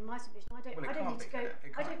lord, but in my submission I don't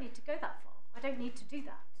need to go that far. I don't need to do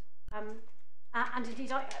that. And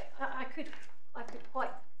indeed I could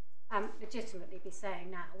quite legitimately be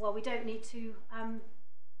saying now, well, we don't need to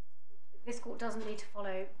this court doesn't need to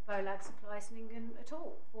follow BOLAG supplies Ningen at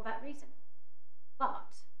all for that reason.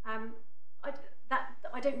 But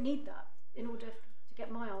I don't need that in order to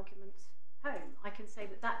get my arguments home. I can say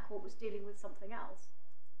that court was dealing with something else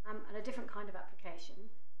and a different kind of application,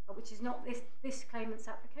 which is not this claimant's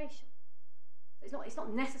application. So it's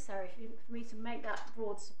not necessary for me to make that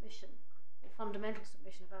broad submission or fundamental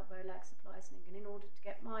submission about BOLAG supplies Ningen in order to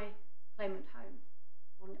get my claimant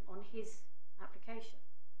home on his application.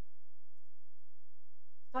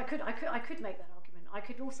 So I could make that argument. I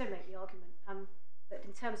could also make the argument that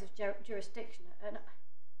in terms of jurisdiction, a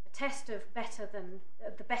test of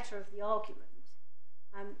the better of the argument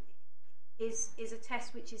is a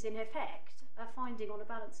test which is in effect a finding on a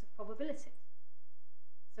balance of probability.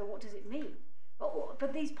 So what does it mean?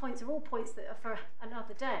 But these points are all points that are for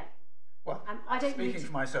another day. Well, speaking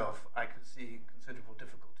for myself, I could see considerable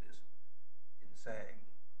difficulties in saying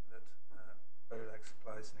that BOLAG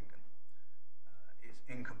supplies Ningen is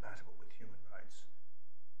incompatible with human rights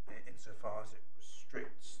insofar as it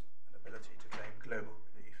restricts an ability to claim global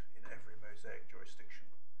relief in every mosaic jurisdiction.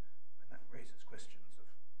 And that raises questions of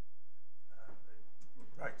the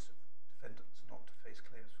rights of defendants not to face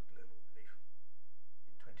claims for global relief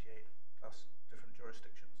in 28 plus different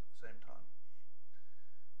jurisdictions at the same time.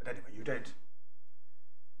 But anyway, you don't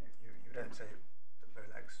say that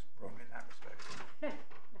BOLAG's wrong in that respect. No.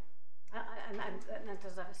 And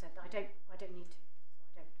as I said, I don't need to.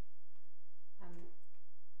 So I don't,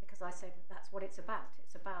 because because I say that that's what it's about.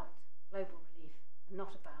 It's about global relief and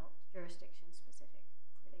not about jurisdiction-specific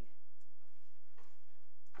relief.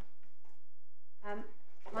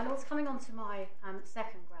 My Lord's, coming on to my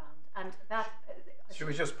second ground, and that... Should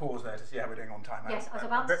we just pause there to see how we're doing on time? Yes, I was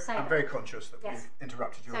about to say I'm that. very conscious that Yes. we've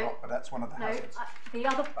interrupted you a So- lot, but that's one of the hazards.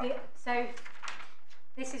 So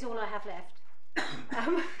this is all I have left,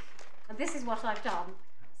 and this is what I've done.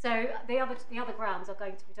 So the other grounds are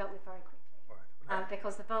going to be dealt with very quickly, Right.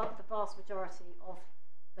 because the vast majority of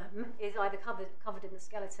them is either covered in the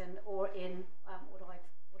skeleton or in what I've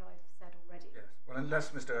said already. Yes. Well,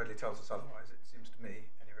 unless Mr. Eardley tells us otherwise, it seems to me,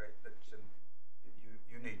 at any rate, that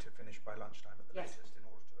you need to finish by lunchtime at the Yes. latest in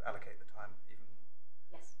order to allocate the time, even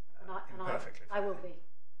Yes, imperfectly. I will be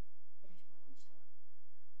finished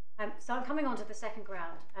by lunchtime. So I'm coming on to the second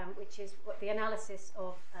ground, which is what the analysis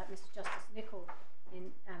of Mr. Justice Nichol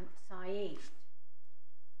in Saeed.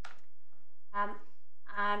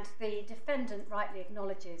 And the defendant rightly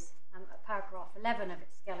acknowledges at paragraph 11 of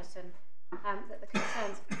its skeleton that the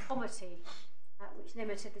concerns of the comity, which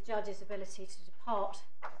limited the judge's ability to depart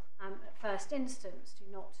at first instance, do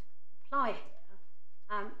not apply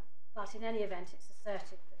here. But in any event, it's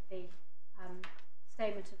asserted that the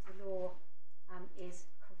statement of the law is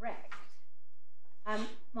correct.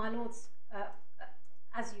 My Lords,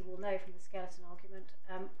 as you will know from the skeleton argument,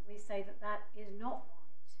 we say that that is not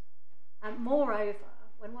right. Moreover,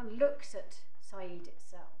 when one looks at Saeed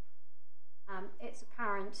itself, it's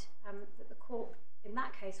apparent that the court in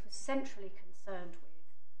that case was centrally concerned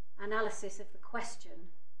with analysis of the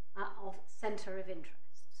question of centre of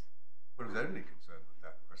interest. Well, it was only concerned with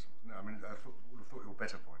that question, wasn't it? I mean, I would have thought your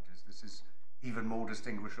better point is this is even more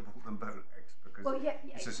distinguishable than Bolex because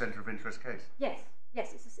it's a centre of interest case. Yes,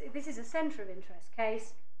 this is a centre of interest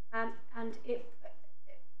case, and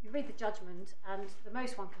you read the judgment, and the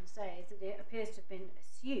most one can say is that it appears to have been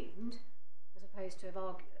assumed, as opposed to have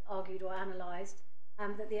argued or analysed,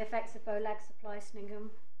 that the effects of Bolex supply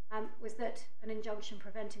Sningham was that an injunction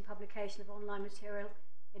preventing publication of online material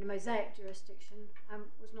in a mosaic jurisdiction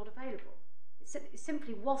was not available. It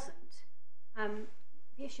simply wasn't.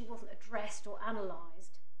 The issue wasn't addressed or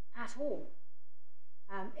analysed at all,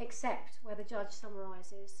 except where the judge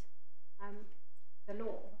summarises the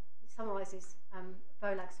law, summarises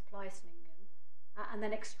Bolex supply Sningham, and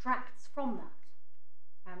then extracts from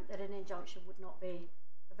that that an injunction would not be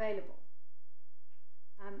available.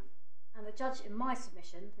 And the judge in my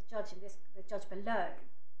submission, the judge below,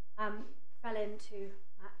 fell into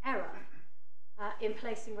error in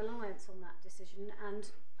placing reliance on that decision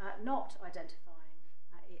and not identifying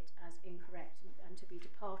it as incorrect and to be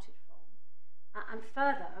departed from. And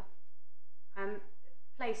further,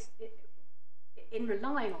 placed it, in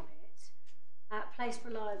relying on it, placed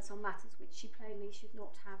reliance on matters which she plainly should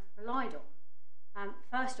not have relied on.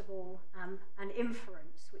 First of all, an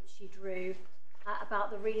inference which she drew about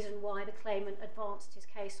the reason why the claimant advanced his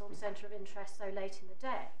case on centre of interest so late in the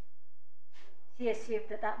day. She assumed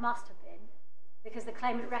that that must have been because the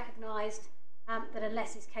claimant recognised that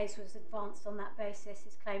unless his case was advanced on that basis,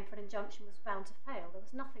 his claim for an injunction was bound to fail. There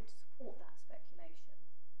was nothing to support that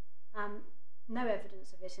speculation. No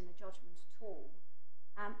evidence of it in the judgment at all.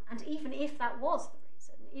 And even if that was the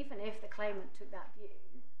reason, even if the claimant took that view,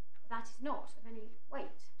 that is not of any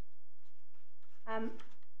weight. And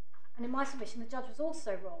in my submission, the judge was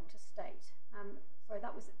also wrong to state,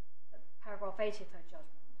 that was paragraph 80 of her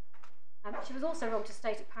judgment. She was also wrong to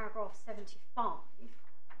state at paragraph 75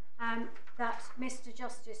 that Mr.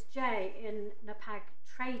 Justice J in NAPAG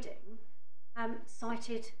Trading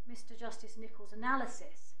cited Mr. Justice Nichol's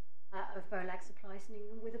analysis of Bolex supply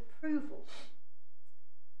Sningham with approval.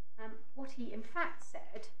 What he in fact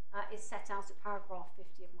said is set out at paragraph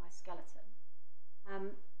 50 of my skeleton.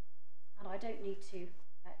 And I don't need to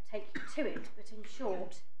take you to it, but in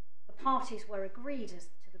short, the parties were agreed as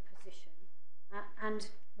to the position, and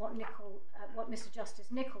what Mr.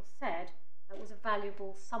 Justice Nichol said was a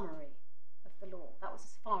valuable summary of the law. That was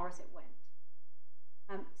as far as it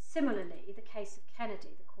went. Similarly, the case of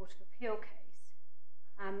Kennedy, the Court of Appeal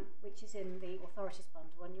case, which is in the authorities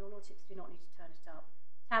bundle, and your lordships do not need to turn it up,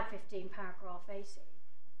 tab 15, paragraph 80.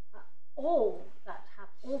 All that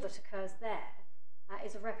occurs there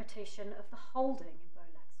is a repetition of the holding in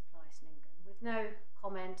Bolex supply Sningham, with no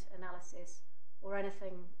comment, analysis, or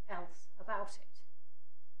anything else about it.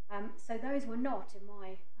 So those were not, in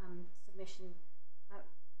my submission,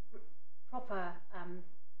 proper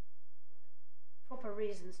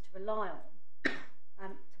reasons to rely on to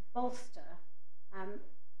bolster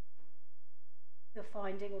the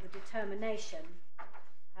finding or the determination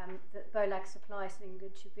that Bolex supply Sningham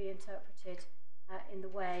should be interpreted in the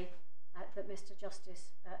way that Mr.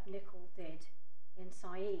 Justice Nichol did in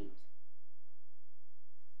Saeed.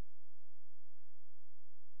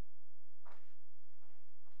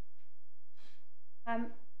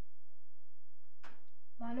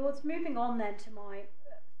 My Lords, moving on then to my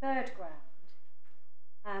third ground,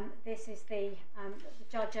 this is the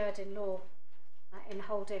Judge erred in law in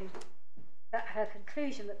holding that her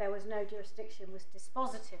conclusion that there was no jurisdiction was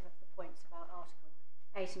dispositive of the points about Article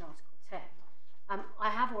 8 and Article 10. I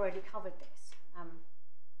have already covered this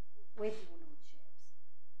with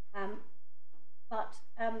your Lordships, but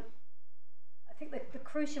I think that the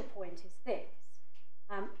crucial point is this,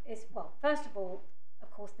 well, first of all,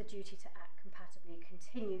 of course, the duty to act compatibly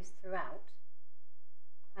continues throughout,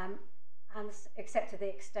 and except to the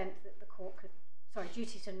extent that the court could,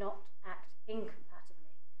 duty to not act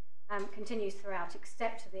incompatibly continues throughout,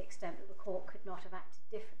 except to the extent that the court could not have acted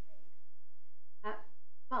differently.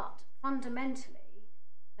 But fundamentally,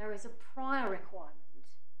 there is a prior requirement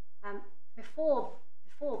before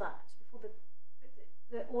all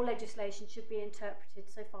legislation should be interpreted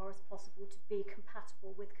so far as possible to be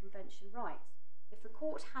compatible with convention rights. If the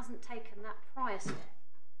court hasn't taken that prior step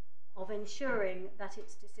of ensuring that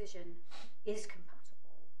its decision is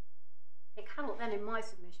compatible, it cannot then, in my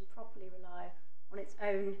submission, properly rely on its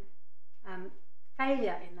own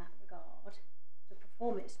failure in that regard to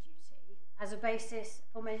perform its duty as a basis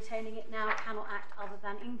for maintaining it now cannot act other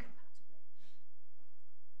than incompatibly.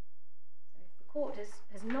 So if the court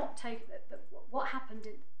has not taken what happened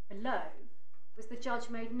below was the judge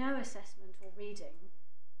made no assessment or reading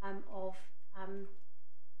of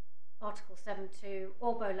Article 7.2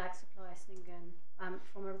 or Bolag Supply-Sningen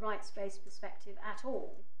from a rights-based perspective at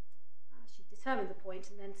all. She determined the point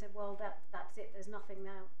and then said, well, that's it, there's nothing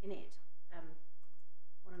now in it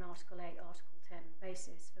on an Article 8, Article 10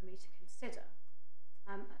 basis for me to consider.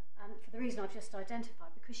 And for the reason I've just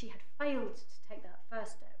identified, because she had failed to take that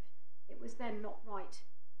first step, it was then not right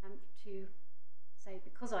to say,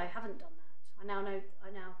 because I haven't done that, I now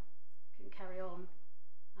can carry on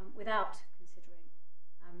without considering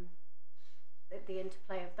the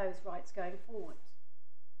interplay of those rights going forward.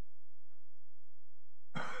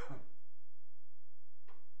 A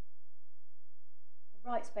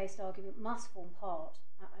rights-based argument must form part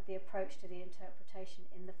of the approach to the interpretation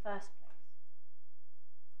in the first place.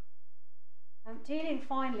 Dealing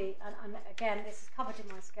finally, and again this is covered in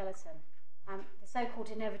my skeleton, the so-called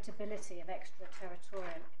inevitability of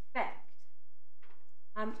extraterritorial effect.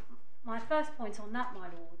 My first point on that, my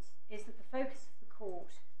Lords, is that the focus of the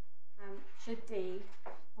court should be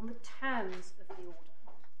on the terms of the order,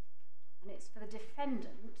 and it's for the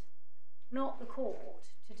defendant, not the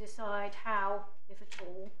court, to decide how, if at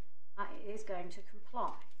all, it is going to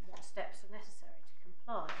comply, and what steps are necessary to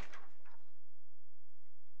comply.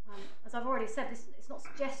 As I've already said, it's not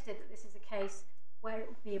suggested that this is a case where it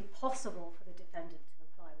would be impossible for the defendant to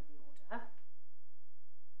comply with the order.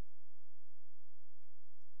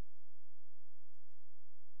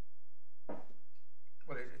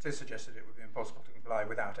 Well, it is suggested it would be impossible to comply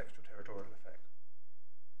without extraterritorial effect.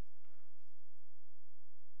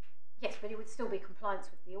 Yes, but it would still be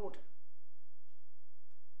compliance with the order.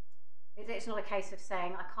 It's not a case of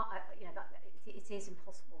saying I can't. It is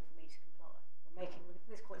impossible for me to comply.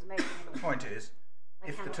 This court is making. The point is,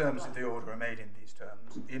 if the terms of the order are made in these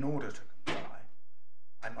terms, in order to comply,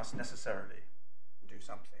 I must necessarily do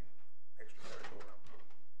something extraterritorial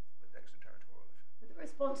with extraterritorial effect. But the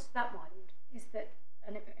response to that, my Lord, is that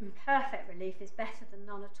an imperfect relief is better than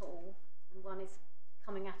none at all, and one is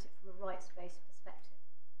coming at it from a rights-based perspective.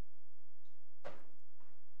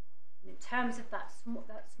 And in terms of that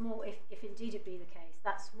small, if indeed it be the case,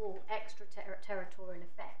 that small extraterritorial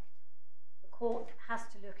effect, the court has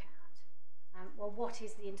to look at, well, what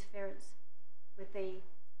is the interference with the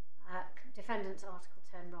defendant's Article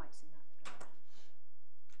 10 rights in that regard?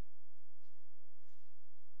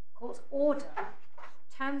 The court's order,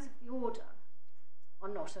 terms of the order, are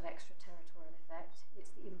not of extraterritorial effect, it's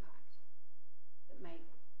the impact that may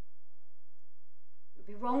be. It would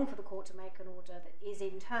be wrong for the court to make an order that is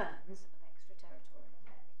in terms of extraterritorial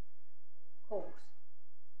effect, of course.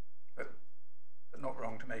 But not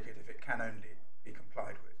wrong to make it if it can only be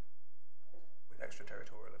complied with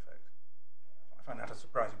extraterritorial effect. I find that a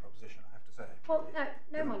surprising proposition, I have to say. Well,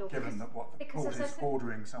 no, my Lord. Given that what the court is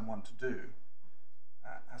ordering someone to do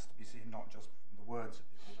has to be seen not just from the words of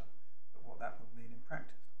the order, but what that would mean in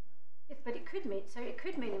practice. Yes, but it could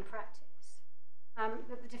mean in practice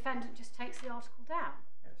that the defendant just takes the article down.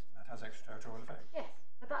 Yes, that has extraterritorial effect. Yes,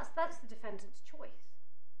 but that's the defendant's choice.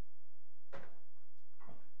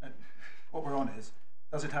 And what we're on is,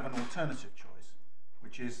 does it have an alternative choice,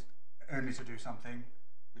 which is only to do something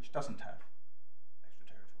which doesn't have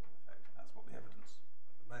extraterritorial effect, and that's what the evidence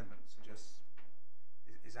at the moment suggests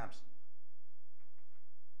is absent.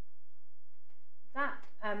 That,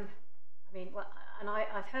 I mean, well, and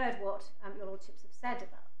I've heard what your lordships have said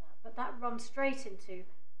about that, but that runs straight into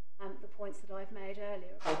the points that I've made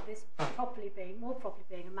earlier about this more properly being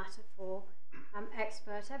a matter for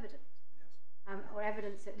expert evidence, Yes. or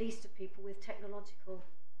evidence at least of people with technological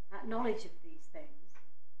knowledge of these things,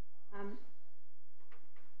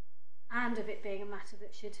 and of it being a matter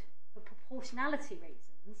that should, for proportionality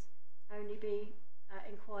reasons, only be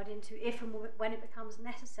inquired into if and when it becomes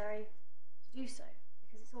necessary to do so,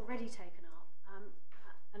 because it's already taken up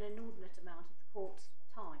an inordinate amount of the court's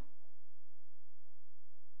time.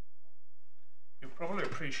 You probably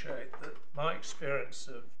appreciate that my experience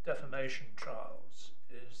of defamation trials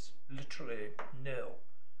is literally nil.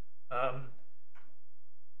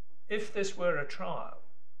 If this were a trial,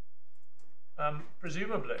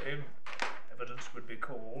 presumably evidence would be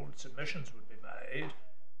called, submissions would be made,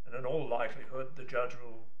 and in all likelihood the judge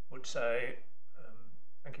would say,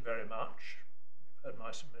 thank you very much, you've heard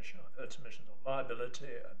my submission, I've heard submissions on liability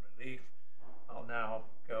and relief, I'll now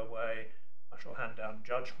go away, I shall hand down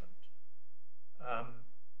judgment.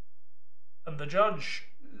 And the judge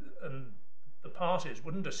and the parties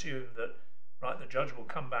wouldn't assume that, right, the judge will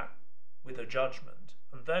come back with a judgment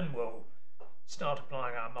and then we'll start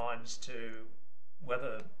applying our minds to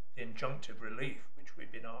whether the injunctive relief, which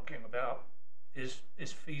we've been arguing about, is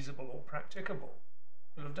feasible or practicable.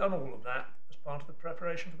 You'll have done all of that as part of the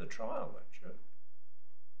preparation for the trial, won't you?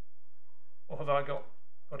 Or have I got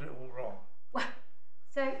it all wrong? Well,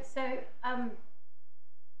 so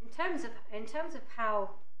in terms of how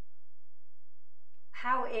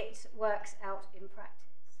it works out in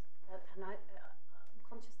practice, and I'm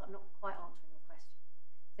conscious that I'm not quite answering your question.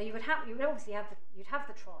 So you would obviously have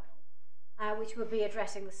the trial, which would be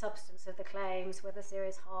addressing the substance of the claims, whether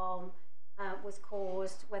serious harm was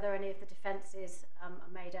caused, whether any of the defences are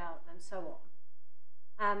made out, and so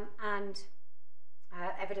on, and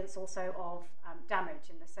evidence also of damage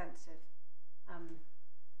in the sense of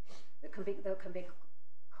that can be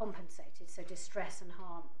compensated, so distress and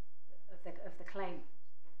harm of the claimant,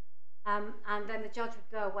 and then the judge would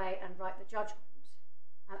go away and write the judgment.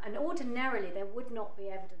 And ordinarily there would not be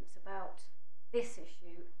evidence about this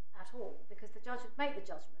issue at all, because the judge would make the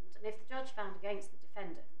judgment, and if the judge found against the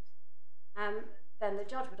defendant, then the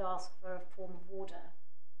judge would ask for a form of order,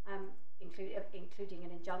 including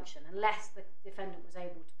an injunction, unless the defendant was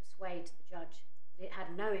able to persuade the judge that it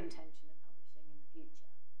had no intention of publishing in the future.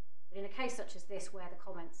 But in a case such as this, where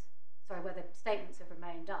where the statements have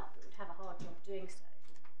remained up, it would have a hard job doing so.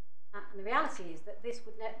 And the reality is that this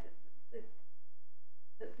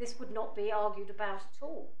would not be argued about at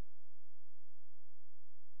all.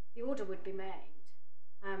 The order would be made,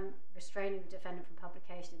 restraining the defendant from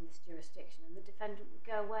publication in this jurisdiction, and the defendant would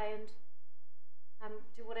go away and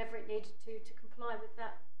do whatever it needed to comply with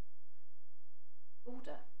that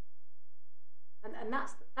order. And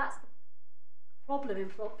that's the problem in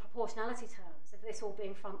proportionality terms of this all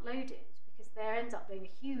being front-loaded, because there ends up being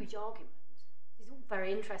a huge argument. It's all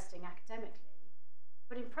very interesting academically,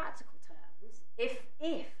 but in practical terms, if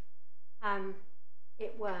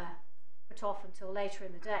it were put off until later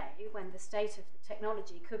in the day, when the state of the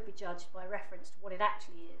technology could be judged by reference to what it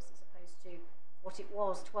actually is, as opposed to what it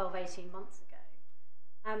was 12, 18 months ago,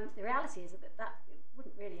 the reality is that it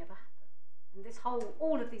wouldn't really ever happen. And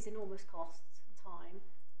all of these enormous costs and time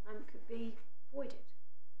could be avoided.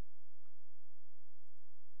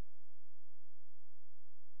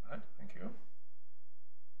 Right, thank you.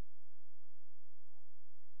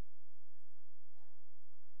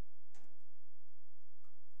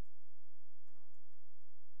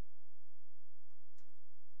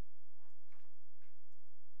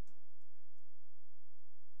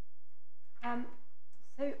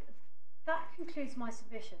 So that concludes my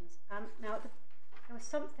submissions. Now, there was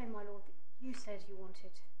something, my lord, that you said you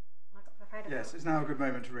wanted. I got prepared. Yes, it's now a good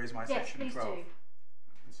moment to raise my Yes, section please 12 do.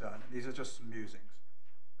 concern. These are just some musings,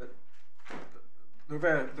 but the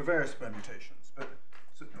various permutations. But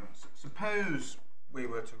suppose we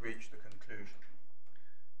were to reach the conclusion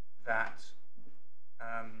that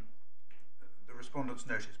the respondent's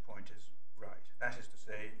notice point is right. That is to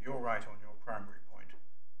say, you're right on your primary point,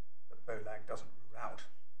 that BOLAG doesn't rule out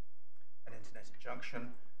an internet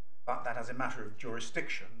injunction, but that as a matter of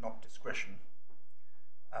jurisdiction, not discretion,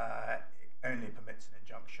 it only permits an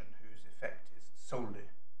injunction whose effect is solely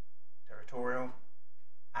territorial,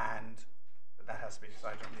 and that has to be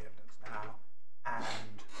decided on the evidence now,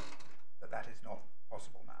 and that is not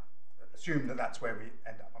possible now. Assume that that's where we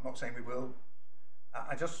end up. I'm not saying we will.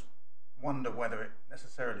 I just wonder whether it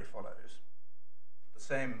necessarily follows the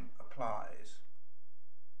same applies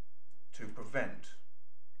to prevent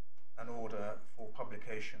an order for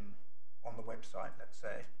publication on the website, let's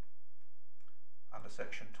say, under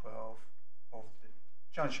Section 12 of the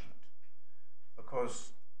judgment,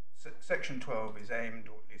 because Section 12 is aimed,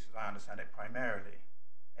 or at least as I understand it, primarily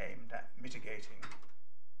aimed at mitigating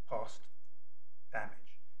past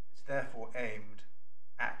damage. It's therefore aimed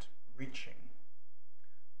at reaching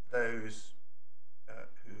those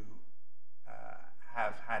who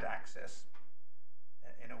have had access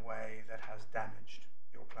in a way that has damaged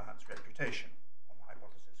your client's reputation, on the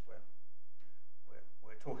hypothesis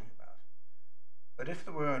we're talking about. But if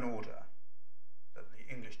there were an order that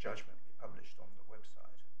the English judgment be published on the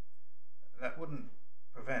website, that wouldn't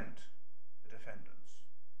prevent the defendants,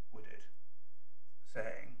 would it,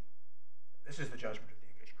 saying, this is the judgment of the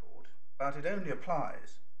English court, but it only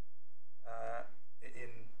applies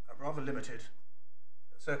in a rather limited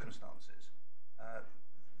circumstances.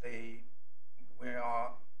 We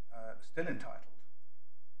are still entitled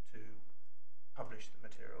to publish the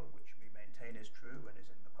material, which we maintain is true and is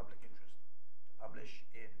in the public interest to publish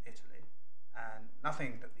in Italy, and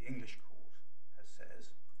nothing that the English court has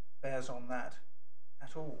says bears on that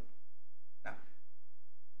at all. Now,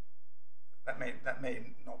 that may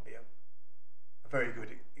not be a very good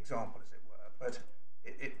example, as it were, but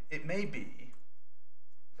it may be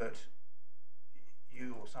that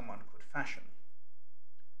you or someone could fashion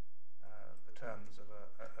the terms of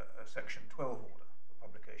a Section 12 order for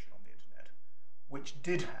publication on the internet, which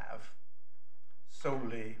did have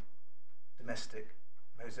solely domestic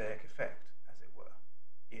mosaic effect, as it were,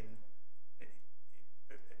 in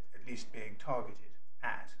at least being targeted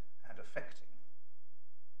at and affecting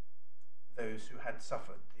those who had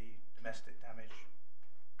suffered the domestic damage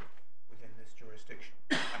within this jurisdiction.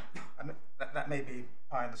 And that may be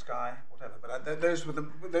pie in the sky, whatever. But those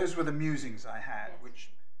were the musings I had, Yes.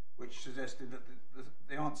 which suggested that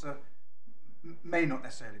the answer may not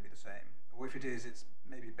necessarily be the same, or if it is, it's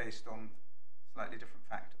maybe based on slightly different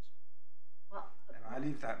factors. Well, And I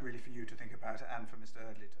leave that really for you to think about, and for Mr.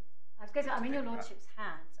 Eardley to. I was going to say, I'm in your think about. lordship's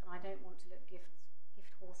hands, and I don't want to look gift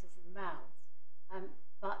horses in mouths.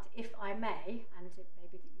 But if I may, and it may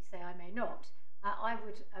be that you say I may not, I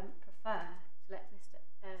would prefer to let Mr.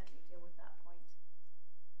 Eardley deal with that point.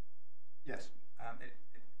 Yes,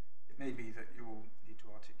 it may be that you will need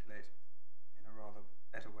to articulate in a rather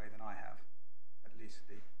better way than I have, at least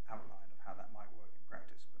the outline of how that might work in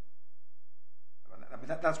practice.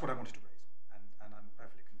 But that's what I wanted to raise, and I'm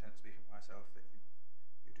perfectly content speaking for myself that you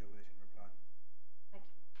deal with it in reply. Thank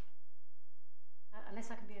you.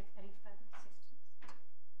 Unless I can be of any further assistance.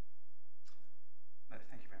 No,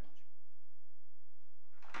 thank you very much.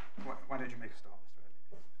 Why don't you make a start, Mr. Eardley,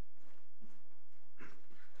 please?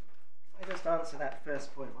 I just answer that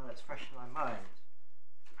first point while it's fresh in my mind.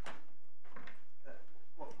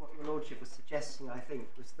 What your lordship was suggesting, I think,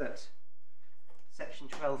 was that Section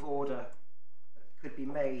 12 order could be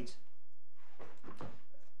made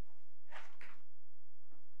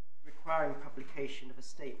requiring publication of a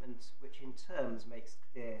statement which in terms makes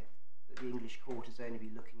clear that the English court is only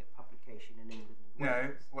be looking at publication in England and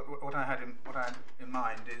Wales. No, what I had in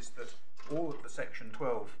mind is that all that the Section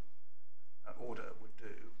 12 order would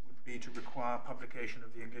do would be to require publication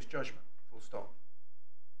of the English judgment, full stop.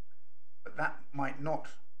 But that might not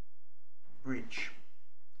breach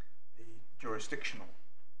the jurisdictional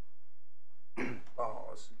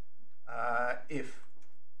bars if,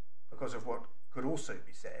 because of what could also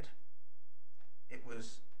be said, it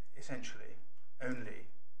was essentially only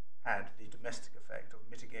had the domestic effect of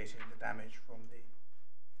mitigating the damage from the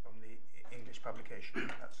English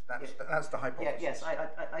publication. That's the hypothesis. Yes,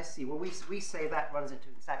 I see. Well, we say that runs into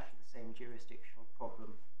exactly the same jurisdictional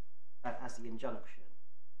problem as the injunction,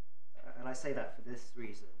 and I say that for this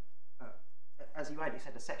reason. As you rightly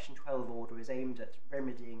said, the Section 12 order is aimed at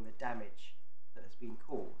remedying the damage that has been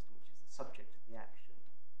caused, which is the subject of the action.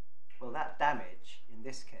 Well, that damage, in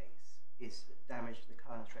this case, is damage to the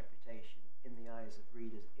client's reputation in the eyes of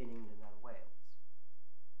readers in England and Wales.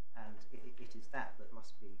 And it is that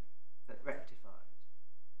must be rectified.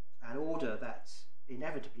 An order that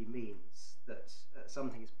inevitably means that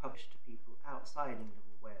something is published to people outside England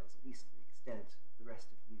and Wales, at least to the extent of the rest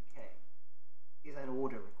of the UK, is an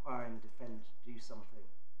order requiring the defendant to do something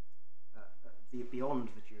beyond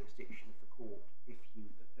the jurisdiction of the court if you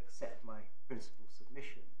accept my principal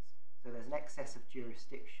submissions. So there's an excess of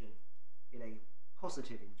jurisdiction in a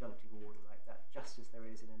positive injunctive order like that, just as there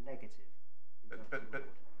is in a negative injunctive But order.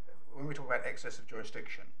 when we talk about excess of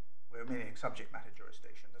jurisdiction, we're meaning subject matter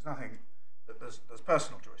jurisdiction. There's nothing that there's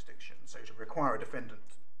personal jurisdiction. So to require a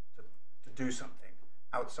defendant to do something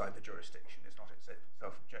outside the jurisdiction is not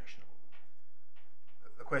itself objectionable.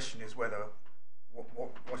 The question is whether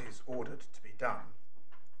what is ordered to be done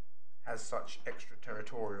has such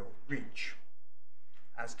extraterritorial reach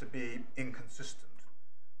as to be inconsistent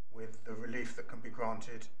with the relief that can be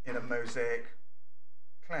granted in a mosaic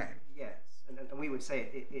claim. Yes, and we would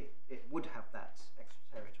say it would have that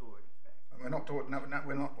extraterritorial effect. And we're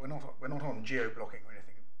not on geo-blocking or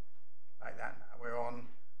anything like that now. We're on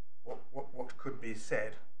what could be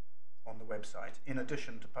said on the website in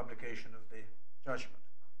addition to publication of the judgment.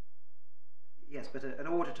 Yes, but an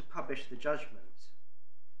order to publish the judgment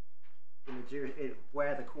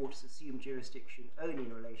where the court has assumed jurisdiction only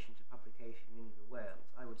in relation to publication in England and Wales,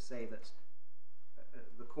 I would say that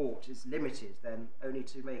the court is limited then only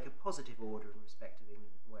to make a positive order in respect of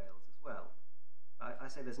England and Wales as well. I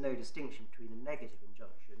say there's no distinction between a negative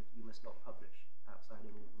injunction, you must not publish outside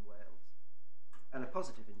England and Wales, and a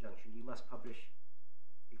positive injunction, you must publish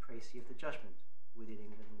a précis of the judgment within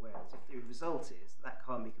England and Wales. If the result is that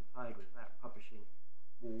can't be complied with without publishing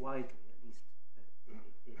more widely, at least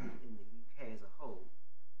in the UK as a whole,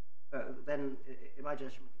 then in my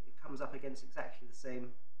judgment it comes up against exactly the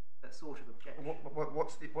same sort of objection.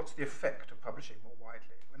 What's the effect of publishing more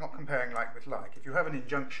widely? We're not comparing like with like. If you have an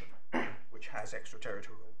injunction which has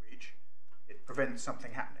extraterritorial reach, it prevents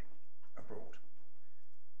something happening abroad.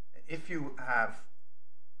 If you have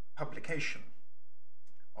publication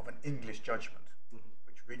of an English judgment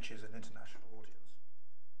which reaches an international audience,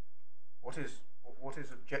 what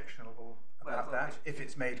is objectionable about that if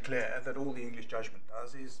it's made clear that all the English judgment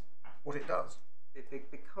does is what it does?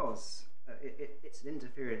 Because it's an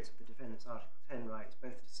interference of the defendant's Article 10 rights,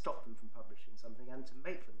 both to stop them from publishing something and to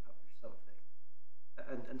make them publish something.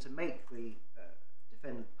 And to make the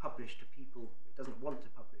defendant publish to people it doesn't want to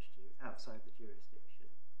publish to outside the jurisdiction,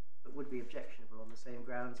 that would be objectionable on the same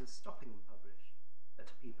grounds as stopping them publish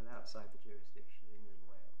to people outside the jurisdiction in England and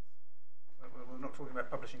Wales. Well, we're not talking about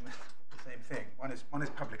publishing the same thing. One is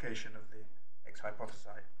publication of the ex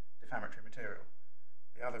hypothesi defamatory material.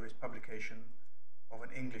 The other is publication of an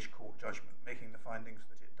English court judgment making the findings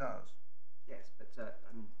that it does. Yes, but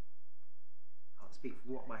I can't speak for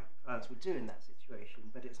what my clients would do in that situation,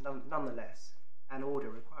 but it's nonetheless an order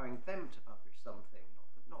requiring them to publish something,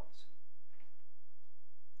 not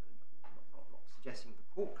suggesting the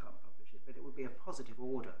court can't publish it, but it would be a positive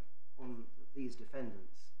order on these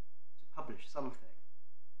defendants to publish something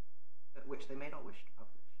which they may not wish to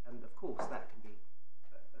publish. And of course that can be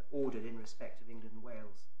ordered in respect of England and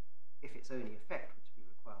Wales if its only effect were to be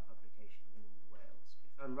require publication in England and Wales.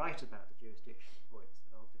 If I'm right about the jurisdictional points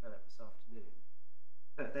that I'll develop this afternoon,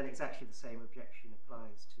 then exactly the same objection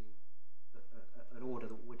applies to an order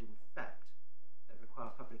that would in fact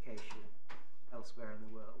require publication elsewhere in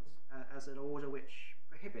the world as an order which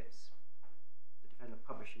prohibits the defendant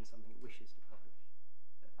publishing something it wishes to publish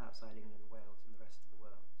outside England and Wales and the rest of the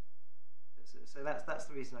world. So that's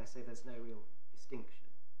the reason I say there's no real distinction.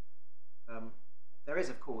 There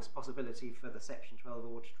is, of course, possibility for the Section 12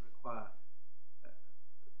 order to require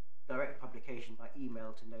direct publication by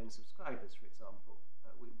email to known subscribers, for example.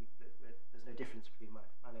 There's no difference between my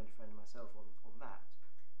learned friend and myself on that.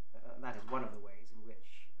 And that is one of the ways in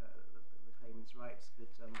which the claimant's rights could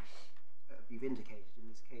be vindicated in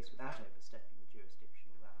this case without overstepping the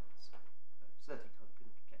jurisdictional bounds. Certainly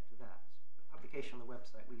couldn't object to that. But publication on the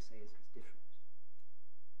website, we say, is different.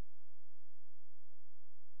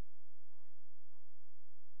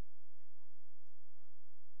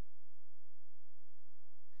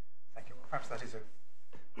 Thank you. Well, perhaps that is a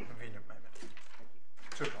convenient moment. Thank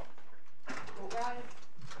you. 2 o'clock. All right.